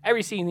because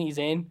every scene he's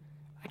in,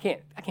 I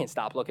can't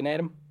stop looking at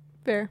him.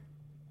 Fair.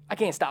 I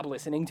can't stop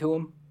listening to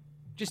him.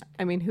 Just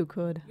I mean, who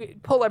could?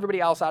 pull everybody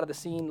else out of the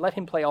scene. Let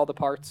him play all the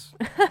parts.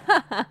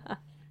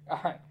 All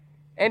right.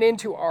 And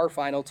into our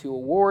final 2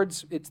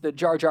 awards. It's the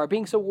Jar Jar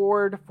Binks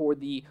Award for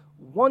the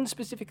one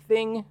specific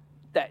thing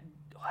that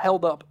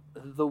held up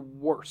the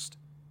worst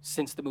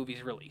since the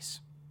movie's release.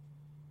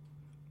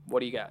 What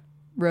do you got?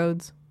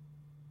 Rhodes.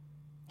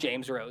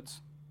 James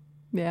Rhodes.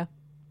 Yeah.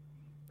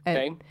 And-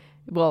 Okay.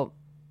 well,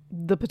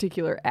 the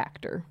particular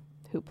actor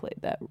who played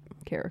that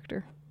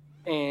character.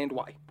 And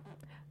why?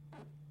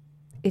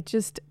 It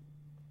just,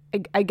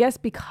 I guess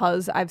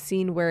because I've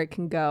seen where it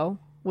can go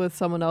with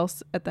someone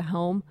else at the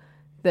helm,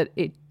 that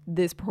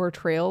this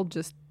portrayal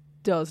just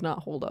does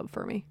not hold up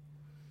for me.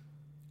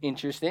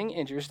 Interesting.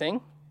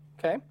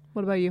 Okay.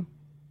 What about you?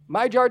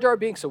 My Jar Jar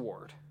Binks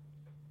Award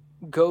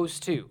goes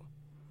to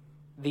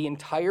the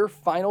entire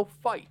final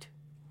fight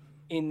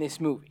in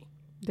this movie.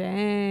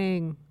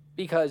 Dang.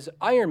 Because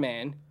Iron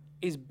Man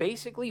is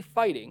basically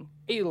fighting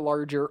a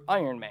larger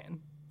Iron Man.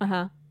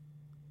 Uh-huh.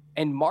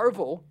 And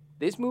Marvel,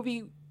 this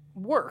movie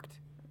worked.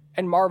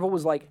 And Marvel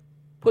was like,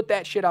 put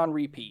that shit on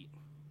repeat.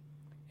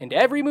 And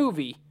every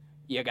movie,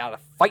 you gotta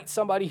fight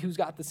somebody who's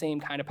got the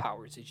same kind of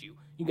powers as you.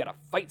 You gotta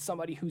fight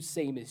somebody who's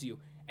same as you.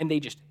 And they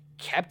just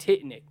kept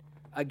hitting it.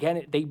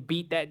 Again, they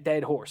beat that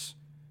dead horse.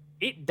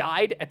 It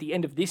died at the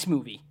end of this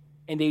movie.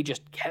 And they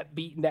just kept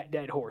beating that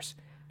dead horse.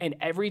 And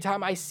every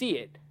time I see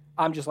it,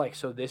 I'm just like,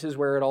 so this is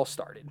where it all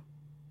started.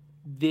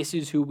 This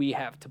is who we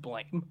have to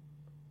blame.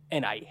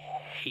 And I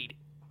hate it.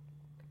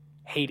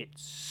 Hate it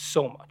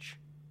so much.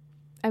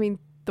 I mean,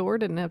 Thor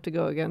didn't have to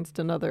go against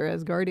another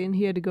Asgardian.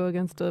 He had to go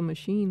against a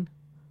machine.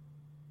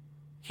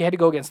 He had to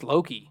go against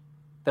Loki.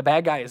 The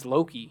bad guy is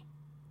Loki,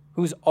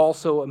 who's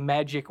also a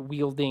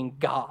magic-wielding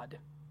god.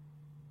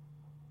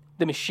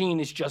 The machine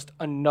is just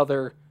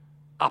another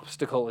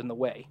obstacle in the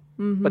way.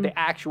 Mm-hmm. But the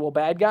actual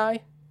bad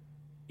guy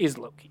is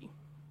Loki.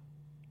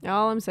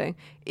 All I'm saying,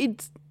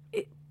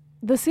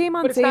 the same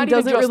on But it's not same even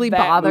doesn't just really that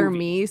bother movie.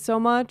 me so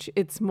much.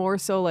 It's more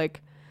so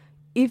like,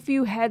 if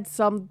you had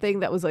something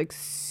that was like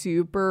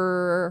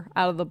super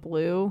out of the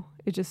blue,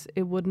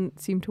 it wouldn't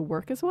seem to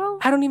work as well.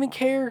 I don't even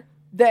care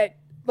that,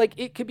 like,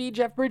 it could be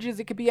Jeff Bridges,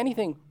 it could be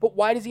anything. But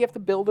why does he have to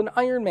build an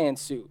Iron Man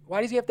suit?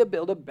 Why does he have to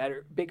build a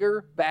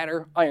bigger,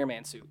 badder Iron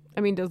Man suit?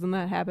 I mean, doesn't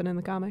that happen in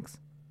the comics?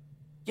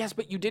 Yes,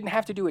 but you didn't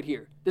have to do it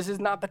here. This is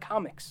not the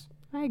comics.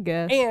 I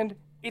guess. And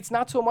it's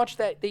not so much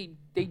that they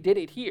did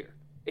it here.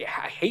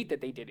 I hate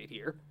that they did it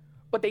here,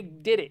 but they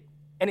did it.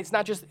 And it's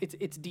not just,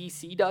 it's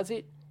DC does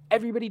it.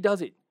 Everybody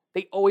does it.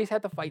 They always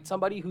have to fight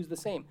somebody who's the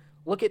same.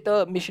 Look at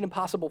the Mission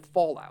Impossible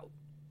Fallout,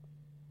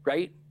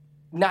 right?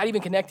 Not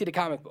even connected to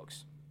comic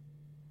books.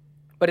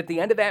 But at the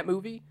end of that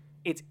movie,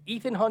 it's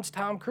Ethan Hunt's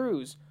Tom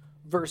Cruise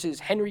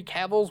versus Henry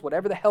Cavill's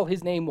whatever the hell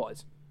his name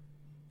was.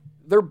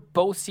 They're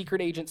both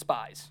secret agent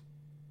spies.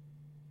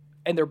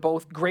 And they're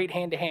both great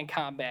hand-to-hand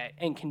combat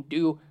and can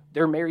do,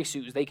 they're Mary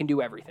Sues, they can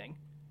do everything.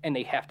 And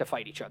they have to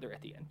fight each other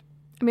at the end.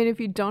 I mean, if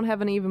you don't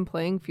have an even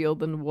playing field,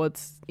 then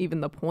what's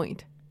even the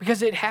point?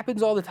 Because it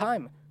happens all the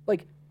time.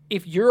 Like,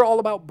 if you're all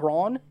about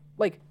brawn,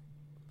 like,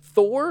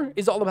 Thor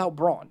is all about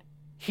brawn.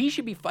 He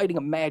should be fighting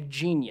a mad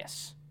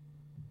genius.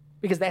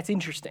 Because that's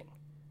interesting.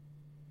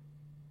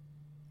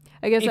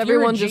 I guess If you're a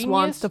everyone just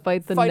wants genius, to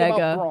fight the fight about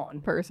nega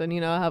brawn. person,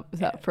 you know,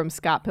 from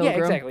Scott Pilgrim.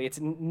 Yeah, exactly. It's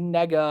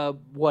nega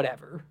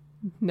whatever.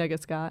 Nega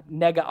Scott.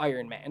 Nega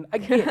Iron Man. I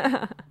get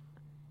it.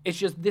 It's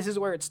just, this is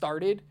where it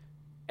started,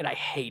 and I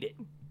hate it.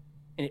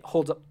 And it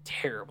holds up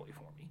terribly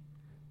for me.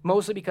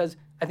 Mostly because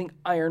I think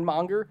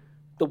Ironmonger,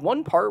 the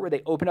one part where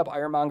they open up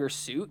Ironmonger's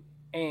suit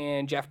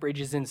and Jeff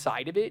Bridges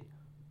inside of it,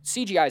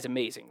 CGI is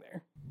amazing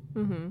there.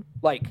 Mm-hmm.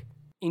 Like,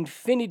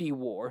 Infinity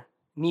War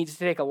needs to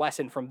take a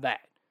lesson from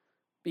that.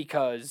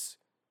 Because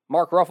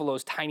Mark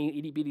Ruffalo's tiny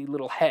itty-bitty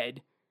little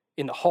head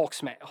in the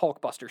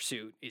Hulkbuster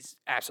suit is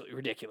absolutely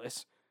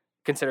ridiculous.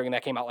 Considering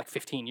that came out like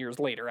 15 years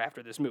later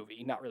after this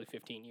movie. Not really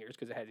 15 years,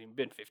 because it hasn't even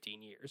been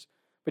 15 years.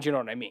 But you know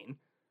what I mean.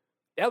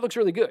 That looks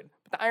really good.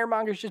 But the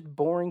Ironmonger's just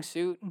boring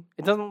suit.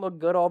 It doesn't look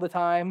good all the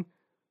time.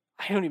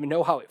 I don't even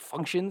know how it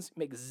functions. It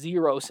makes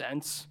zero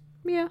sense.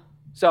 Yeah.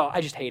 So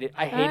I just hate it.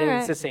 I hate it.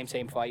 Alright. It's the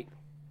same fight.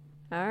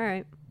 All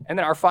right. And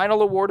then our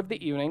final award of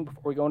the evening,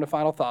 before we go into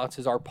final thoughts,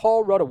 is our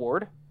Paul Rudd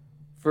Award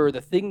for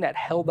the thing that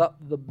held up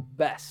the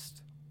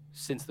best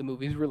since the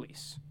movie's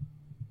release.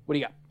 What do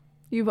you got?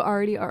 You've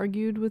already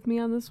argued with me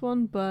on this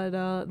one, but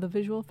the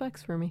visual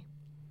effects for me.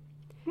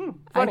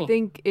 Funny. I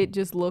think it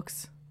just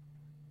looks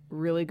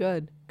really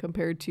good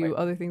compared to Right.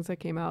 other things that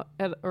came out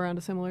at around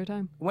a similar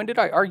time. When did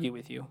I argue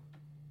with you?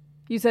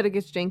 You said it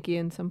gets janky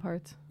in some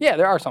parts. Yeah,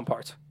 there are some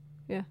parts.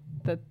 Yeah,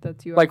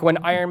 that's you. Like when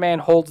arguing. Iron Man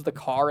holds the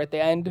car at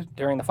the end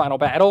during the final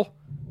battle,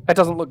 that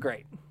doesn't look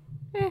great.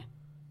 They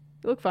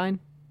look fine.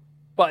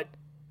 But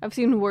I've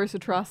seen worse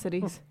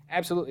atrocities.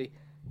 absolutely.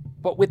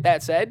 But with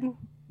that said,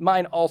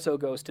 mine also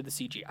goes to the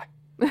CGI.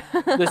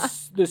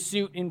 The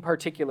suit in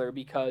particular,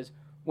 because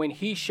when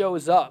he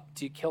shows up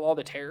to kill all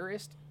the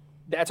terrorists,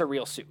 that's a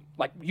real suit.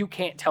 Like, you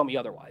can't tell me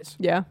otherwise.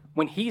 Yeah.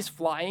 When he's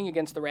flying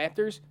against the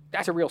Raptors,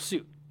 that's a real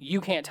suit.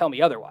 You can't tell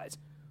me otherwise.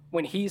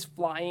 When he's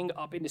flying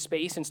up into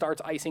space and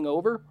starts icing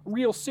over,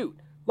 real suit.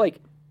 Like,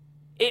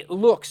 it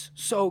looks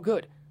so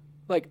good.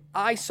 Like,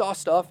 I saw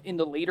stuff in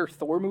the later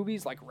Thor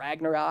movies, like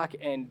Ragnarok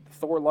and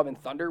Thor Love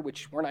and Thunder,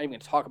 which we're not even going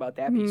to talk about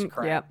that piece of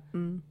crap. Yep.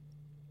 Mm.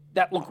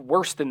 That look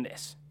worse than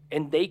this.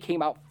 And they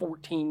came out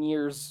 14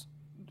 years,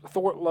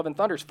 Thor Love and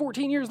Thunder's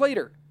 14 years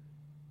later.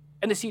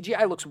 And the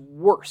CGI looks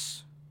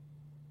worse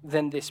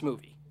than this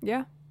movie.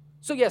 Yeah.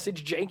 So yes,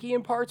 it's janky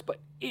in parts,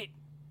 but it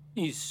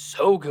is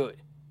so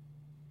good.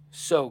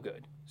 So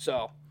good.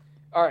 So,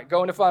 all right,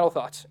 go into final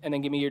thoughts and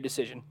then give me your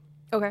decision.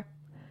 Okay.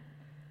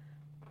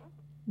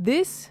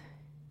 This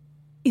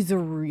is a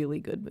really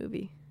good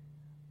movie.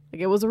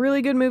 Like, it was a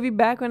really good movie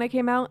back when it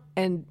came out,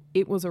 and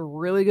it was a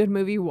really good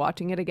movie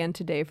watching it again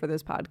today for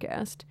this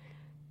podcast.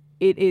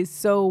 It is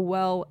so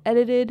well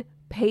edited,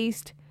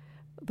 paced.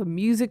 The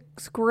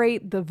music's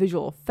great. The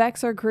visual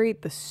effects are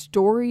great. The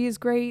story is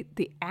great.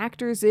 The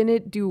actors in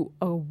it do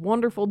a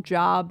wonderful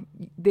job.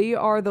 They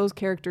are those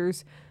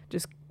characters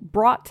just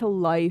brought to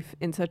life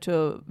in such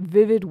a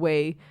vivid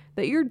way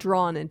that you're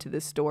drawn into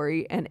this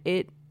story, and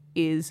it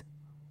is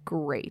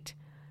great.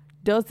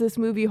 Does this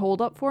movie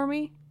hold up for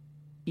me?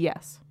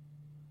 Yes.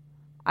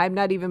 I'm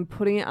not even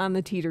putting it on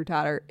the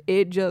teeter-totter.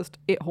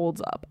 It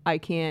holds up. I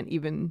can't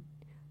even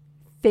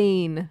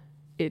feign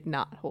it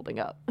not holding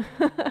up.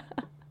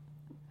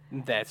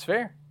 That's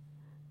fair.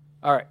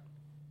 All right.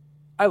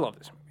 I love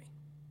this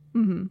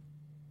movie. Mm-hmm.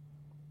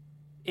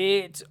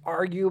 It's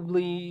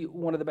arguably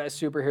one of the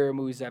best superhero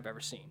movies I've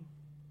ever seen.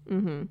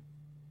 Mm-hmm.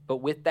 But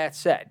with that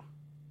said,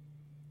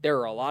 there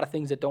are a lot of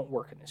things that don't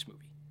work in this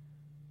movie.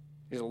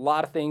 There's a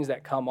lot of things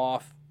that come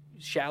off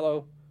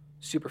shallow,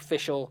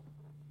 superficial,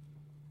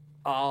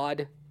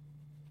 odd,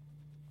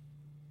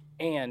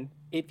 and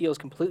it feels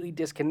completely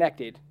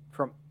disconnected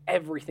from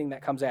everything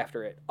that comes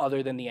after it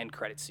other than the end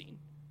credit scene.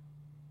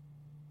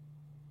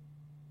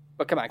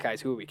 But come on,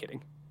 guys, who are we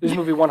kidding? This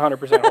movie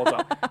 100% holds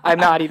up. I'm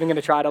not even going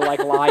to try to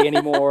lie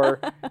anymore.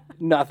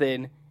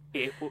 Nothing.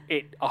 It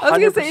 100%. I was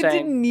going to say it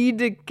didn't need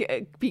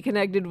to be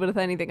connected with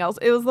anything else.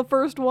 It was the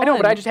first one. I know,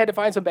 but I just had to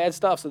find some bad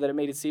stuff so that it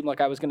made it seem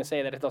like I was going to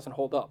say that it doesn't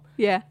hold up.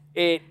 Yeah.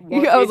 I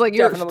was like,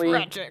 you're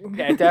stretching.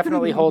 Yeah, it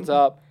definitely holds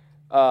up.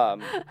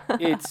 Come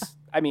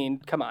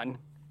on.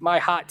 My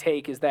hot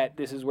take is that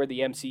this is where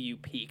the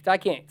MCU peaked. I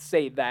can't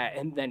say that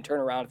and then turn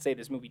around and say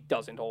this movie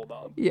doesn't hold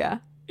up. Yeah.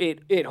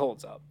 It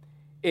holds up.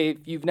 If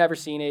you've never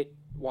seen it,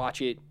 watch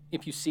it.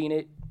 If you've seen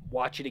it,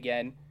 watch it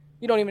again.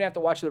 You don't even have to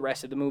watch the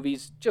rest of the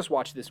movies. Just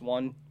watch this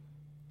one.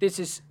 This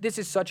is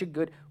such a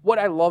good... What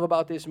I love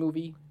about this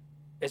movie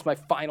is my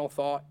final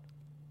thought.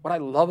 What I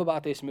love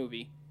about this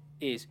movie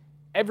is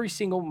every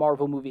single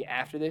Marvel movie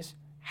after this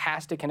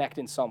has to connect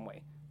in some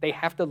way. They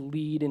have to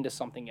lead into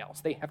something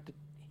else. They have to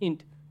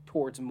hint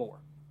towards more.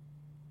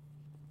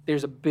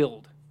 There's a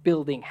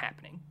building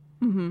happening.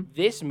 Mm-hmm.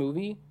 This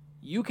movie,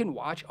 you can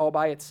watch all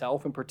by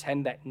itself and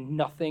pretend that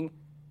nothing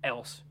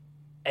else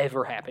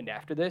ever happened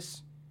after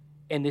this,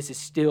 and this is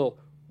still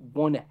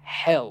one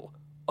hell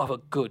of a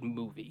good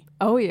movie.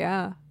 Oh,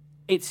 yeah.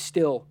 It's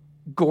still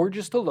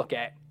gorgeous to look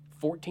at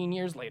 14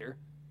 years later.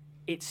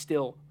 It's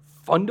still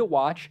fun to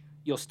watch.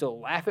 You'll still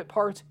laugh at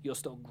parts. You'll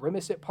still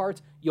grimace at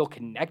parts. You'll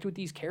connect with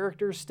these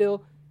characters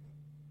still.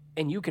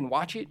 And you can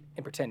watch it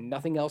and pretend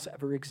nothing else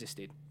ever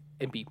existed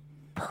and be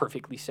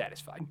perfectly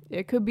satisfied.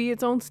 It could be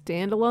its own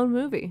standalone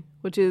movie,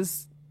 which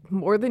is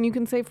more than you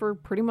can say for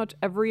pretty much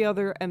every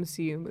other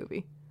MCU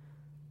movie.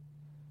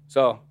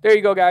 So, there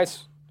you go,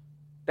 guys.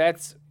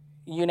 That's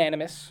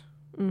unanimous.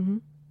 Mm-hmm.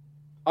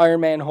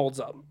 Iron Man holds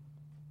up.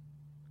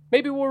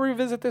 Maybe we'll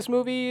revisit this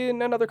movie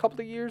in another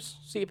couple of years,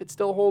 see if it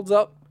still holds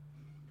up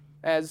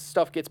as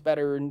stuff gets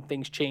better and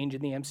things change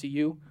in the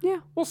MCU.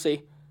 Yeah. We'll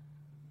see.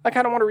 I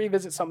kind of want to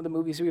revisit some of the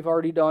movies we've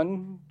already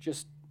done,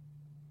 just,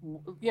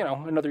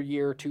 another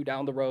year or two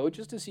down the road,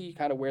 just to see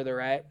kind of where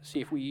they're at,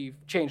 see if we've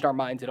changed our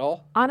minds at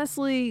all.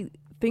 Honestly,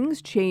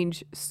 things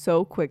change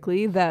so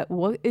quickly that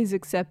what is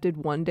accepted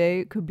one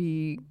day could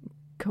be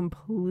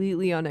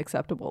completely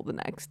unacceptable the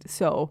next.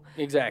 So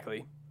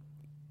Exactly.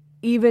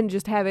 even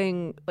just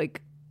having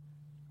like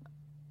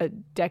a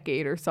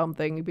decade or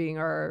something being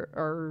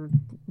our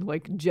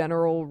like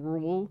general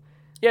rule.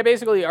 Yeah,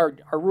 basically our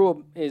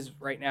rule is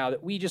right now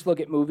that we just look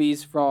at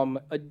movies from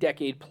a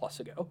decade plus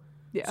ago.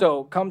 Yeah.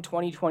 So come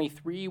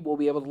 2023, we'll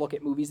be able to look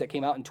at movies that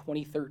came out in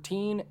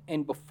 2013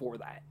 and before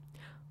that.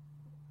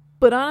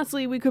 But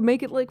honestly, we could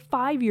make it like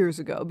 5 years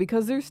ago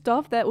because there's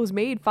stuff that was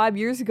made 5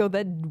 years ago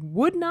that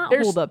would not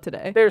hold up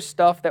today. There's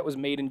stuff that was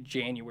made in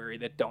January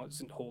that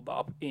doesn't hold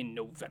up in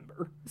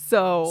November.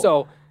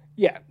 So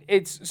Yeah,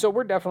 so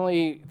we're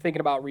definitely thinking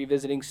about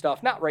revisiting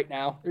stuff. Not right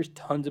now. There's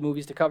tons of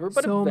movies to cover,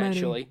 but So many.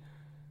 eventually.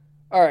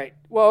 All right.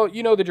 Well,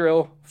 you know the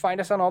drill.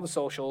 Find us on all the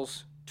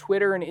socials.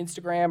 Twitter and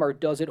Instagram are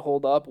Does It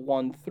Hold Up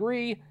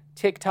 13.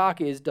 TikTok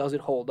is Does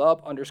It Hold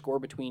Up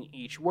 _ between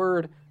each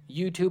word.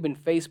 YouTube and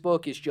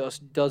Facebook is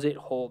just Does It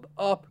Hold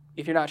Up.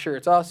 If you're not sure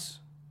it's us,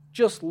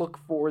 just look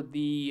for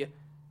the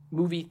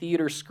movie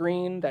theater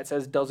screen that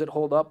says Does It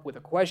Hold Up with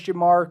a question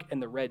mark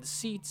and the red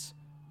seats.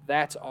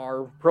 That's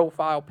our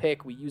profile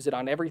pic. We use it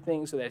on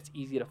everything so that it's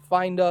easy to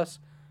find us.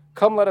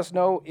 Come let us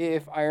know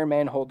if Iron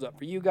Man holds up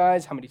for you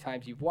guys, how many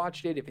times you've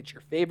watched it, if it's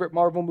your favorite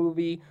Marvel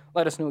movie.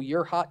 Let us know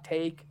your hot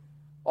take,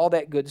 all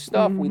that good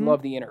stuff. We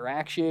love the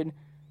interaction.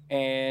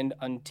 And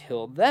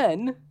until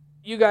then,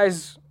 you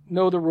guys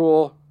know the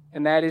rule,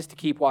 and that is to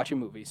keep watching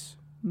movies.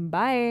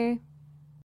 bye.